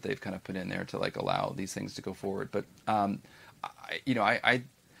theater that they've kind of put in there to like allow these things to go forward. But I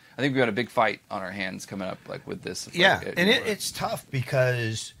think we've got a big fight on our hands coming up, like with this. It's tough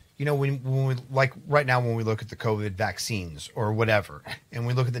because when we like right now when we look at the COVID vaccines or whatever, and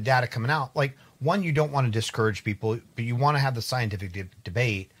we look at the data coming out, like one, you don't want to discourage people, but you want to have the scientific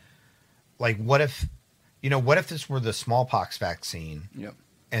debate. Like, what if this were the smallpox vaccine,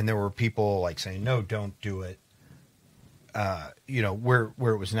 and there were people like saying no, don't do it,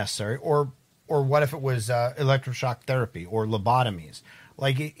 where it was necessary, or what if it was electroshock therapy or lobotomies?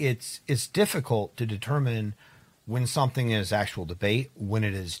 Like it's difficult to determine when something is actual debate, when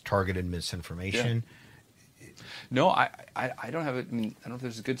it is targeted misinformation. Yeah. No, I don't have it. I don't know if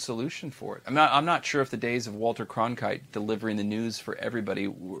there's a good solution for it. I'm not sure if the days of Walter Cronkite delivering the news for everybody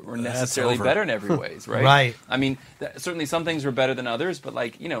were necessarily better in every ways, right? Right. I mean, certainly some things were better than others, but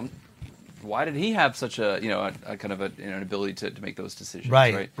why did he have such a kind of an ability to make those decisions?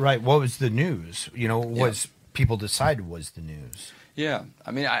 Right. What was the news? People decided was the news. Yeah,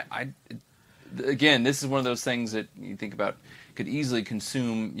 I mean, again, this is one of those things that you think about could easily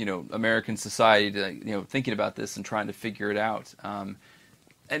consume, American society, thinking about this and trying to figure it out.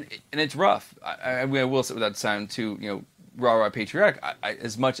 And it's rough. I will say without sound too, rah patriotic.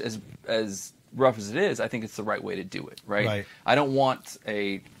 As much as rough as it is, I think it's the right way to do it. Right. I don't want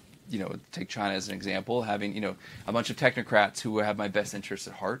take China as an example, having, a bunch of technocrats who have my best interests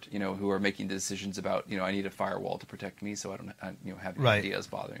at heart, who are making decisions about, I need a firewall to protect me so I don't, have any ideas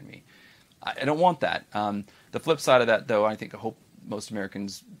bothering me. I don't want that. The flip side of that, though, I hope most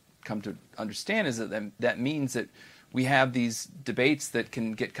Americans come to understand is that means that we have these debates that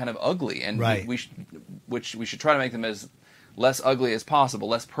can get kind of ugly, and we should try to make them as less ugly as possible,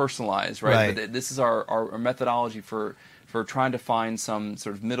 less personalized, right? But this is our methodology for trying to find some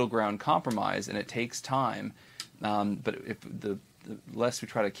sort of middle ground compromise, and it takes time. But if the less we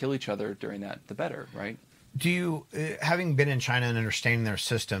try to kill each other during that, the better, right? Do you, having been in China and understanding their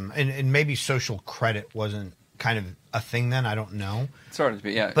system, and maybe social credit wasn't kind of a thing then, I don't know. It's hard to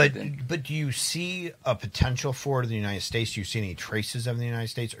be, yeah. But do you see a potential for it in the United States? Do you see any traces of it in the United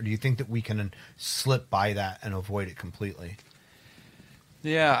States? Or do you think that we can slip by that and avoid it completely?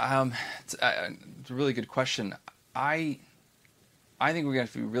 Yeah, it's a really good question. I think we're going to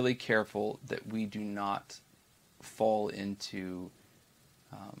have to be really careful that we do not fall into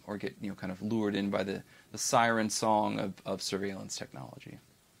or get kind of lured in by the siren song of surveillance technology.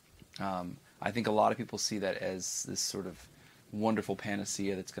 I think a lot of people see that as this sort of wonderful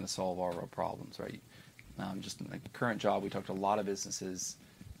panacea that's going to solve all our problems, right? Just in my current job, we talk to a lot of businesses,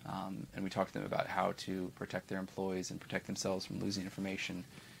 and we talk to them about how to protect their employees and protect themselves from losing information.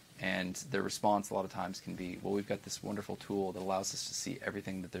 And their response a lot of times can be, well, we've got this wonderful tool that allows us to see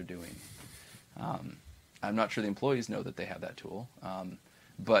everything that they're doing. I'm not sure the employees know that they have that tool.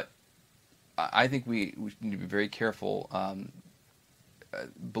 But I think we need to be very careful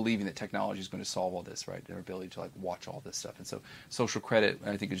believing that technology is going to solve all this, right? Their ability to watch all this stuff. And so social credit,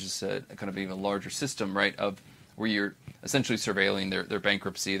 I think, is just a kind of even larger system, right, of where you're essentially surveilling their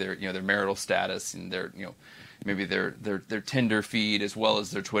bankruptcy, their marital status, and their maybe their Tinder feed as well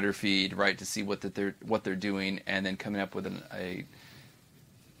as their Twitter feed, right, to see what they're doing, and then coming up with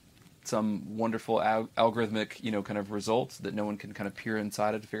some wonderful algorithmic kind of results that no one can kind of peer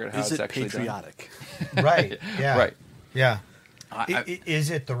inside of to figure out how it's actually patriotic? Done. Right. Yeah. Right. Yeah. Is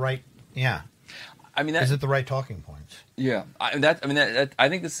it the right? Yeah. I mean, is it the right talking points? Yeah. I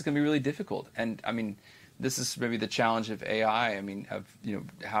think this is going to be really difficult, and I mean, this is maybe the challenge of AI. I mean,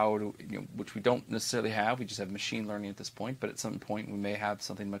 how do which we don't necessarily have. We just have machine learning at this point, but at some point we may have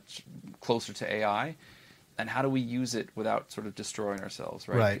something much closer to AI. And how do we use it without sort of destroying ourselves,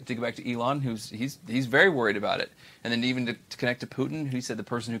 right? Right. To go back to Elon, he's very worried about it. And then even to connect to Putin, who said the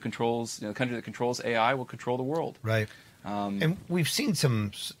person who controls, the country that controls AI will control the world. Right. And we've seen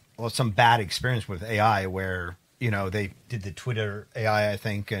some bad experience with AI where, they did the Twitter AI, I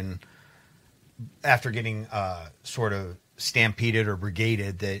think, and after getting sort of stampeded or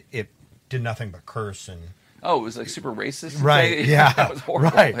brigaded, that it did nothing but curse and. Oh, it was like super racist. Right. Yeah. That was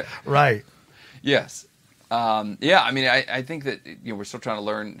horrible. Right. Yes. Yeah. I mean, I think that we're still trying to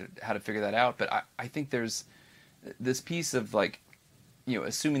learn how to figure that out, but I think there's this piece of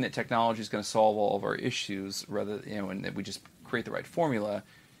assuming that technology is going to solve all of our issues, rather and that we just create the right formula.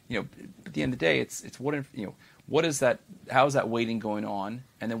 at the end of the day, it's what is that? How is that weighting going on?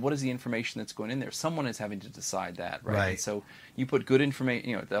 And then what is the information that's going in there? Someone is having to decide that, right? And so you put good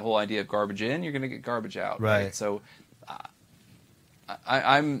information. The whole idea of garbage in, you're going to get garbage out, right? So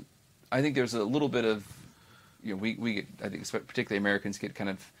I think there's a little bit of, we get, I think particularly Americans get kind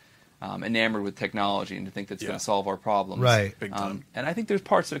of enamored with technology and to think that's going to solve our problems, right? Big time. And I think there's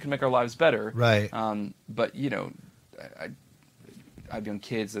parts that can make our lives better, right? But I have young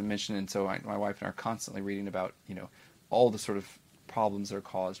kids, I mentioned, and so my wife and I are constantly reading about all the sort of problems that are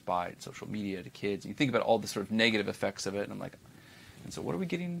caused by social media to kids. You think about all the sort of negative effects of it, and I'm like, and so what are we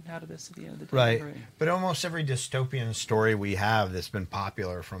getting out of this at the end of the day? Right. But almost every dystopian story we have that's been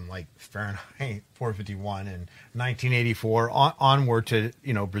popular, from like Fahrenheit 451 and 1984 onward to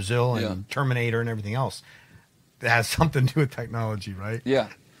Brazil and Terminator and everything else, that has something to do with technology, right? Yeah.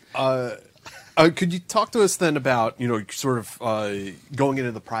 Could you talk to us then about sort of going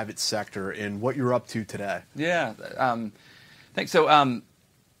into the private sector and what you're up to today? Yeah. Thanks.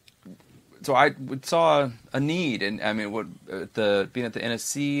 So I saw a need, and I mean, being at the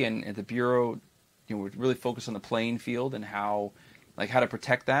NSC and at the Bureau, we're really focused on the playing field and how to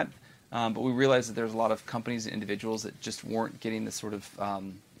protect that. But we realized that there's a lot of companies and individuals that just weren't getting the sort of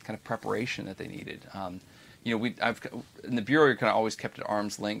kind of preparation that they needed. I've in the Bureau, you're kind of always kept at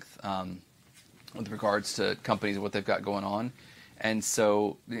arm's length with regards to companies and what they've got going on, and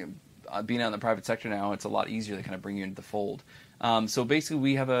so being out in the private sector now, it's a lot easier to kind of bring you into the fold. So basically,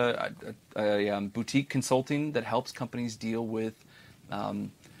 we have a boutique consulting that helps companies deal with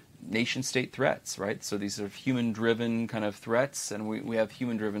nation-state threats, right? So these are human-driven kind of threats, and we have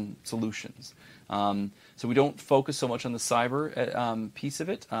human-driven solutions. So we don't focus so much on the cyber piece of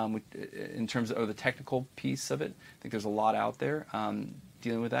it in terms of the technical piece of it. I think there's a lot out there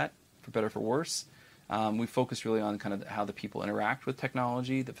dealing with that, for better or for worse. We focus really on kind of how the people interact with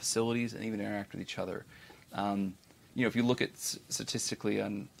technology, the facilities, and even interact with each other. If you look at statistically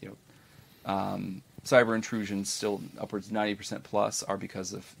on cyber intrusions, still upwards 90% plus are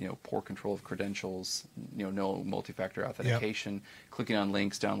because of poor control of credentials, no multi-factor authentication, clicking on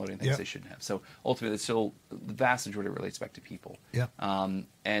links, downloading things they shouldn't have. So ultimately, it's still the vast majority relates back to people.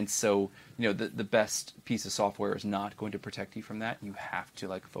 And so the best piece of software is not going to protect you from that. You have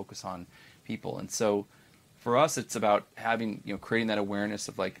to focus on people. And so for us, it's about having creating that awareness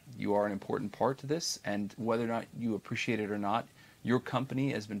of you are an important part to this, and whether or not you appreciate it or not, your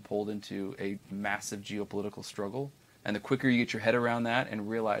company has been pulled into a massive geopolitical struggle. And the quicker you get your head around that and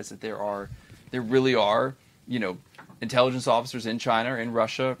realize that there really are, intelligence officers in China, in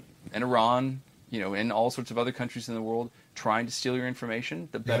Russia, in Iran, in all sorts of other countries in the world trying to steal your information,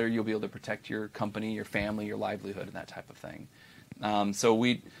 the better you'll be able to protect your company, your family, your livelihood, and that type of thing. So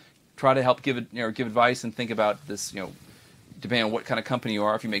we try to help give advice and think about this, depending on what kind of company you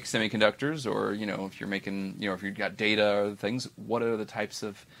are. If you make semiconductors, or if you're making, if you've got data or things, what are the types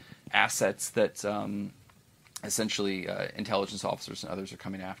of assets that essentially intelligence officers and others are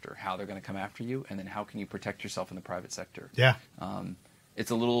coming after? How they're going to come after you, and then how can you protect yourself in the private sector? Yeah, it's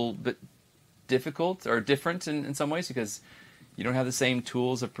a little bit difficult or different in some ways because you don't have the same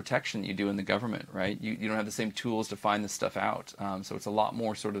tools of protection you do in the government, right? You don't have the same tools to find this stuff out. So it's a lot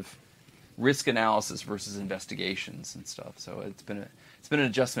more sort of risk analysis versus investigations and stuff. So it's been an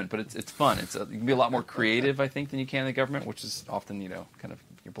adjustment, but it's fun. You can be a lot more creative, I think, than you can in the government, which is often kind of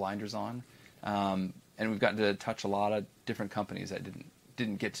your blinders on. And we've gotten to touch a lot of different companies that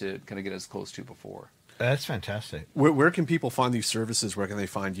didn't get to kind of get as close to before. That's fantastic. Where can people find these services? Where can they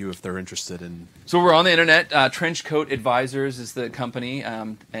find you if they're interested in? So we're on the internet. Trenchcoat Advisors is the company,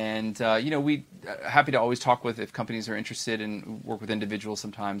 and we happy to always talk with if companies are interested and work with individuals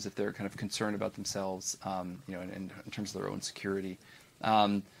sometimes if they're kind of concerned about themselves, in terms of their own security.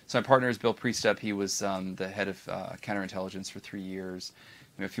 So my partner is Bill Priestep. He was the head of counterintelligence for 3 years.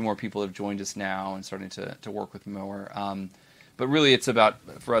 A few more people have joined us now and starting to work with more. But really, it's about,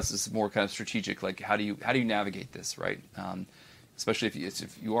 for us, it's more kind of strategic. How do you navigate this, right? Especially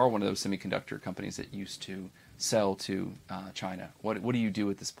if you are one of those semiconductor companies that used to sell to China. What do you do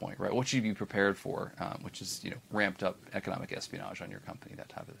at this point, right? What should you be prepared for? Which is ramped up economic espionage on your company, that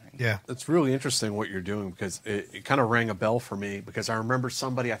type of thing. Yeah, it's really interesting what you're doing because it kind of rang a bell for me because I remember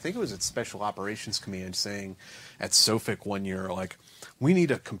somebody, I think it was at Special Operations Command, saying at SOFIC one year, we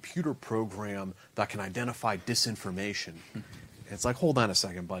need a computer program that can identify disinformation. It's hold on a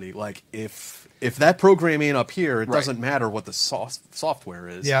second, buddy. If that program ain't up here, it doesn't matter what the software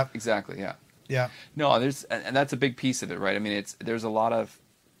is. Yeah, exactly. Yeah. Yeah. No, and that's a big piece of it, right? I mean, there's a lot of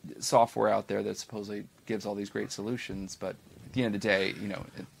software out there that supposedly gives all these great solutions, but at the end of the day,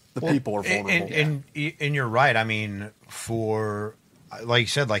 the people are vulnerable. And you're right. I mean, for like you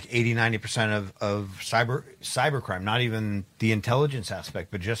said, like 80-90% of cybercrime, not even the intelligence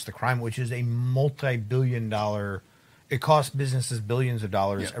aspect, but just the crime, which is a multi-billion-dollar. It costs businesses billions of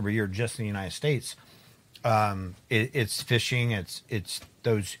dollars every year just in the United States. It's phishing. It's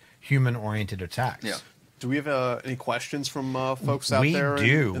those human-oriented attacks. Yeah. Do we have any questions from folks out there? We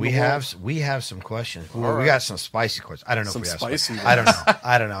do. In we the have. world? We have some questions. All We got some spicy questions. I don't know Some if we have spicy I don't know.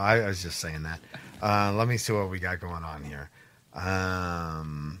 I don't know. I was just saying that. Let me see what we got going on here.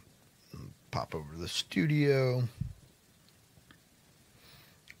 Pop over to the studio.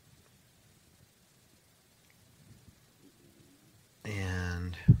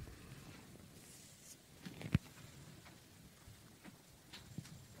 And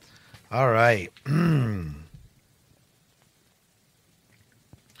all right.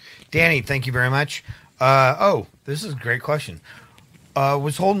 Danny, thank you very much. This is a great question.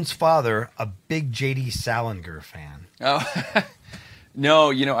 Was Holden's father a big J.D. Salinger fan? Oh,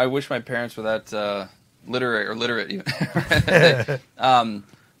 no. I wish my parents were that literate. Even.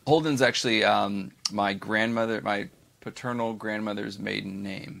 Holden's actually my paternal grandmother's maiden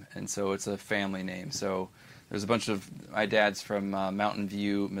name, and so it's a family name. So there's a bunch of my dad's from Mountain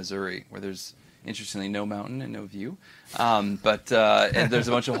View, Missouri, where there's interestingly no mountain and no view, but and there's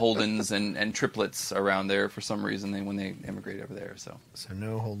a bunch of Holdens and triplets around there for some reason when they immigrate over there. So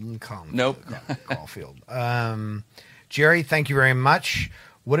no Holden Caulfield. Nope. Caulfield. Jerry, thank you very much.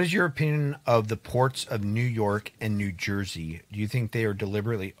 What is your opinion of the ports of New York and New Jersey? Do you think they are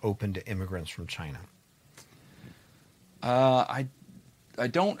deliberately open to immigrants from China? I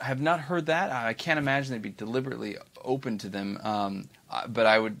have not heard that. I can't imagine they'd be deliberately open to them.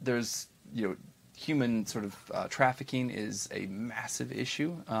 But there's human sort of trafficking is a massive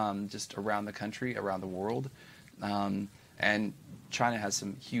issue just around the country, around the world, and China has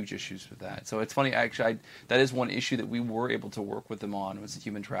some huge issues with that. So it's funny, actually, that is one issue that we were able to work with them on, was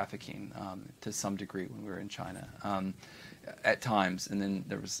human trafficking to some degree when we were in China at times. And then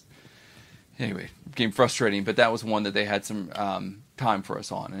there was, anyway, it became frustrating, but that was one that they had some time for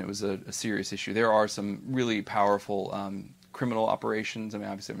us on, and it was a serious issue. There are some really powerful criminal operations. I mean,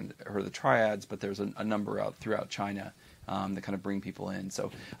 obviously, I haven't heard of the triads, but there's a number out throughout China that kind of bring people in. So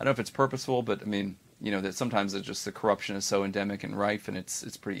I don't know if it's purposeful, but I mean, that sometimes it's just the corruption is so endemic and rife, and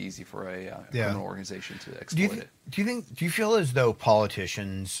it's pretty easy for a criminal organization to exploit it. Do you feel as though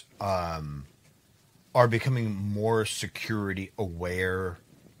politicians are becoming more security aware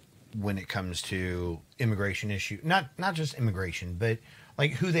when it comes to immigration issue? Not just immigration, but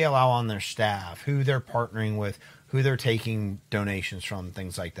like who they allow on their staff, who they're partnering with, who they're taking donations from,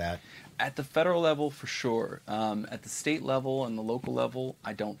 things like that. At the federal level, for sure. At the state level and the local level,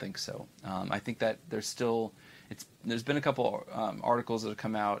 I don't think so. I think that there's been a couple articles that have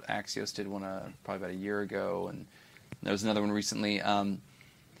come out. Axios did one probably about a year ago, and there was another one recently.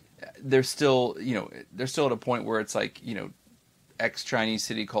 They're still at a point where it's like, ex-Chinese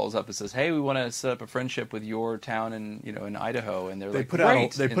city calls up and says, "Hey, we want to set up a friendship with your town in Idaho," and they put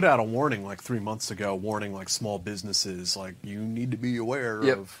out a warning like 3 months ago, warning like small businesses, like you need to be aware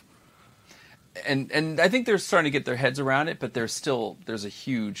of. And I think they're starting to get their heads around it, but there's a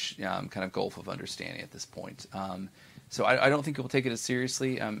huge kind of gulf of understanding at this point. So I don't think people take it as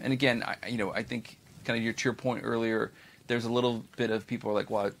seriously. And again, I think kind of to your point earlier, there's a little bit of people are like,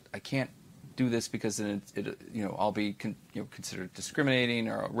 well, I can't do this because then I'll be considered discriminating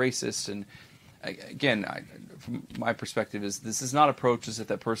or racist. And again, from my perspective, this is not approached as if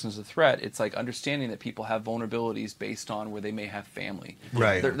that person is a threat. It's like understanding that people have vulnerabilities based on where they may have family.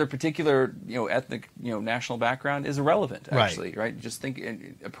 Right. Their particular ethnic national background is irrelevant. Actually, right? Just think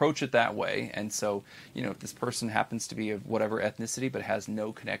and approach it that way. And so if this person happens to be of whatever ethnicity but has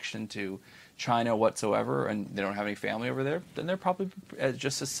no connection to China whatsoever, and they don't have any family over there, then they're probably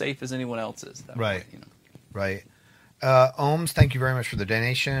just as safe as anyone else is. Right. Right. Ohms, thank you very much for the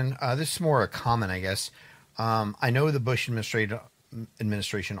donation. This is more a comment, I guess. I know the Bush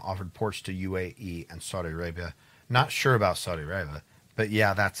administration offered ports to UAE and Saudi Arabia. Not sure about Saudi Arabia, but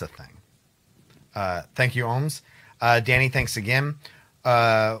yeah, that's a thing. Thank you, Ohms. Danny, thanks again.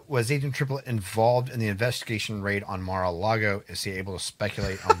 Was Agent Triplett involved in the investigation raid on Mar-a-Lago? Is he able to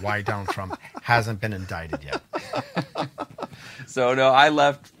speculate on why Donald Trump hasn't been indicted yet? So no, I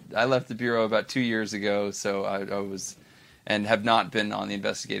left the bureau about 2 years ago. So I was, and have not been on the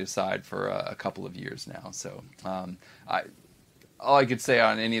investigative side for a couple of years now. So all I could say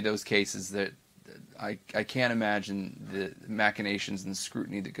on any of those cases that I can't imagine the machinations and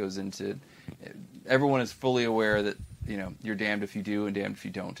scrutiny that goes into. Everyone is fully aware that you're damned if you do and damned if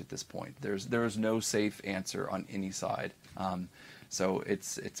you don't at this point. There is no safe answer on any side. So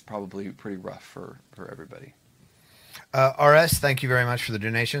it's probably pretty rough for everybody. RS, thank you very much for the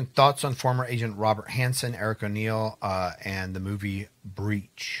donation. Thoughts on former agent Robert Hansen, Eric O'Neill, and the movie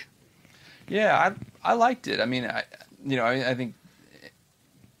Breach? Yeah, I liked it. I mean, I think.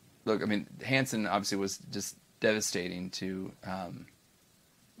 Look, I mean, Hansen obviously was just devastating to,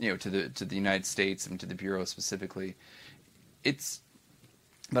 to the United States and to the Bureau specifically.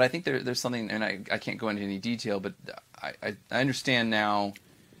 But I think there's something, and I can't go into any detail, but I understand now.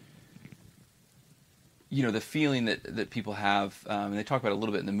 The feeling that people have, and they talk about it a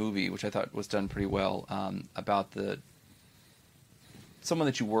little bit in the movie, which I thought was done pretty well, about someone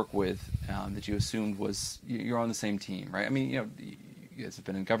that you work with that you assumed was you're on the same team, right? I mean, you guys have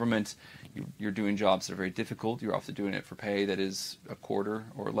been in government. You're doing jobs that are very difficult. You're often doing it for pay that is a quarter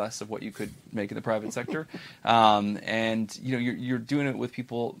or less of what you could make in the private sector, and you're doing it with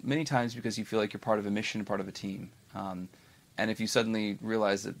people many times because you feel like you're part of a mission, part of a team. And if you suddenly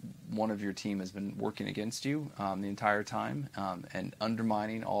realize that one of your team has been working against you the entire time and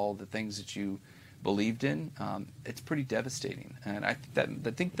undermining all the things that you believed in, it's pretty devastating. And I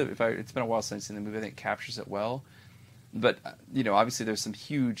think that it's been a while since I've seen the movie. I think it captures it well. But obviously there's some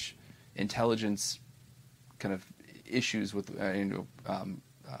huge intelligence kind of issues with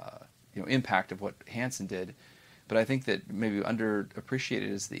impact of what Hansen did. But I think that maybe underappreciated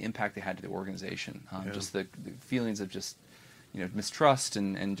is the impact they had to the organization. Just the feelings of just mistrust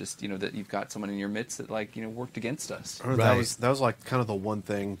and just that you've got someone in your midst that worked against us. Right. That was like kind of the one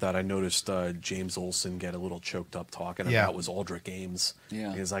thing that I noticed James Olsen get a little choked up talking about was Aldrich Ames.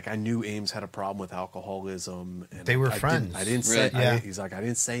 Yeah, he's like, I knew Ames had a problem with alcoholism, and they were friends. I didn't really? say. He's like, I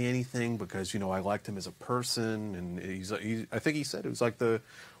didn't say anything because I liked him as a person, and I think he said it was like the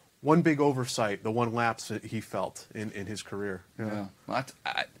one big oversight, the one lapse that he felt in his career. Yeah. Well,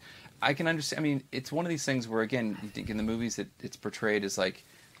 I can understand. I mean, it's one of these things where, again, you think in the movies it's portrayed as like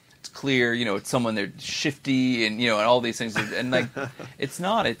it's clear, it's someone they're shifty and and all these things, and like it's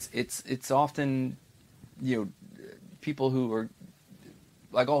not. It's often people who are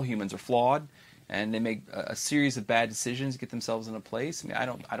like all humans are flawed, and they make a series of bad decisions to get themselves in a place. I mean,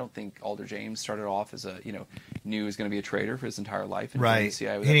 I don't think Aldrich Ames started off as knew he was going to be a traitor for his entire life. And right. He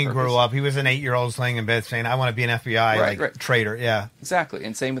didn't grow up. He was an 8-year-old laying in bed saying, I want to be an FBI traitor. Yeah. Exactly.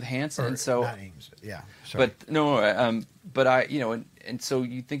 And same with Hansen. And so, not Ames. Yeah. Sorry. But no, but and so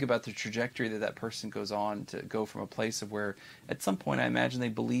you think about the trajectory that person goes on to go from a place of where at some point I imagine they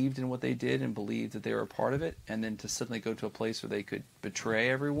believed in what they did and believed that they were a part of it. And then to suddenly go to a place where they could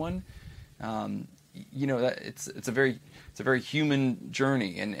betray everyone. That it's a very human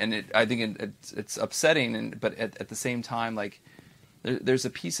journey, and I think it's upsetting, but at the same time, like there's a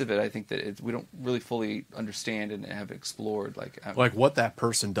piece of it I think that we don't really fully understand and have explored, like what that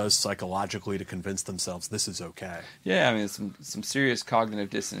person does psychologically to convince themselves this is okay. Yeah, I mean some serious cognitive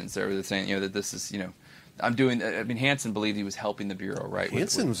dissonance there. They're saying that this is I'm doing. I mean, Hansen believed he was helping the Bureau, right?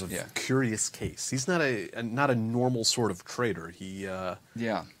 Hansen was a curious case. He's not a normal sort of traitor. He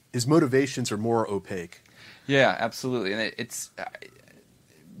his motivations are more opaque. Yeah, absolutely, and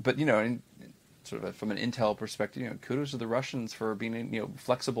but sort of from an intel perspective, kudos to the Russians for being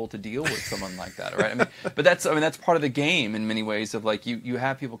flexible to deal with someone like that, right? I mean, but that's part of the game in many ways of like you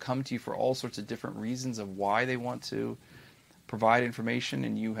have people come to you for all sorts of different reasons of why they want to provide information,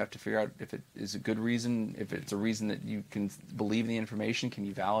 and you have to figure out if it is a good reason, if it's a reason that you can believe in the information, can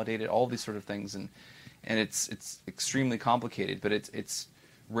you validate it, all these sort of things, and it's extremely complicated, but it's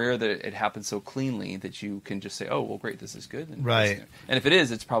rare that it happens so cleanly that you can just say, oh, well, great, this is good. And right. And if it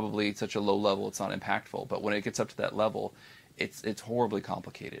is, it's probably such a low level, it's not impactful. But when it gets up to that level, it's horribly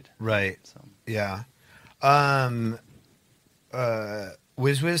complicated. Right. So. Yeah.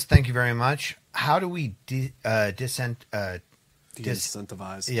 WizWiz, thank you very much. How do we de-incentivize?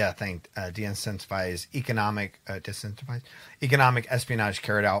 Yeah, de-incentivize economic espionage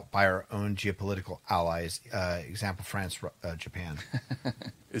carried out by our own geopolitical allies. Example: France, Japan,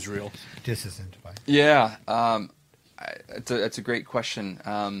 Israel. Disincentivize. Yeah, it's a great question.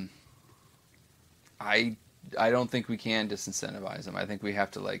 I don't think we can disincentivize them. I think we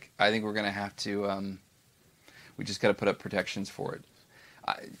have to I think we're going to have to. We just got to put up protections for it.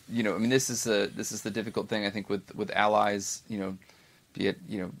 I mean, this is the difficult thing I think with allies. Be it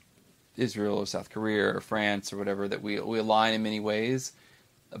Israel or South Korea or France or whatever, that we align in many ways,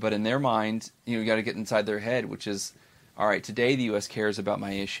 but in their mind, you got to get inside their head, which is, all right, today the U.S. cares about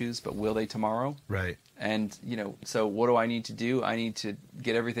my issues, but will they tomorrow? Right. And so what do I need to do? I need to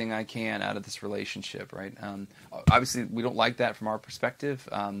get everything I can out of this relationship, right? Obviously, we don't like that from our perspective,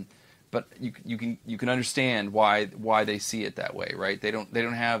 but you can understand why they see it that way, right? They don't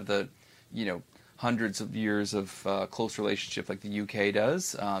have the hundreds of years of close relationship like the UK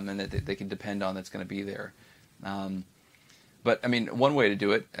does, and that they can depend on that's going to be there. But I mean, one way to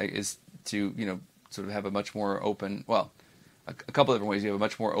do it is to sort of have a much more open. Well, a couple of different ways. You have a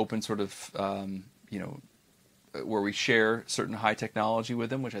much more open sort of where we share certain high technology with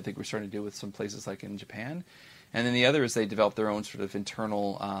them, which I think we're starting to do with some places like in Japan. And then the other is they develop their own sort of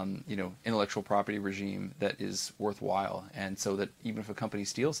internal, intellectual property regime that is worthwhile. And so that even if a company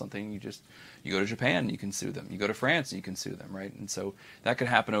steals something, you go to Japan and you can sue them. You go to France and you can sue them, right? And so that could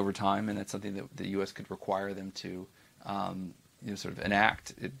happen over time, and that's something that the U.S. could require them to, sort of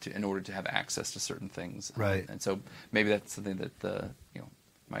enact in order to have access to certain things. Right. And so maybe that's something that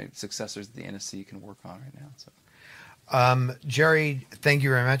my successors at the NSC can work on right now. So, Jerry, thank you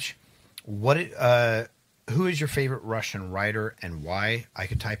very much. Who is your favorite Russian writer and why? I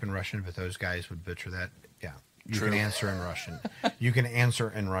could type in Russian, but those guys would butcher that. Yeah. You True. can answer in Russian. You can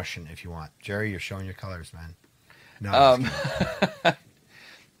answer in Russian if you want. Jerry, you're showing your colors, man. No.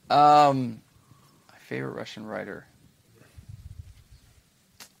 My favorite Russian writer.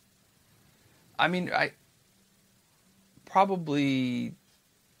 I mean,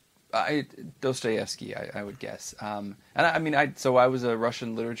 Dostoevsky, I would guess. And I was a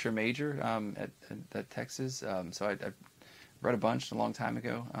Russian literature major at Texas, so I read a bunch a long time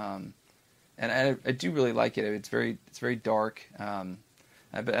ago, and I do really like it. It's very dark,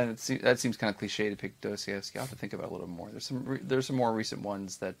 that seems kind of cliche to pick Dostoevsky. I'll have to think about it a little more. There's some more recent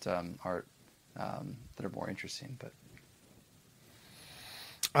ones that are more interesting, but.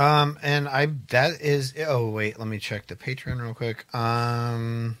 Let me check the Patreon real quick.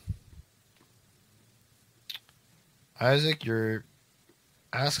 Isaac, you're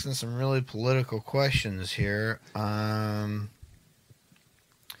asking some really political questions here.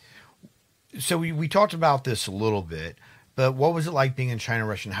 So we talked about this a little bit, but what was it like being in China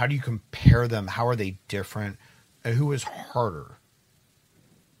Russian? How do you compare them? How are they different? And who is harder?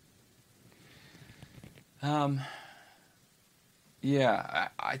 Yeah,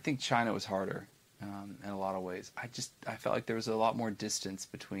 I think China was harder in a lot of ways. I felt like there was a lot more distance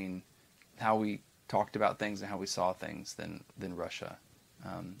between how we talked about things and how we saw things than Russia.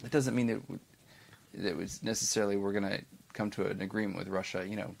 It doesn't mean that it was necessarily we're going to come to an agreement with Russia.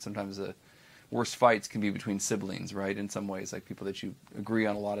 Sometimes the worst fights can be between siblings, right? In some ways, like people that you agree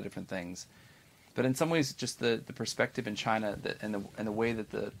on a lot of different things. But in some ways, just the perspective in China and the way that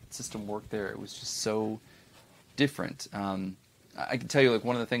the system worked there, it was just so different. I can tell you, like,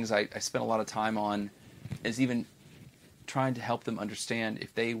 one of the things I spent a lot of time on is even trying to help them understand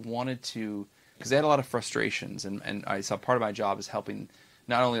if they wanted to, because they had a lot of frustrations, and I saw part of my job is helping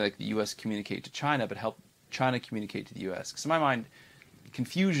not only like the U.S. communicate to China, but help China communicate to the U.S. Because in my mind,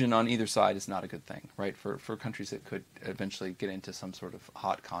 confusion on either side is not a good thing, right? For countries that could eventually get into some sort of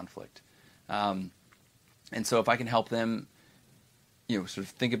hot conflict. And so if I can help them, sort of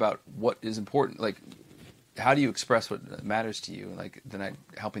think about what is important, like, how do you express what matters to you? Like, then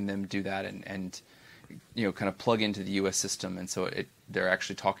helping them do that and kind of plug into the U.S. system, and so they're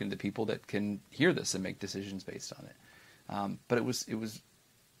actually talking to people that can hear this and make decisions based on it. But it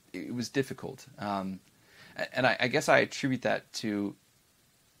was difficult, and I guess I attribute that to,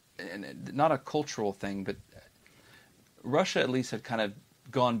 and not a cultural thing, but Russia at least had kind of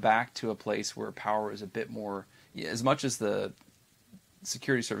gone back to a place where power is a bit more, as much as the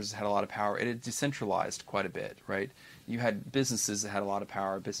security services had a lot of power, it had decentralized quite a bit, right? You had businesses that had a lot of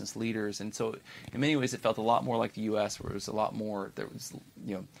power, business leaders, and so in many ways it felt a lot more like the U.S., where it was a lot more,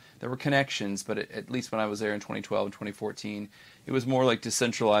 there were connections, but at least when I was there in 2012 and 2014, it was more like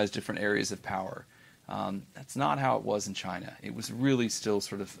decentralized different areas of power. That's not how it was in China. It was really still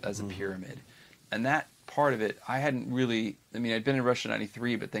sort of as a pyramid. And that part of it, I hadn't really, I'd been in Russia in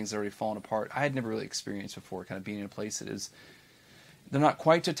 93, but things had already fallen apart. I had never really experienced before, kind of being in a place that is, they're not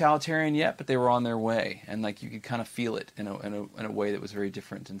quite totalitarian yet, but they were on their way, and like you could kind of feel it in a way that was very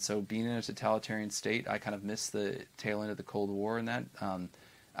different. And so, being in a totalitarian state, I kind of missed the tail end of the Cold War, and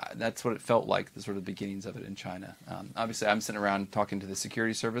that's what it felt like, the sort of beginnings of it in China. Obviously, I'm sitting around talking to the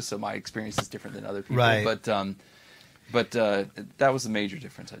security service, so my experience is different than other people. Right. But that was a major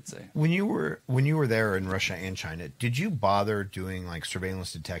difference, I'd say. When you were there in Russia and China, did you bother doing like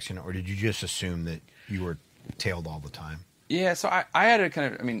surveillance detection, or did you just assume that you were tailed all the time? Yeah, so I had a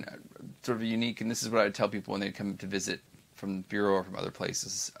kind of, sort of a unique, and this is what I would tell people when they come to visit from the Bureau or from other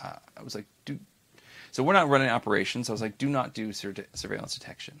places. I was like, so we're not running operations. So I was like, do not do surveillance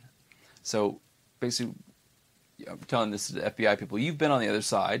detection. So basically, I'm telling this to the FBI people, you've been on the other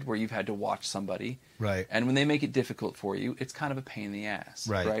side where you've had to watch somebody. Right. And when they make it difficult for you, it's kind of a pain in the ass.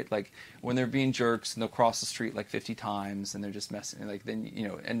 Right. Like when they're being jerks and they'll cross the street like 50 times and they're just messing, like then,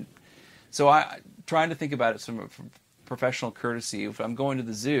 and so trying to think about it from professional courtesy. If I'm going to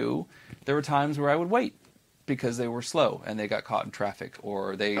the zoo, there were times where I would wait because they were slow and they got caught in traffic,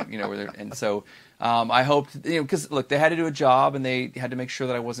 or they, and so I hoped, because look, they had to do a job and they had to make sure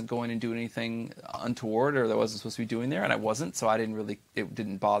that I wasn't going and doing anything untoward or that I wasn't supposed to be doing there, and I wasn't, so it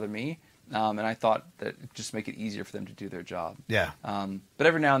didn't bother me, and I thought that it'd just make it easier for them to do their job. Yeah. But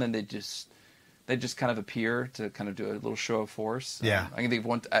every now and then they just kind of appear to kind of do a little show of force. Yeah. I can think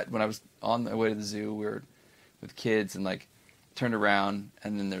of when I was on my way to the zoo, we were with kids and turned around,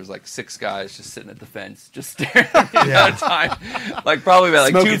 and then there's 6 guys just sitting at the fence, just staring at me at a time, probably about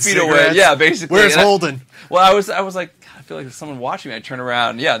Smoking 2 feet cigarettes. away. Yeah, basically. Where's Holden? Well, I was like, God, I feel like there's someone watching me. I turn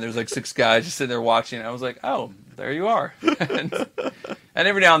around, and there's 6 guys just sitting there watching. And I was like, oh, there you are. and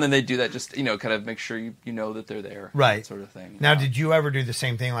every now and then they do that, just kind of make sure you know that they're there, right? That sort of thing. Now, did you ever do the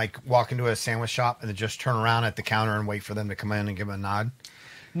same thing, like walk into a sandwich shop and then just turn around at the counter and wait for them to come in and give them a nod?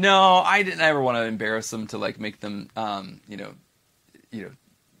 No, I didn't ever want to embarrass them to make them,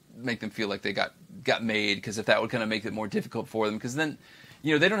 make them feel like they got made, because if that would kind of make it more difficult for them, because then,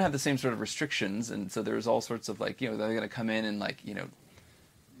 they don't have the same sort of restrictions, and so there's all sorts of they're going to come in and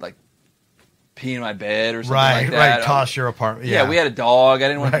pee in my bed or something like that. Right, toss your apartment. Yeah, we had a dog. I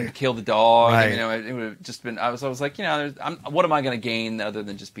didn't want to kill the dog. Right. It would have just been. I was like, what am I going to gain other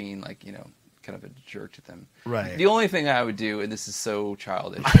than just being kind of a jerk to them? Right. The only thing I would do, and this is so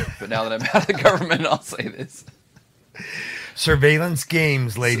childish, but now that I'm out of the government, I'll say this. Surveillance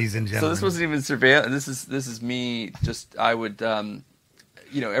games, ladies and gentlemen. So this wasn't even surveillance. This is me. Just I would,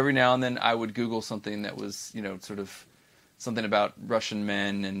 every now and then I would Google something that was, sort of something about Russian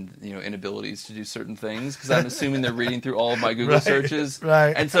men and inabilities to do certain things, because I'm assuming they're reading through all of my Google searches,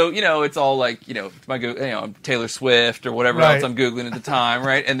 right? And so it's all my Google, Taylor Swift or whatever else I'm googling at the time,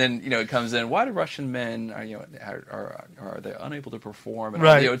 right? And then it comes in, why do Russian men are they unable to perform? And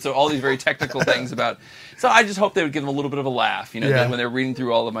right. So all these very technical things about. So I just hope they would give them a little bit of a laugh, that when they're reading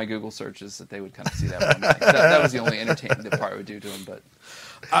through all of my Google searches, that they would kind of see that one thing. That was the only entertaining part I would do to them, but.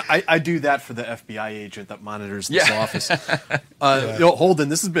 I do that for the FBI agent that monitors this office. Holden,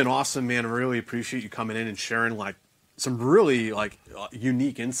 this has been awesome, man. I really appreciate you coming in and sharing some really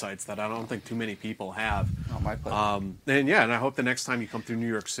unique insights that I don't think too many people have. Oh, my pleasure. And I hope the next time you come through New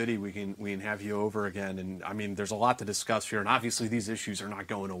York City, we can have you over again. And I mean, there's a lot to discuss here, and obviously these issues are not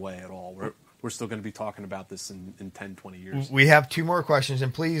going away at all. We're still going to be talking about this in 10, 20 years. We have 2 more questions,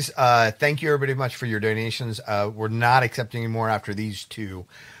 and please thank you everybody much for your donations. We're not accepting any more after these 2.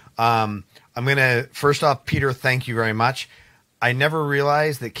 I'm going to, first off, Peter, thank you very much. I never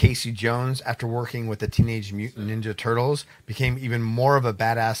realized that Casey Jones, after working with the Teenage Mutant Ninja Turtles, became even more of a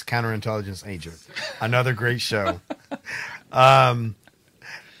badass counterintelligence agent. Another great show. Yeah,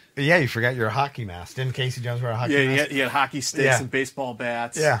 you forgot your hockey mask. Didn't Casey Jones wear a hockey mask? Yeah, he had hockey sticks and baseball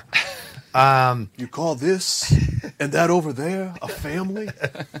bats. Yeah. You call this and that over there a family?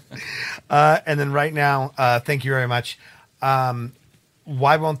 And then right now, thank you very much.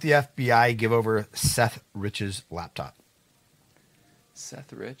 Why won't the FBI give over Seth Rich's laptop?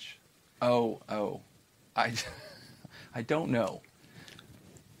 Seth Rich? Oh. I don't know.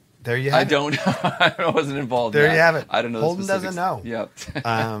 There you have it. I don't know. I wasn't involved there in that. You have it. I don't know. Holden doesn't know. Yep.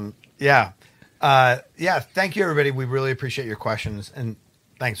 Yeah. Thank you, everybody. We really appreciate your questions. And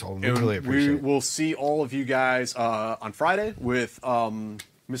thanks, Holden. We really appreciate it. We will see all of you guys on Friday with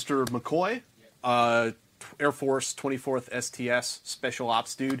Mr. McCoy, Air Force 24th STS Special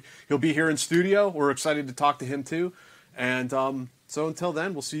Ops dude. He'll be here in studio. We're excited to talk to him, too. And so until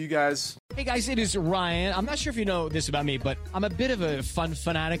then, we'll see you guys. Hey, guys, it is Ryan. I'm not sure if you know this about me, but I'm a bit of a fun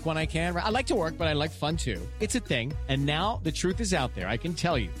fanatic when I can. I like to work, but I like fun, too. It's a thing. And now the truth is out there. I can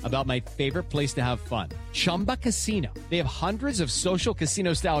tell you about my favorite place to have fun, Chumba Casino. They have hundreds of social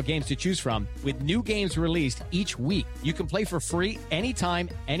casino-style games to choose from with new games released each week. You can play for free anytime,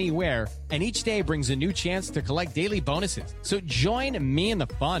 anywhere, and each day brings a new chance to collect daily bonuses. So join me in the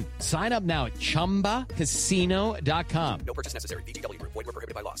fun. Sign up now at ChumbaCasino.com. No purchase necessary. VGW Group. Void where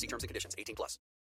prohibited by law. See terms and conditions. 18+.